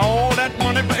and keep all that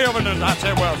money for evidence. I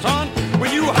said, well, son,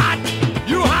 when you hot,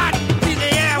 you hot. He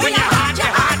said, yeah, when you're hot,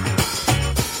 you're hot.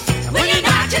 And when you're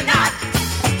not, you're not.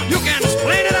 You can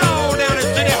explain it all down at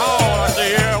City Hall. I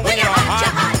said, yeah, when you're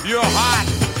hot, you're hot.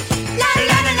 La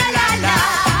la la la la la.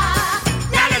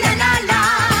 La la la la la.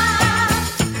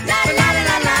 La la la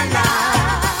la la la.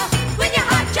 When you're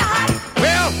hot, you're hot.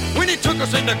 Well, when he took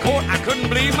us into court, I couldn't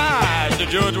believe my eyes. The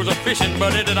judge was a fishing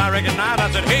buddy that I recognized. I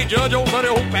said, hey, Judge, old buddy,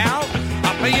 old pal,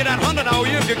 I'll pay you that $100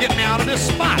 if you get me out of this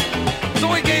spot. So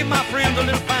he gave my friends a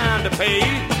little fine to pay.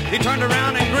 He turned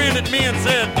around and grinned at me and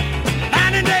said,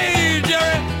 90 days,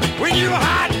 Jerry, when you're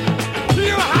hot,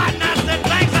 you're hot. And I said,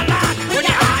 thanks a lot. When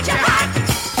you're hot, you're hot.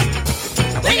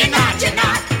 When you're not, you're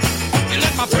not. You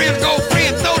let my friends go free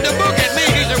and throw the book at me.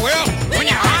 He said, well,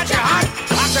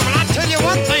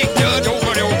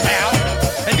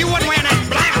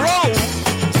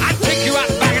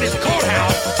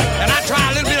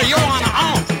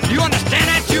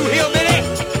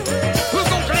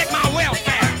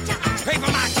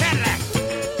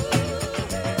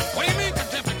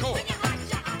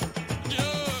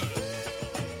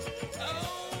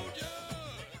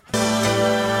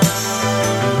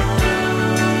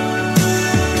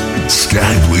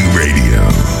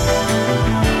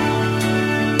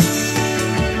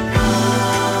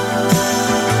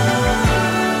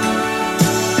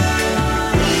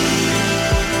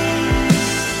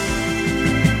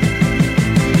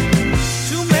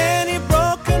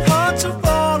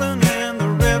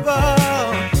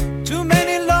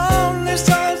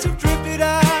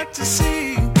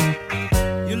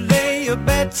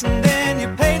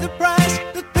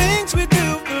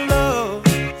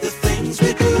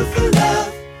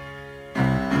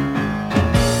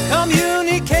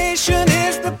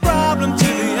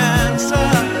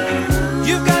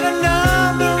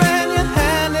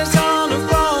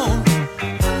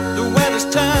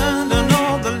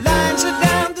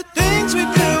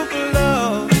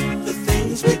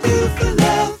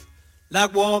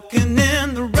 Like walking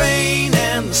in the rain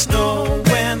and the snow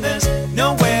when there's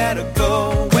nowhere to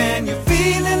go. When you're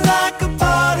feeling like a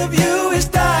part of you is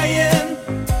dying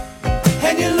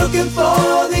and you're looking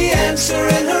for the answer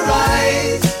in her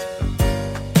eyes.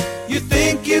 You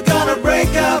think you're gonna break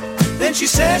up, then she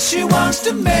says she wants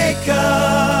to make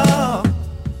up.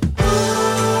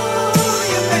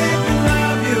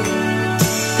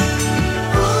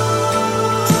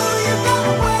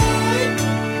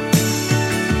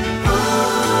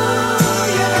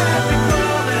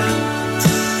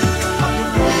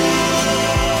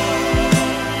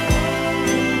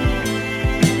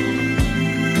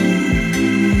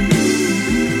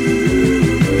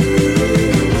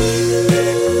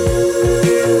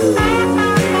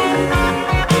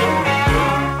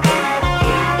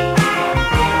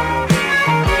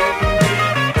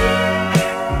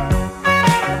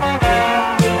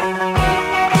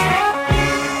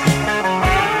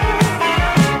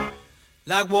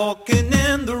 Like walking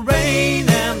in the rain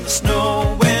and the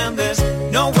snow when there's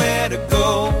nowhere to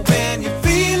go. When you're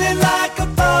feeling like a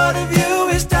part of you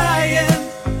is dying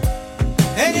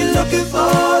and you're looking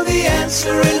for the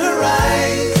answer in her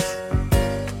eyes.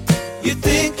 You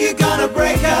think you're gonna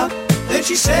break up, then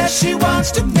she says she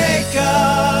wants to make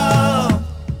up.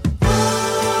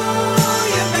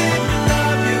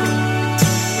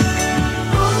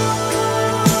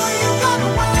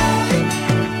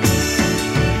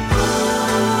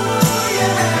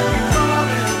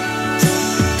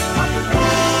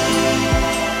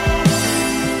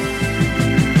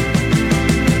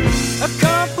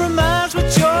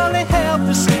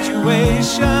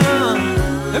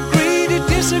 Agree to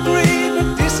disagree,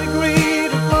 but disagree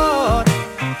to part.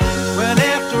 When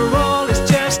after all it's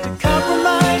just a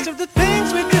compromise of the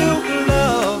things we do for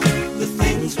love. The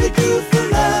things we do for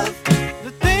love.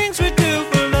 The things we do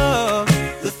for love.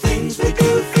 The things we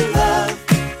do for love.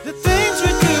 The things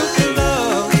we do for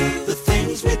love. The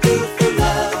things we do for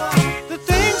love. The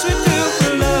things we do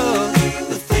for love.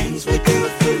 The things we do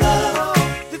for love.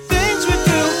 The things we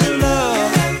do for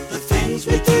love. The things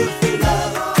we do for love.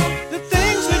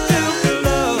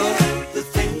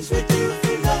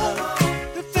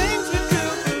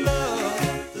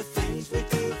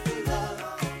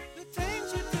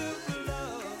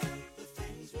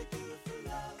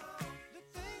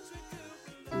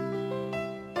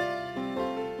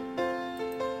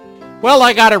 Well,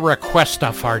 I got a request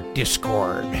off our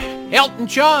Discord. Elton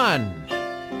John,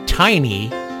 Tiny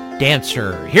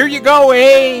Dancer. Here you go,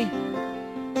 eh?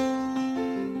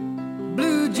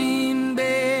 Blue jean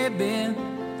baby,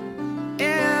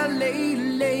 LA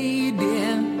lady,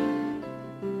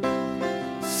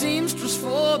 seamstress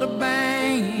for the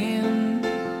band,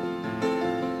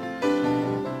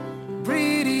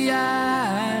 pretty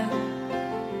eye,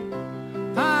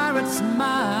 pirate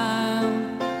smile.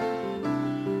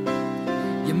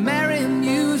 You marry a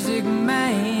music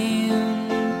man,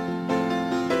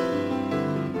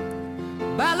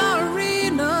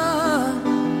 ballerina.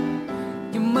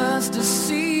 You must have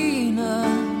seen her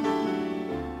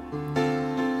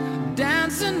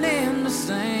dancing in the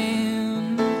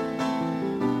sand.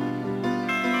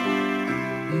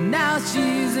 Now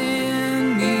she's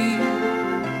in me,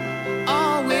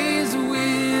 always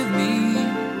with me,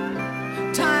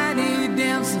 tiny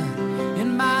dancer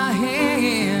in my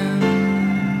hand.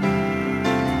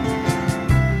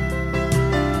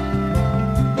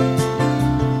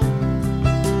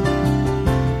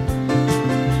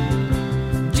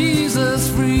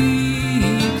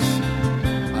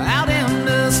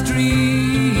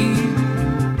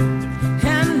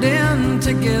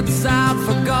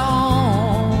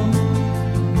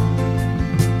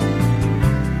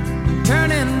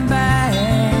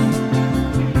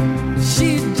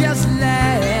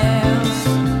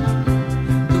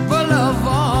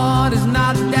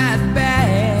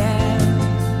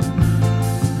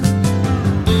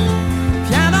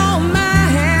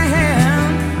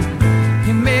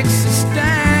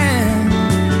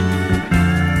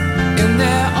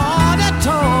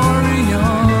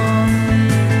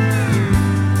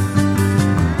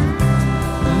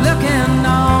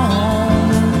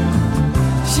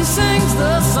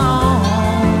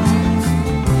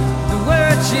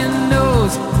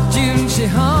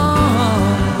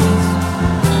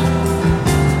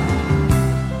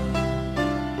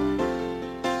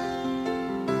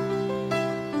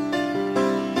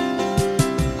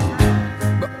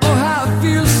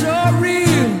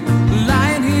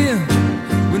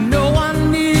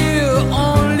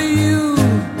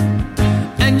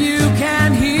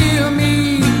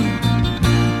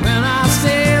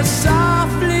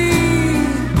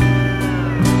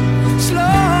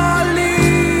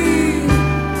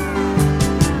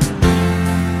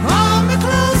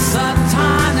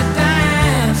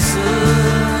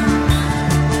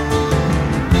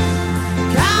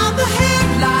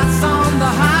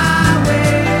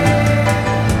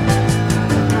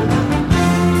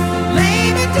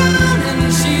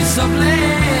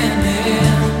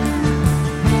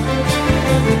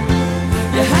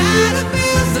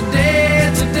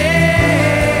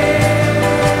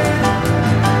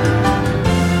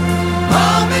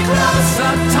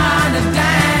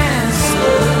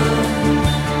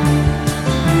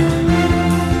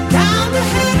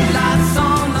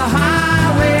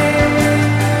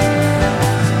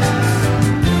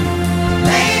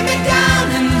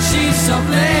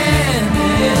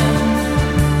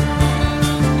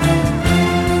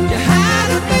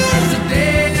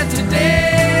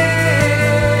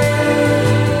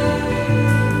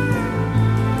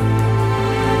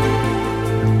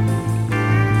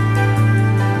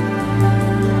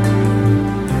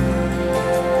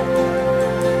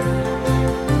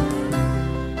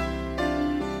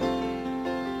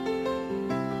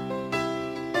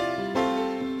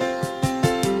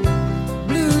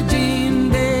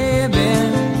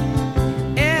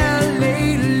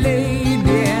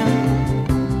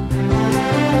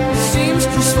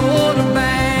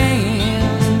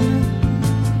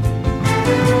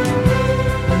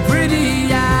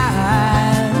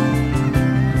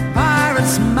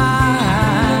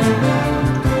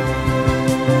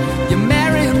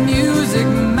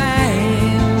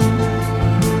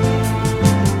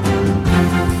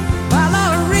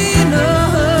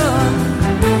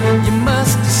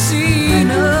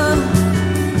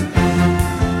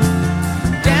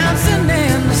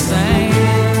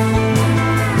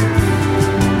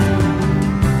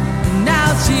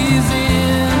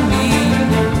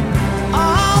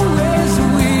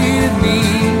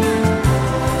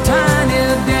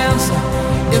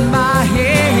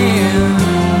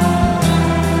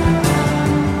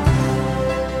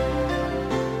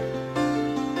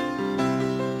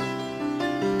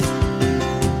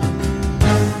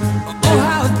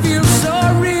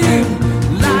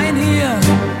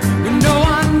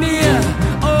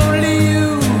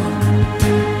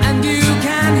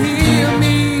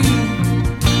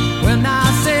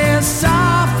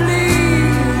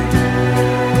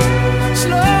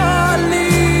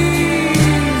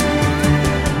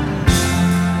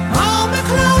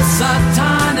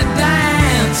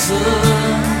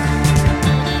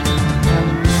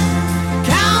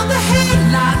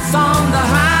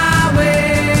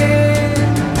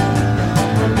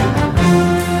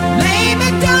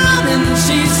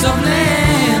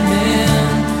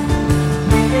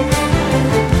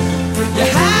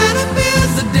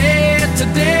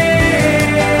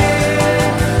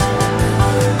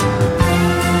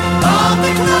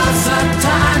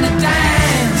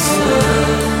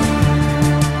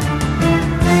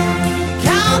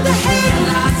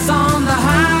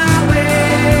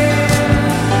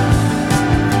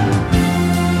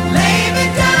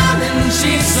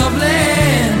 place of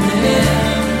landing.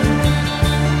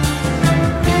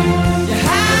 You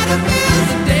had to miss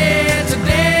the day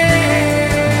today.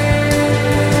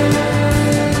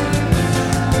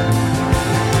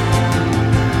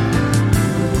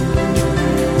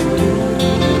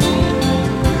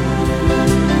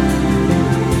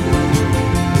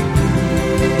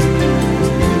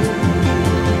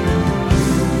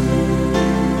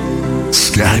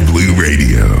 Sky Blue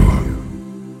Radio.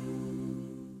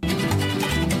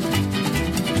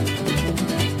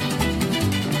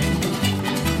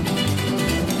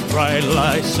 Bright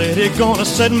light city, gonna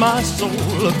set my soul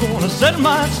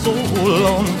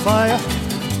on fire.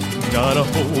 Got a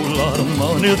whole lot of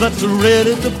money that's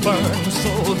ready to burn,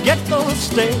 so get those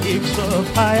stakes up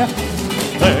higher.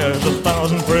 There's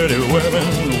 1,000 pretty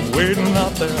women waiting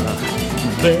out there.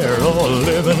 They're all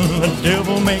living the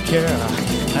devil may care,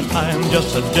 and I'm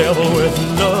just a devil with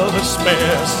love to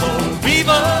spare. So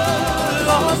viva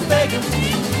Las Vegas,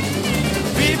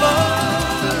 viva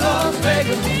Las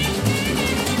Vegas.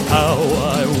 How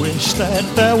I wish that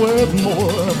there were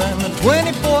more than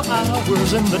 24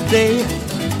 hours in the day.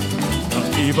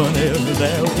 Even if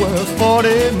there were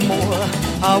 40 more,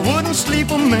 I wouldn't sleep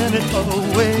a minute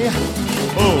away.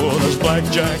 Oh, there's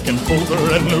blackjack and poker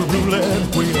and the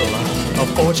roulette wheel, a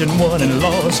fortune won and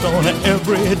lost on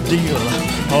every deal.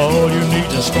 All you need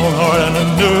is a strong heart and a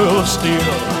nerve of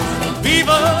steel.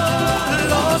 Viva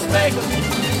Las Vegas,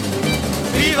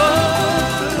 viva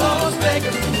Las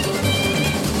Vegas,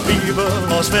 viva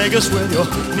Las Vegas with your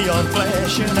neon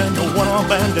flashing and your one-armed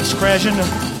bandits crashing,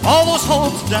 all those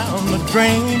hopes down the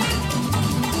drain.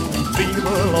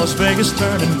 Viva Las Vegas,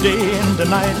 turning day into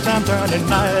nighttime, turning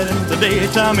night into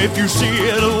daytime. If you see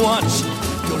it once,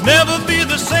 you'll never be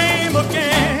the same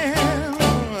again.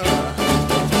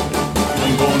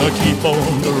 I'm gonna keep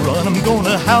on the run, I'm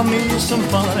gonna have me some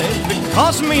fun. It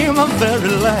cost me my very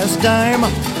last dime.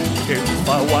 If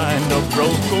I wind up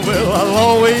broke, well, I'll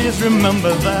always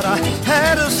remember that I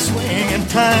had a swing in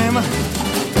time.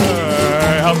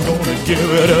 I'm gonna give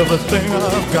it everything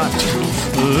I've got.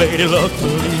 Lady luck,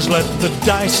 please let the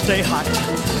dice stay hot.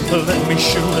 Let me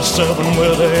shoot a 7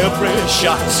 with every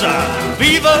shot.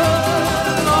 Viva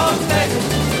Las Vegas,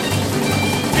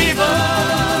 viva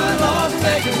Las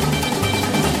Vegas,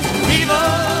 viva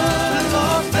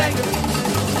Las Vegas,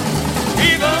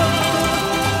 viva,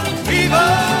 viva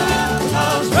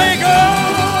Las Vegas.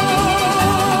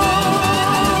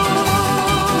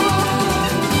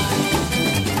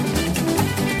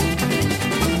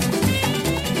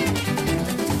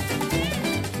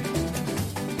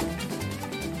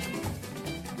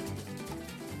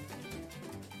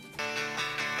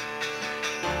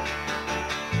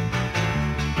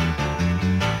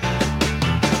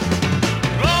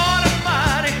 Lord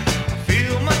Almighty,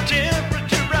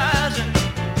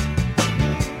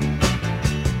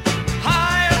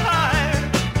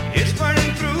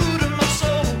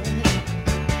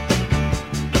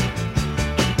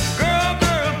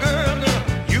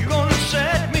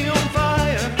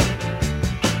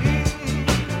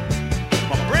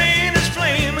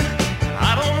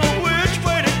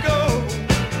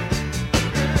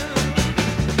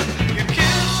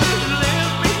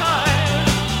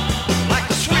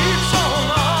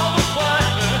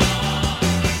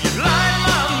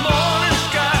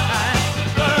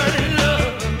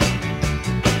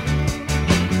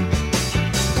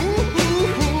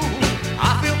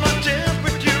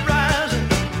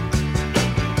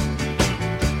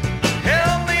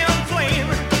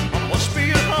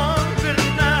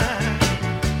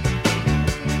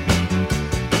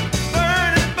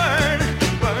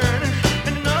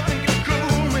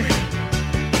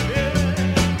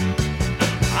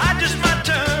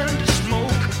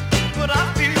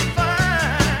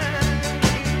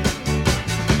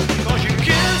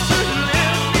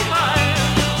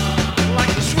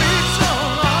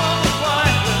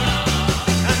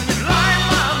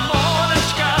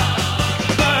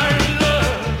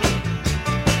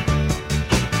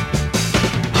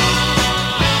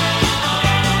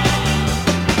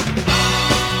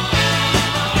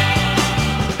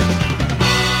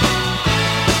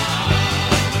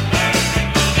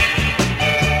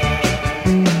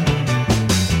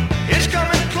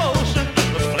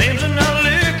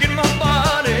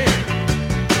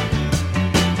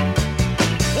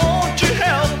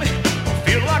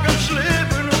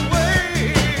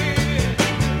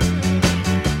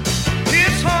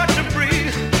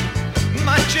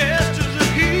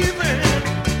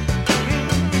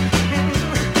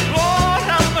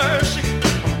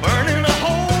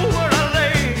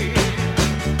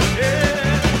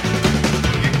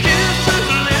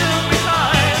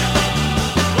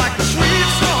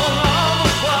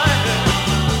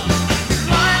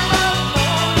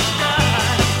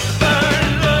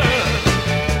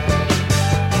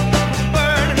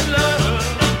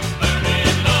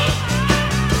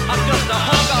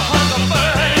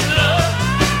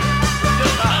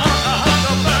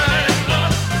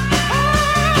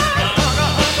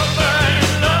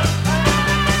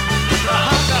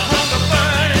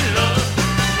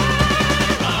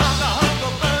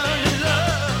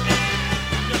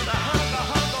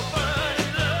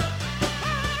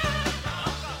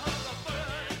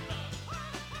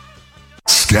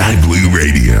 Sky Blue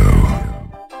Radio.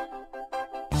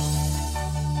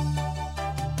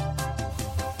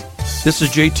 This is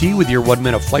JT with your 1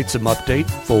 minute Flight Sim update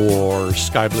for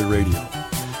Sky Blue Radio.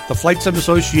 The Flight Sim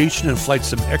Association and Flight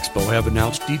Sim Expo have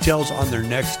announced details on their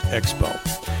next expo.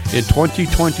 In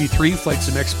 2023, Flight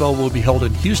Sim Expo will be held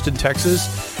in Houston,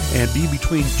 Texas, and be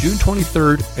between June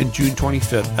 23rd and June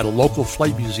 25th at a local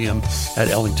flight museum at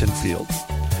Ellington Field.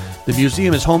 The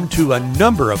museum is home to a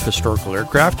number of historical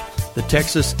aircraft, the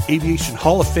Texas Aviation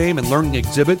Hall of Fame and learning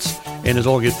exhibits, and is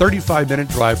only a 35-minute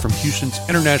drive from Houston's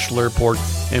International Airport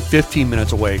and 15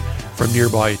 minutes away from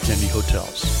nearby attendee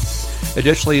hotels.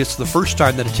 Additionally, it's the first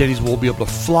time that attendees will be able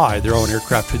to fly their own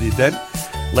aircraft to the event,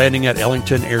 landing at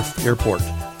Ellington Airport,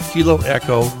 Kilo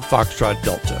Echo Foxtrot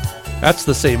Delta. That's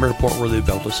the same airport where the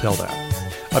event was held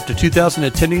at. Up to 2,000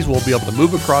 attendees will be able to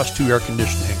move across 2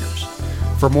 air-conditioned hangars.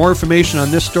 For more information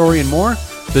on this story and more,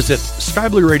 visit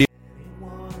SkyBlueRadio.com.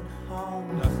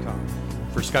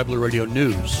 For Sky Blue Radio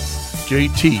News,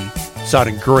 JT,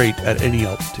 sounding great at any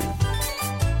altitude.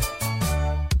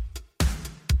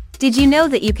 Did you know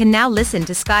that you can now listen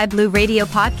to Sky Blue Radio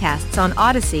podcasts on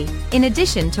Odyssey, in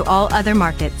addition to all other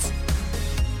markets?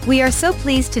 We are so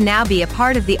pleased to now be a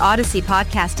part of the Odyssey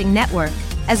podcasting network,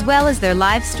 as well as their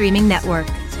live streaming network.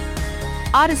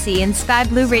 Odyssey and Sky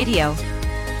Blue Radio.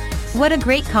 What a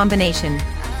great combination.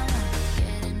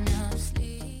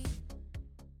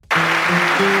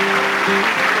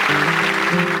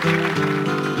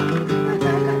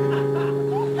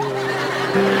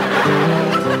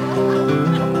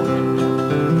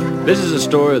 This is the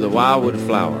story of the Wildwood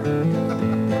Flower.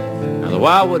 Now, the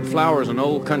Wildwood Flower is an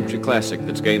old country classic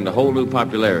that's gained a whole new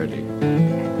popularity.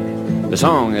 The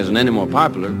song isn't any more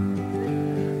popular,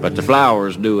 but the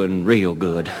flower's doing real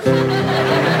good.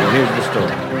 And here's the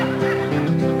story.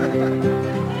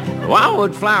 The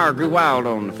wildwood flower grew wild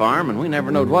on the farm, and we never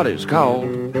knowed what it's called.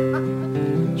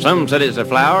 Some said it's a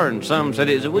flower, and some said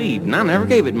it's a weed, and I never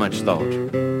gave it much thought.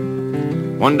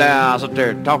 One day I was up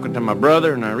there talking to my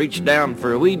brother, and I reached down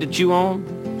for a weed to chew on.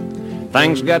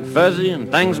 Things got fuzzy,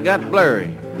 and things got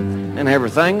blurry, and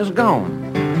everything is gone.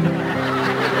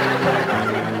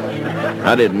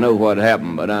 I didn't know what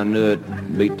happened, but I knew it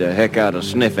beat the heck out of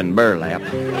sniffing burlap.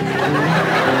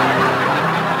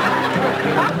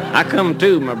 I come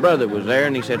to, my brother was there,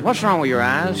 and he said, "What's wrong with your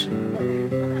eyes?"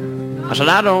 I said,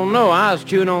 "I don't know. I was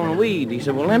chewing on a weed." He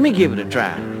said, "Well, let me give it a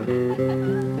try."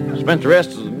 I spent the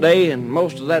rest of the day and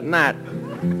most of that night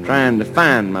trying to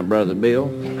find my brother Bill.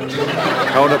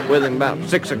 Caught up with him about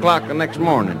 6 o'clock the next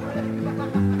morning.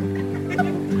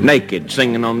 Naked,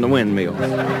 singing on the windmill.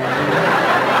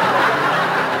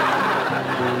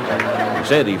 He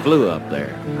said he flew up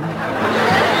there.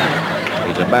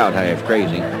 He's about half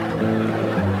crazy.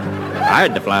 I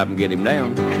had to fly up and get him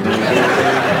down.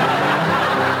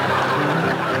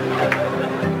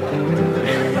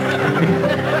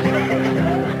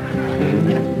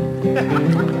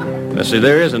 But see,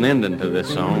 there is an ending to this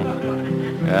song.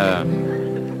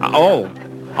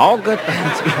 All good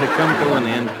things got to come to an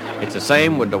end. It's the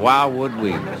same with the wildwood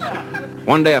weeds.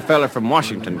 One day a fella from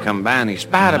Washington come by and he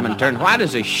spied him and turned white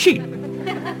as a sheet.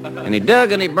 And he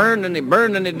dug and he burned and he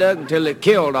burned and he dug until it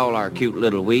killed all our cute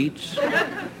little weeds.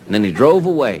 And then he drove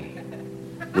away.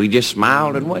 We just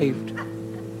smiled and waved,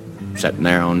 sitting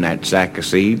there on that sack of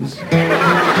seeds.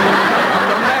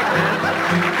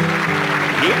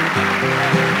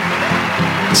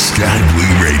 Sky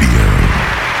Blue Radio.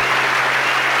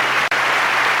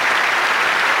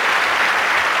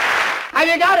 Have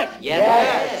you got it?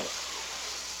 Yes.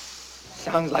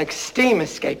 Sounds like steam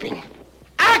escaping.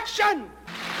 Action!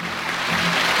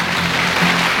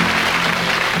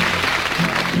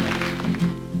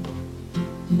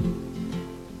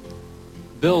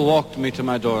 Bill walked me to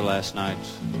my door last night,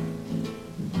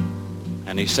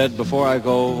 and he said, "Before I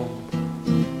go,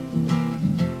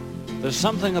 there's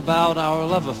something about our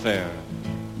love affair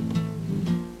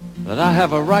that I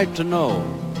have a right to know."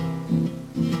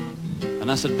 And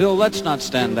I said, "Bill, let's not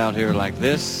stand out here like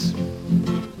this.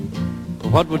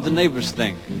 What would the neighbors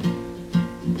think?"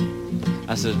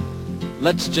 I said,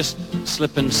 "Let's just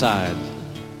slip inside,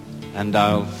 and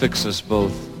I'll fix us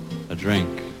both a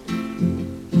drink."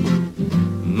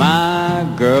 My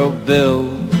girl Bill,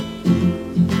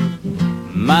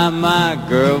 my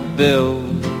girl Bill,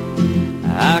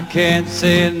 I can't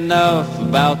say enough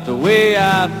about the way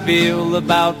I feel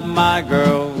about my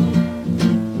girl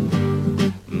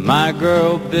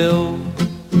Bill.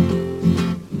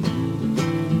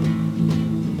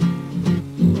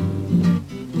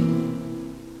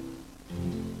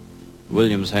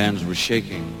 William's hands were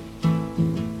shaking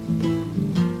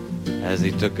as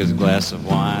he took his glass of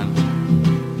wine.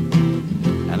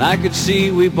 And and I could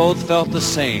see we both felt the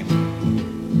same.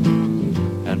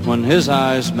 And when his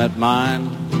eyes met mine,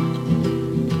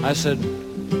 I said,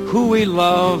 who we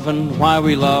love and why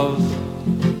we love,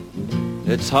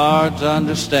 it's hard to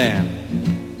understand.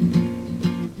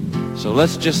 So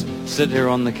let's just sit here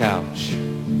on the couch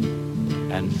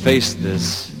and face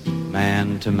this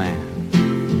man to man.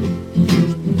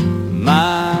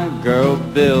 My girl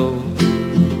Bill,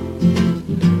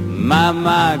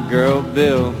 my girl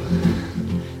Bill,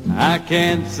 I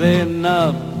can't say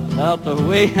enough about the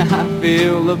way I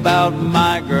feel about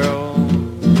my girl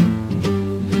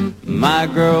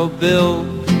Bill.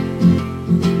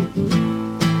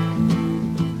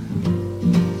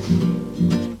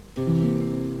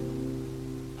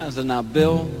 I said, now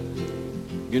Bill,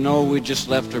 you know we just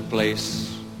left her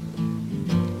place,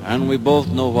 and we both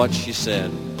know what she said.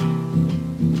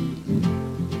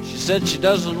 She said she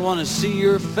doesn't want to see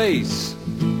your face,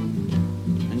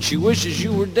 and she wishes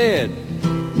you were dead.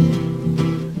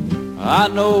 I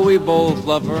know we both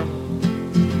love her,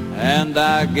 and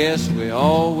I guess we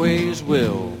always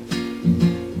will.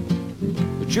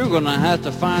 But you're gonna have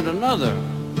to find another,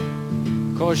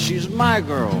 'cause she's my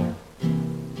girl,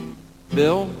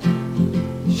 Bill.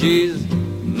 She's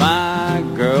my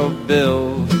girl,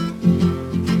 Bill.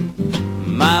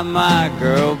 My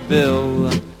girl, Bill.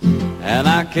 And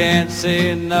I can't say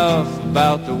enough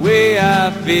about the way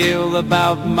I feel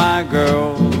about my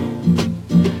girl.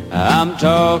 I'm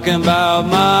talking about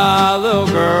my little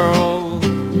girl,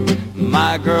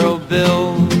 my girl,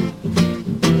 Bill.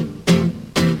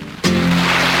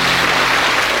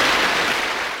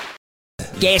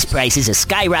 Gas prices are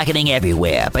skyrocketing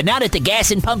everywhere, but not at the Gas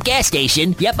and Pump gas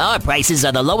station. Yep, our prices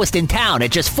are the lowest in town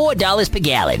at just $4 per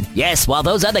gallon. Yes, while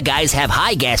those other guys have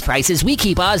high gas prices, we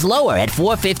keep ours lower at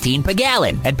 $4.15 per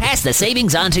gallon and pass the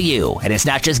savings on to you. And it's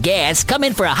not just gas. Come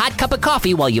in for a hot cup of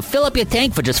coffee while you fill up your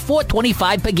tank for just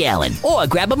 $4.25 per gallon. Or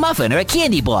grab a muffin or a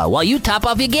candy bar while you top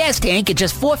off your gas tank at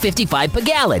just $4.55 per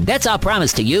gallon. That's our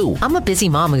promise to you. I'm a busy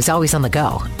mom who's always on the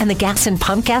go, and the Gas and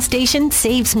Pump gas station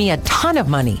saves me a ton of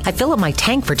money. I fill up my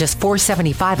tank for just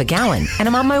 $4.75 a gallon, and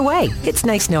I'm on my way. It's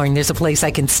nice knowing there's a place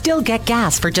I can still get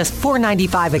gas for just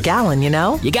 $4.95 a gallon, you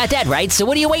know? You got that right, so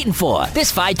what are you waiting for? This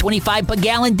 $5.25 per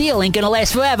gallon deal ain't gonna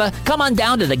last forever. Come on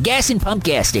down to the Gas and Pump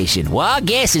gas station, where our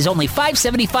gas is only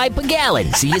 $5.75 per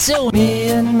gallon. See you soon.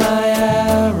 Me and my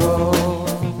arrow,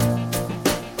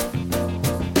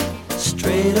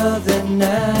 straighter than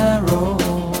narrow.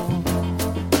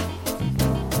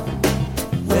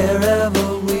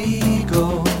 Wherever we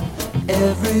go,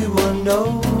 everyone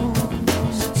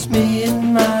knows it's me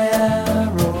and my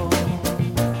arrow.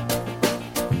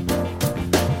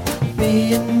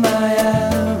 Me and my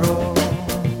arrow,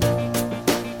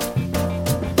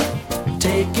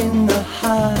 taking the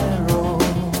high road.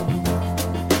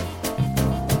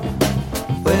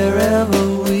 Wherever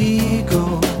we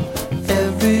go,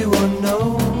 everyone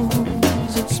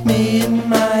knows it's me and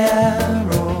my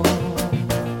arrow.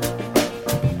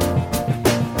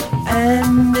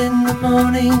 And in the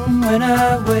morning when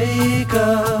I wake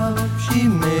up, she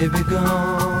may be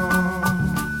gone,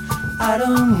 I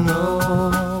don't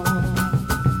know.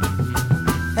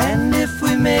 And if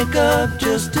we make up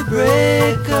just to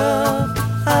break up,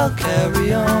 I'll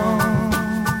carry on.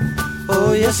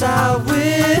 Oh yes, I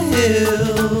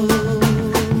will.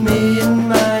 Me and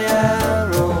my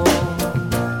arrow,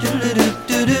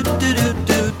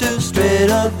 do-do-do-do-do-do-do, straight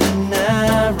up and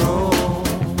narrow.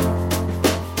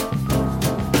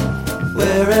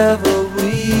 Wherever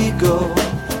we go,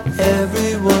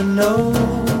 everyone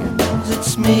knows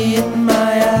it's me and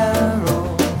my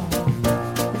arrow.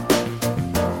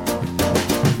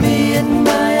 Me and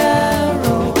my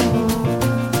arrow.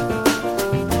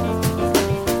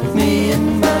 Me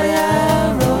and my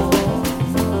arrow.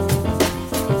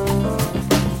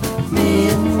 Me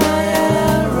and my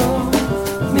arrow.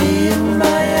 Me and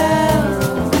my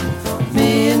arrow.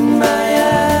 Me and my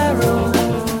arrow.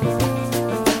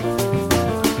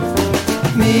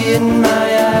 Me and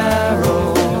my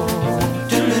arrow,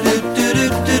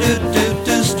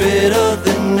 do-do-do-do-do-do-do, straighter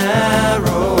than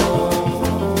narrow.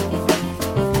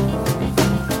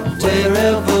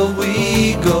 Wherever we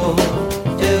go,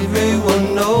 everyone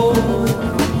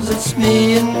knows it's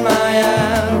me and my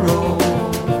arrow.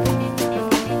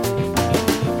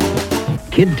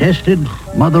 Kid tested,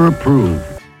 mother approved.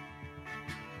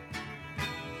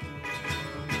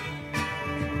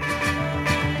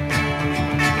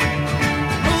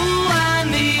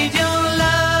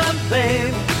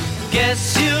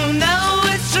 Guess you know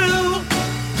it's true.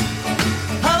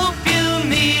 Hope you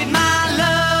need my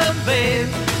love, babe,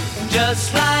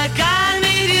 just like I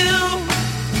need you.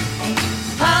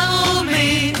 Hold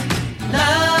me,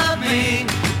 love.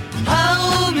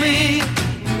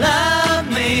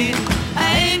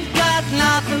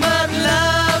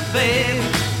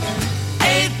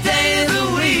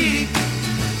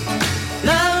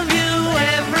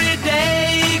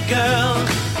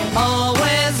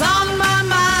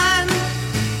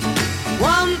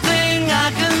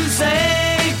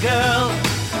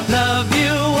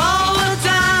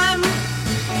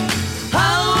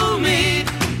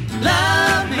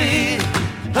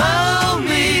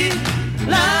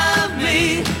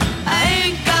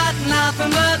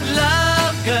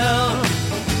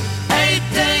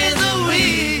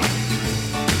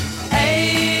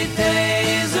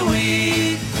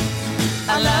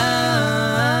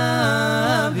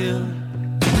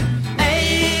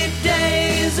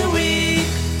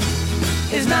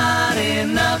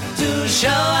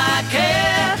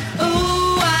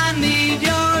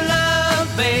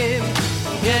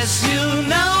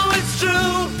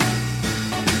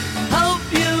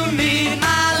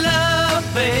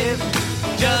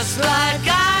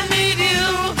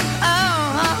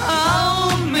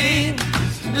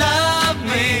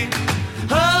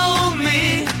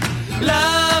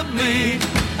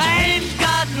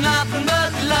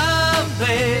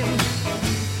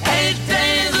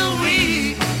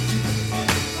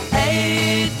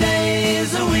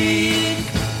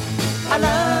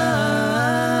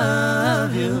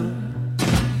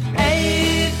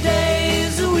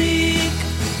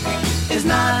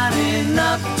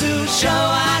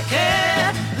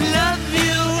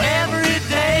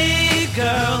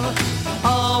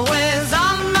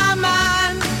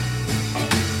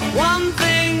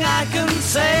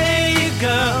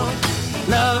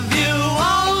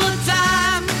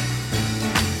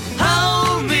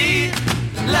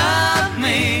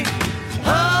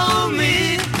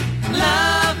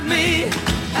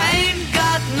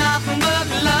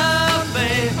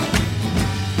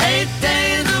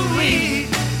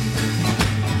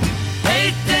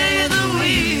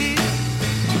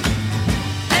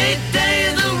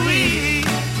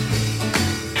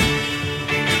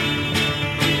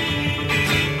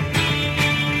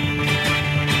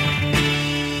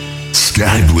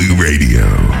 Blue Radio.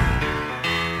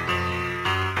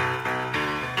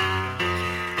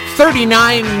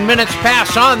 39 minutes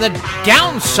pass on the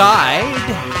downside.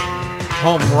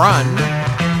 Home run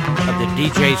of the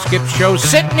DJ Skip Show,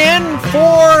 sitting in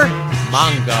for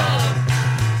Mongo.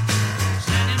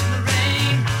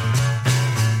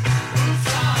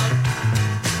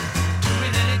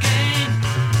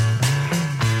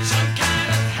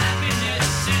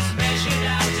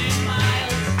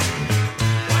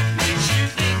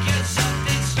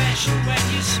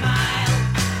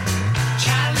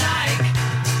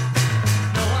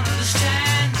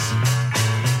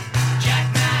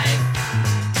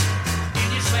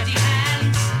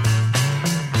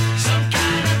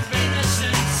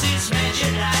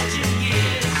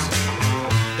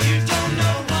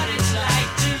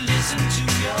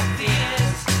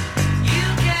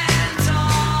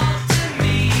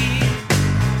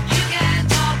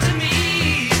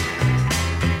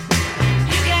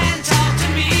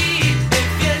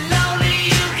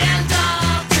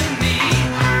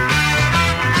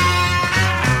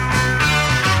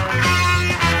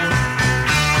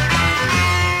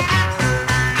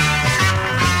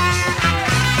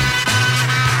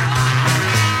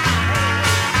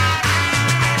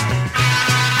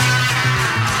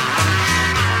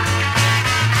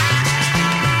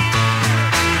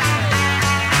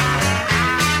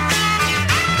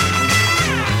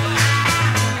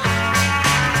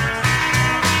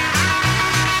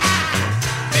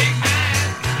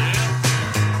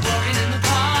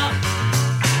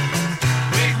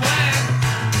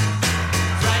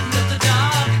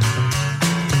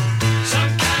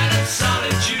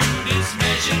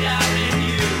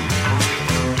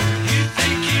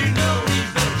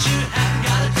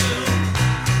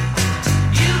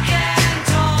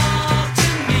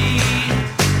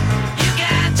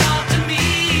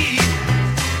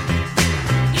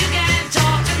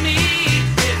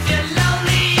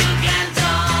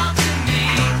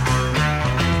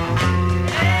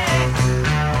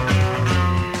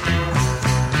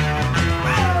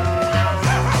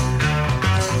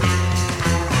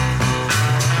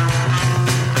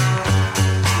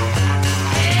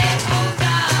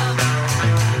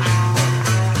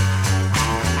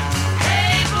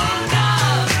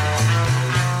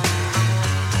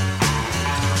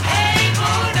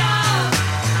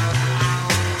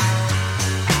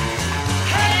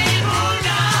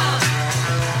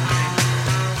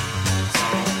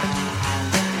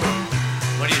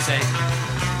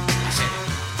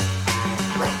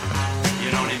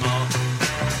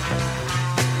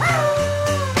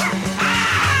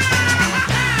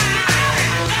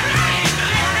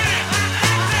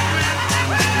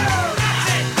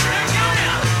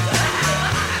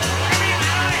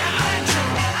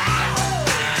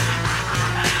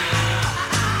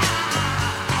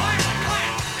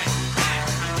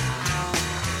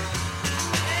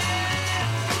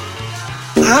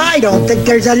 I don't think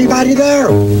there's anybody there.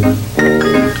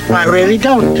 I really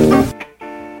don't.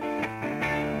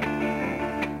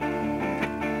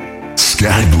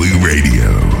 Sky Blue Radio.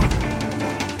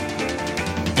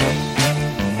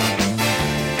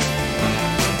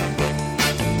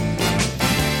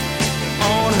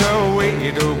 On her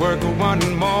way to work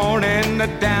one morning,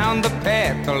 down the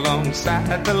path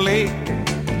alongside the lake,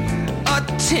 a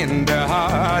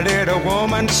tender-hearted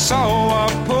woman saw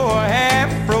a poor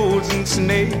half-frozen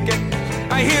snake.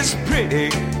 His pretty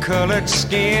colored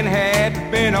skin had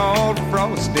been all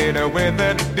frosted with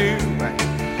the dew.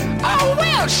 Oh,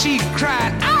 well, she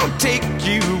cried, I'll take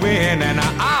you in and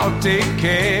I'll take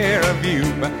care of you.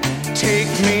 Take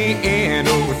me in,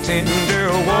 oh tender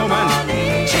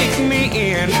woman, take me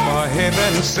in for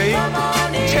heaven's sake.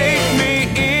 Take me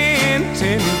in,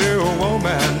 tender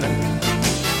woman,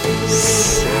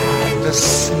 sighed the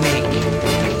snake.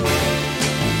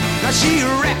 Now she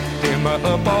wrapped him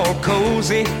up all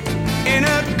cozy in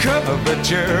a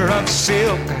coverture of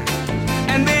silk,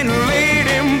 and then laid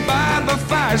him by the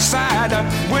fireside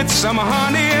with some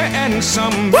honey and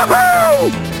some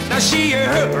milk. Now she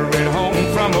hurried home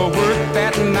from her work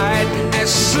that night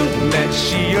as soon as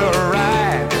she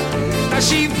arrived. Now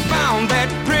she found that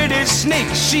pretty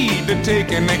snake she'd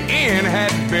taken in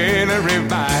had been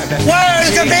revived.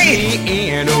 Where's the meat? Take me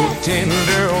in, oh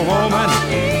tender woman,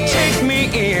 take me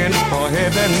in for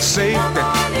heaven's sake.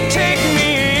 Take me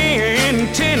in,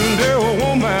 tender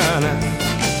woman,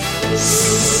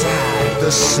 sighed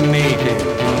the snake.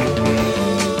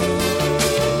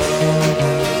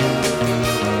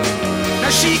 Now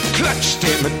she clutched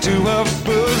him to her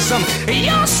bosom.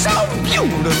 You're so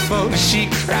beautiful, she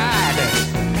cried.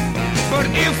 But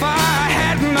if I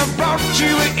had hadn't have brought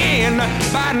you in,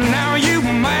 by now you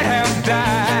might have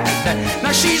died.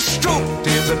 Now she stroked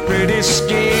his pretty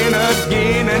skin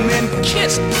again and then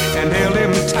kissed and held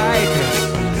him tight.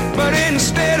 But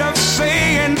instead of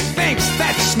saying thanks,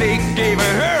 that snake gave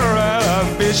her a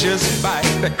vicious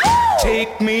bite.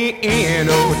 Take me in,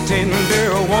 oh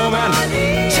tender woman.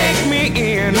 Take me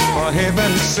in, for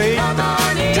heaven's sake.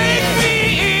 Take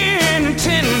me in,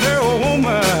 tender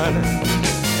woman.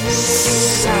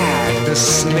 Sighed the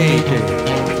snake.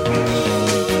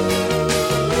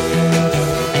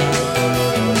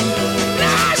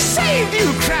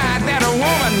 You cried that a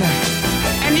woman,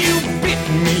 and you bit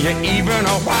me even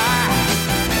a while,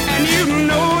 and you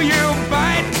know your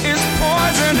bite is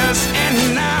poisonous,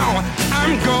 and now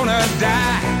I'm gonna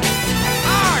die.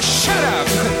 Ah, shut up,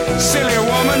 silly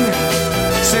woman,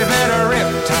 say that a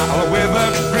reptile with a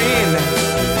grin.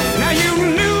 Now you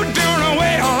knew darn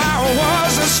well I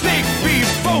was a snake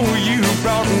before you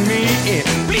brought me in.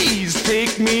 Please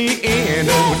take me in,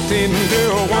 oh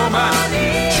tender woman.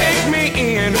 Take me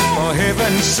in, for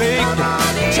heaven's sake.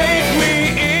 Take me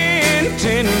in,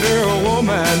 tender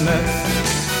woman.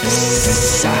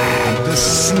 Sighed the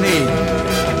snake.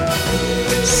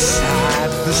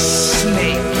 Sighed the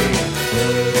snake.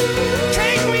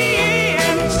 Take me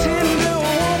in, tender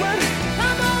woman.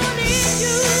 Come on in,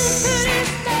 you pretty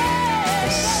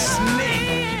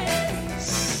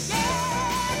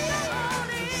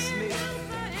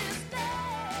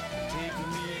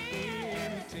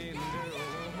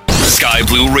Sky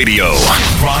Blue Radio,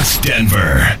 Bronx,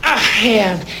 Denver. I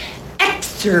have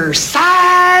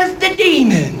exorcised the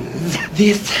demons.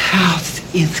 This house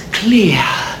is clear.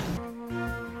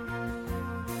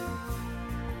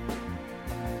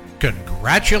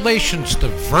 Congratulations to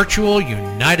Virtual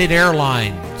United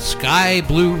Airlines, Sky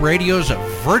Blue Radio's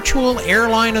Virtual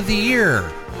Airline of the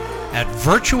Year. At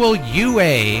Virtual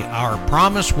UA, our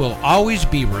promise will always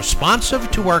be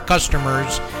responsive to our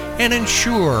customers and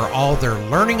ensure all their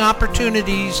learning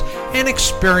opportunities and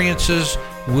experiences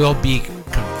will be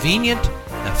convenient,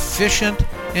 efficient,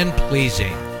 and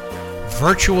pleasing.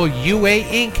 Virtual UA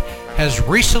Inc. has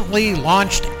recently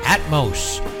launched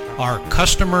Atmos, our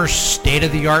customer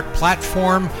state-of-the-art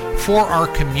platform for our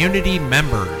community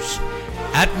members.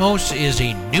 Atmos is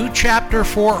a new chapter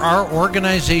for our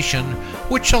organization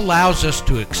which allows us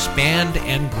to expand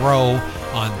and grow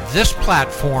on this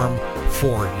platform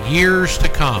for years to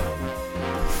come.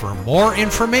 For more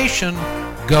information,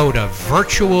 go to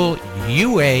virtualua.org.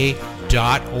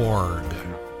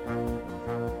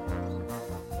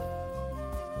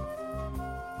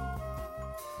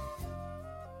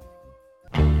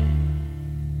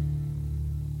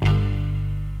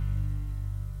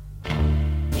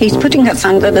 He's putting us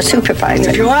under the supervisor.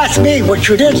 If you ask me, what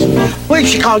you did, we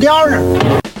should call the owner.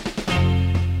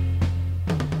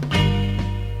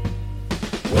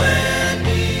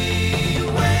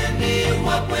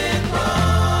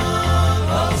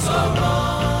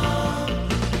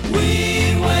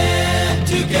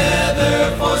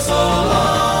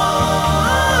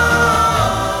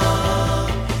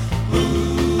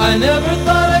 I never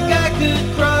thought a guy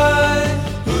could cry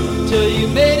till you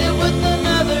made it with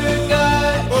another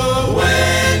guy. Oh,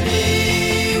 when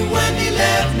he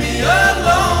left me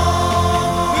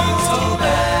alone, it's so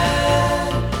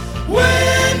bad.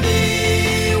 When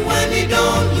he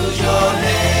don't lose your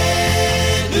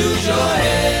head,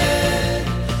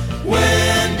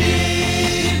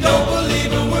 Wendy, don't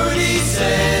believe a word he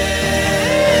said.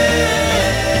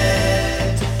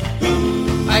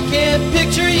 I can't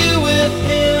picture you with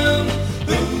him.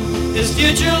 His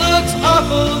future looks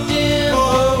awful dim.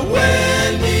 Oh,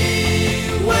 when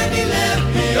he left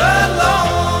me alone,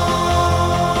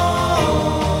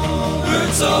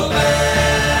 hurt so bad.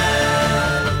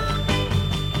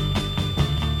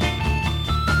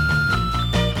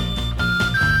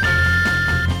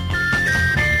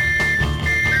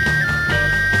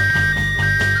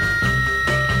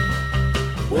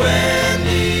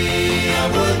 Wendy, I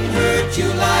wouldn't hurt you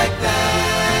like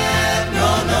that. No,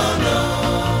 no, no.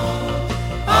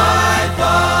 I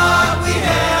thought we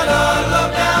had our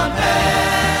love down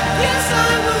pat. Yes, I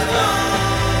would.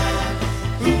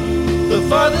 The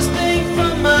farthest thing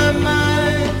from my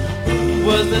mind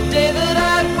was the day that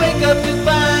I'd wake up to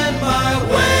find my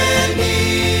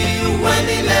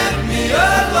Wendy left me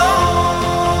alone.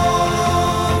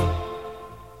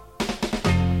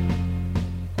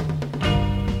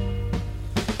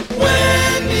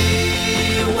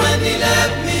 Wendy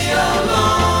left me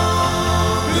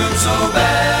alone. Hurt so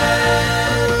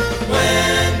bad.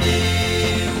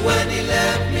 Wendy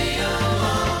left me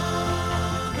alone.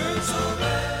 Hurt so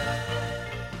bad.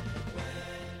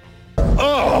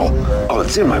 Oh, Oh,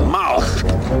 it's in my mouth.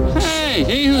 Hey,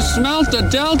 he who smelt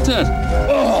it dealt it.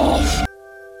 Oh.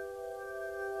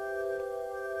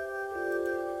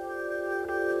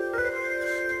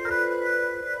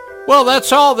 Well,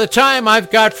 that's all the time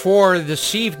I've got for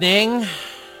this evening.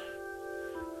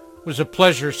 It was a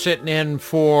pleasure sitting in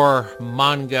for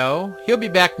Mongo. He'll be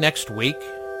back next week.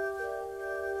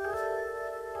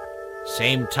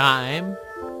 Same time.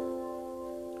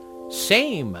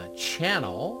 Same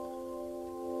channel.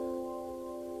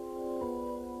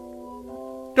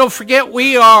 Don't forget,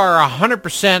 we are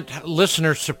 100%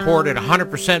 listener supported,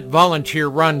 100% volunteer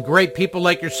run. Great people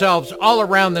like yourselves all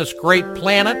around this great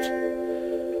planet.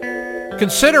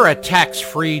 Consider a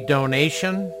tax-free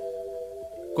donation.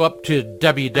 Go up to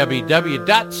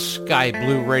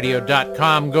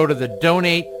www.skyblueradio.com. Go to the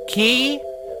donate key.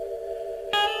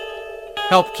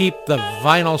 Help keep the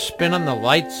vinyl spinning, the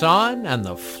lights on, and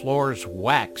the floors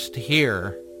waxed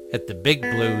here at the Big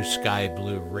Blue Sky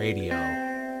Blue Radio.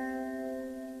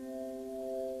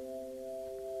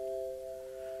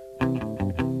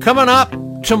 Coming up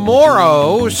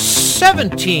tomorrow,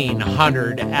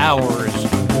 1700 hours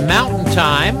Mountain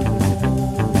Time.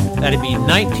 That'd be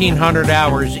 1900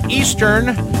 hours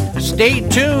Eastern. Stay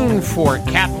tuned for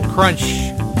Captain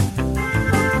Crunch.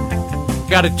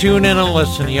 Got to tune in and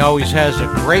listen. He always has a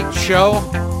great show.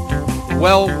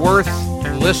 Well worth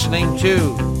listening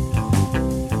to.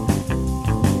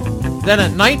 Then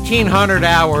at 1900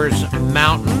 hours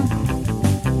Mountain,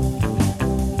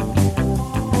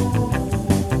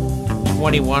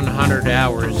 2100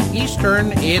 hours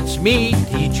Eastern, it's me,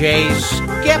 DJ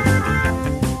Skip,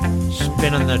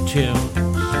 spinning the tunes.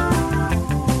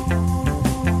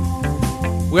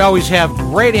 We always have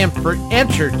great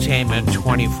entertainment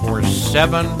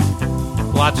 24/7.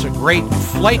 Lots of great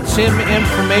flight sim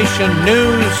information,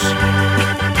 news.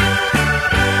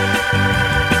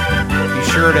 Be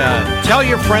sure to tell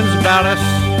your friends about us.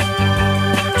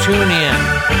 Tune in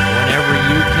whenever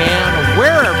you can,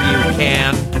 wherever you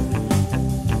can.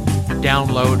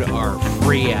 Download our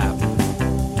free app.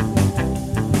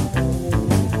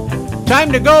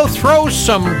 Time to go throw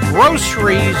some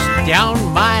groceries down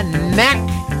my neck.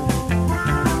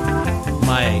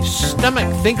 My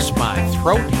stomach thinks my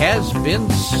throat has been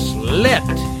slit.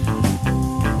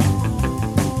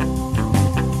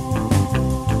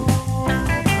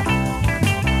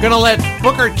 Gonna let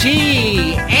Booker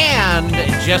T and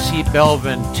Jesse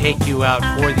Belvin take you out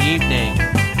for the evening.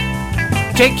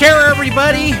 Take care,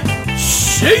 everybody.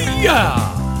 See ya!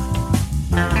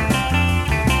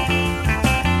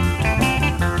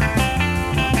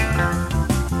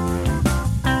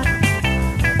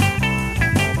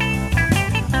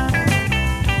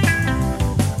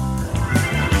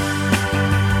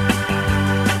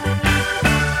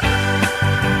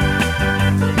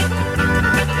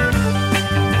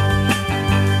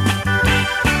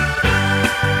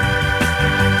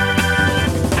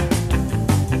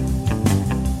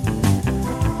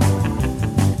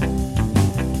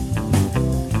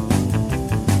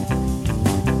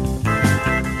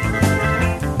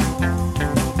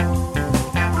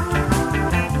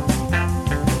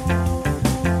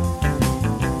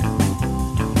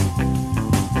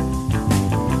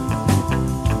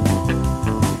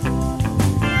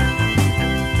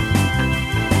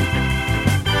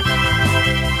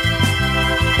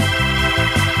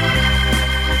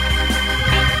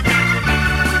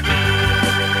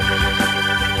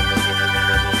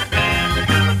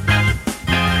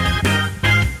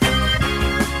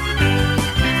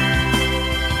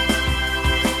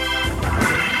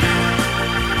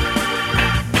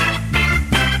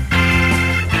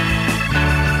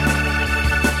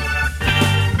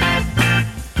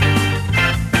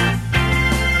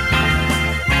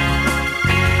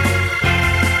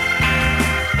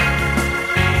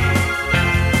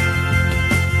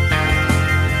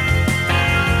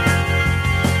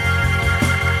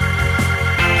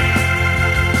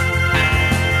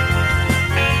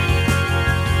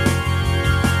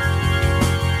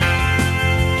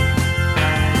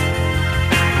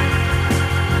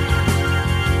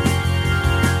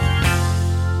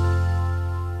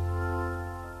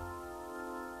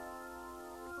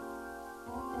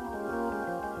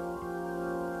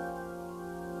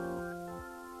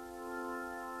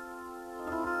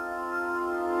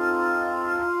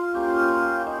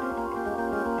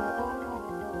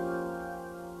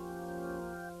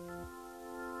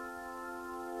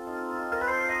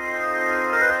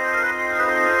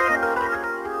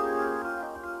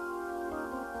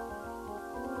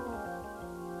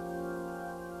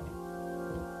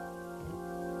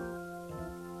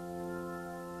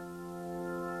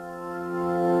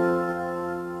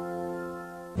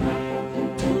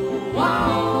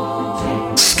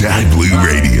 Sky Blue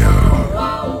Radio.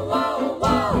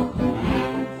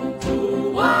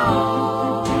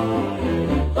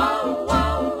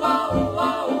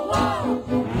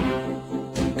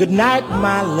 Good night,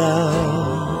 my love.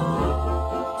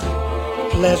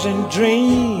 Pleasant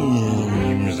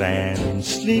dreams and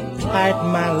sleep tight,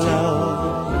 my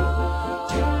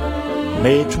love.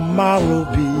 May tomorrow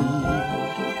be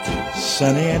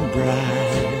sunny and bright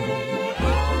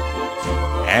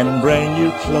and bring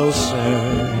you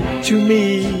closer to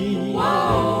me.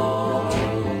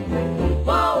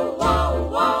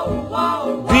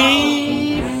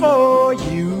 Before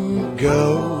you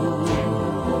go,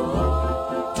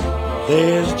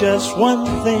 there's just one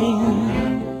thing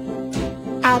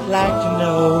I'd like to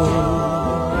know.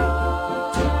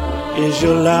 Is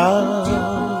your love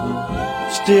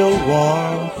still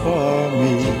warm for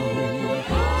me,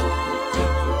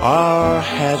 or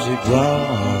has it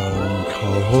grown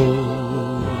cold?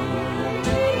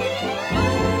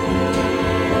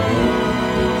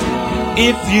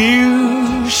 If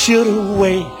you should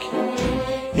awake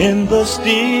in the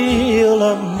still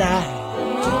of night,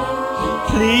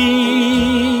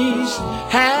 please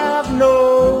have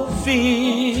no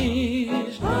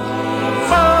fears,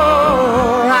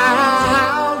 for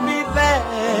I'll be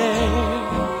there.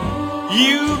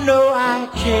 You know I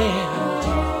care.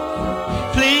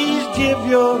 Please give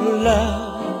your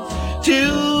love to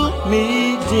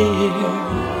me, dear,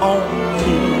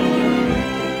 only.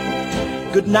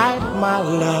 Good night, my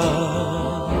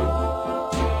love.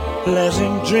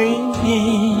 Pleasant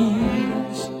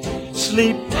dreams.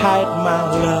 Sleep tight, my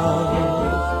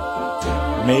love.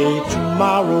 May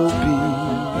tomorrow be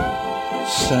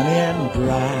sunny and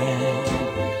bright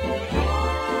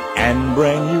and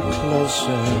bring you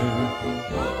closer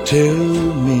to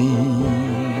me.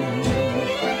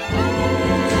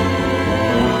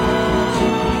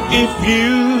 If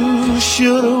you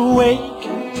should awake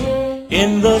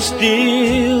in the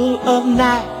still of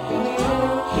night,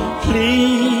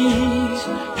 please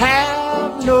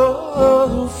have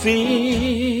no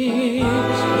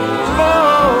fears,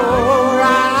 for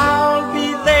I'll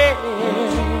be there.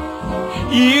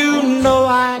 You know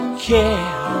I care.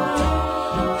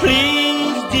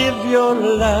 Please give your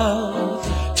love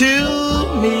to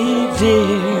me,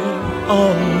 dear,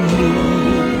 only.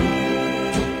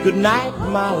 Good night,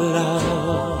 my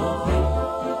love.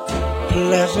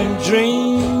 Pleasant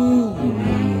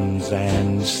dreams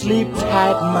and sleep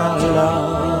tight, my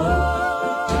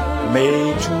love.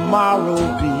 May tomorrow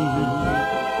be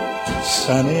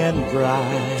sunny and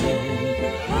bright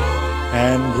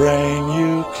and bring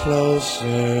you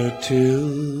closer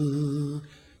to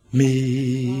me.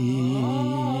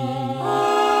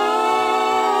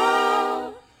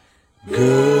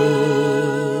 Good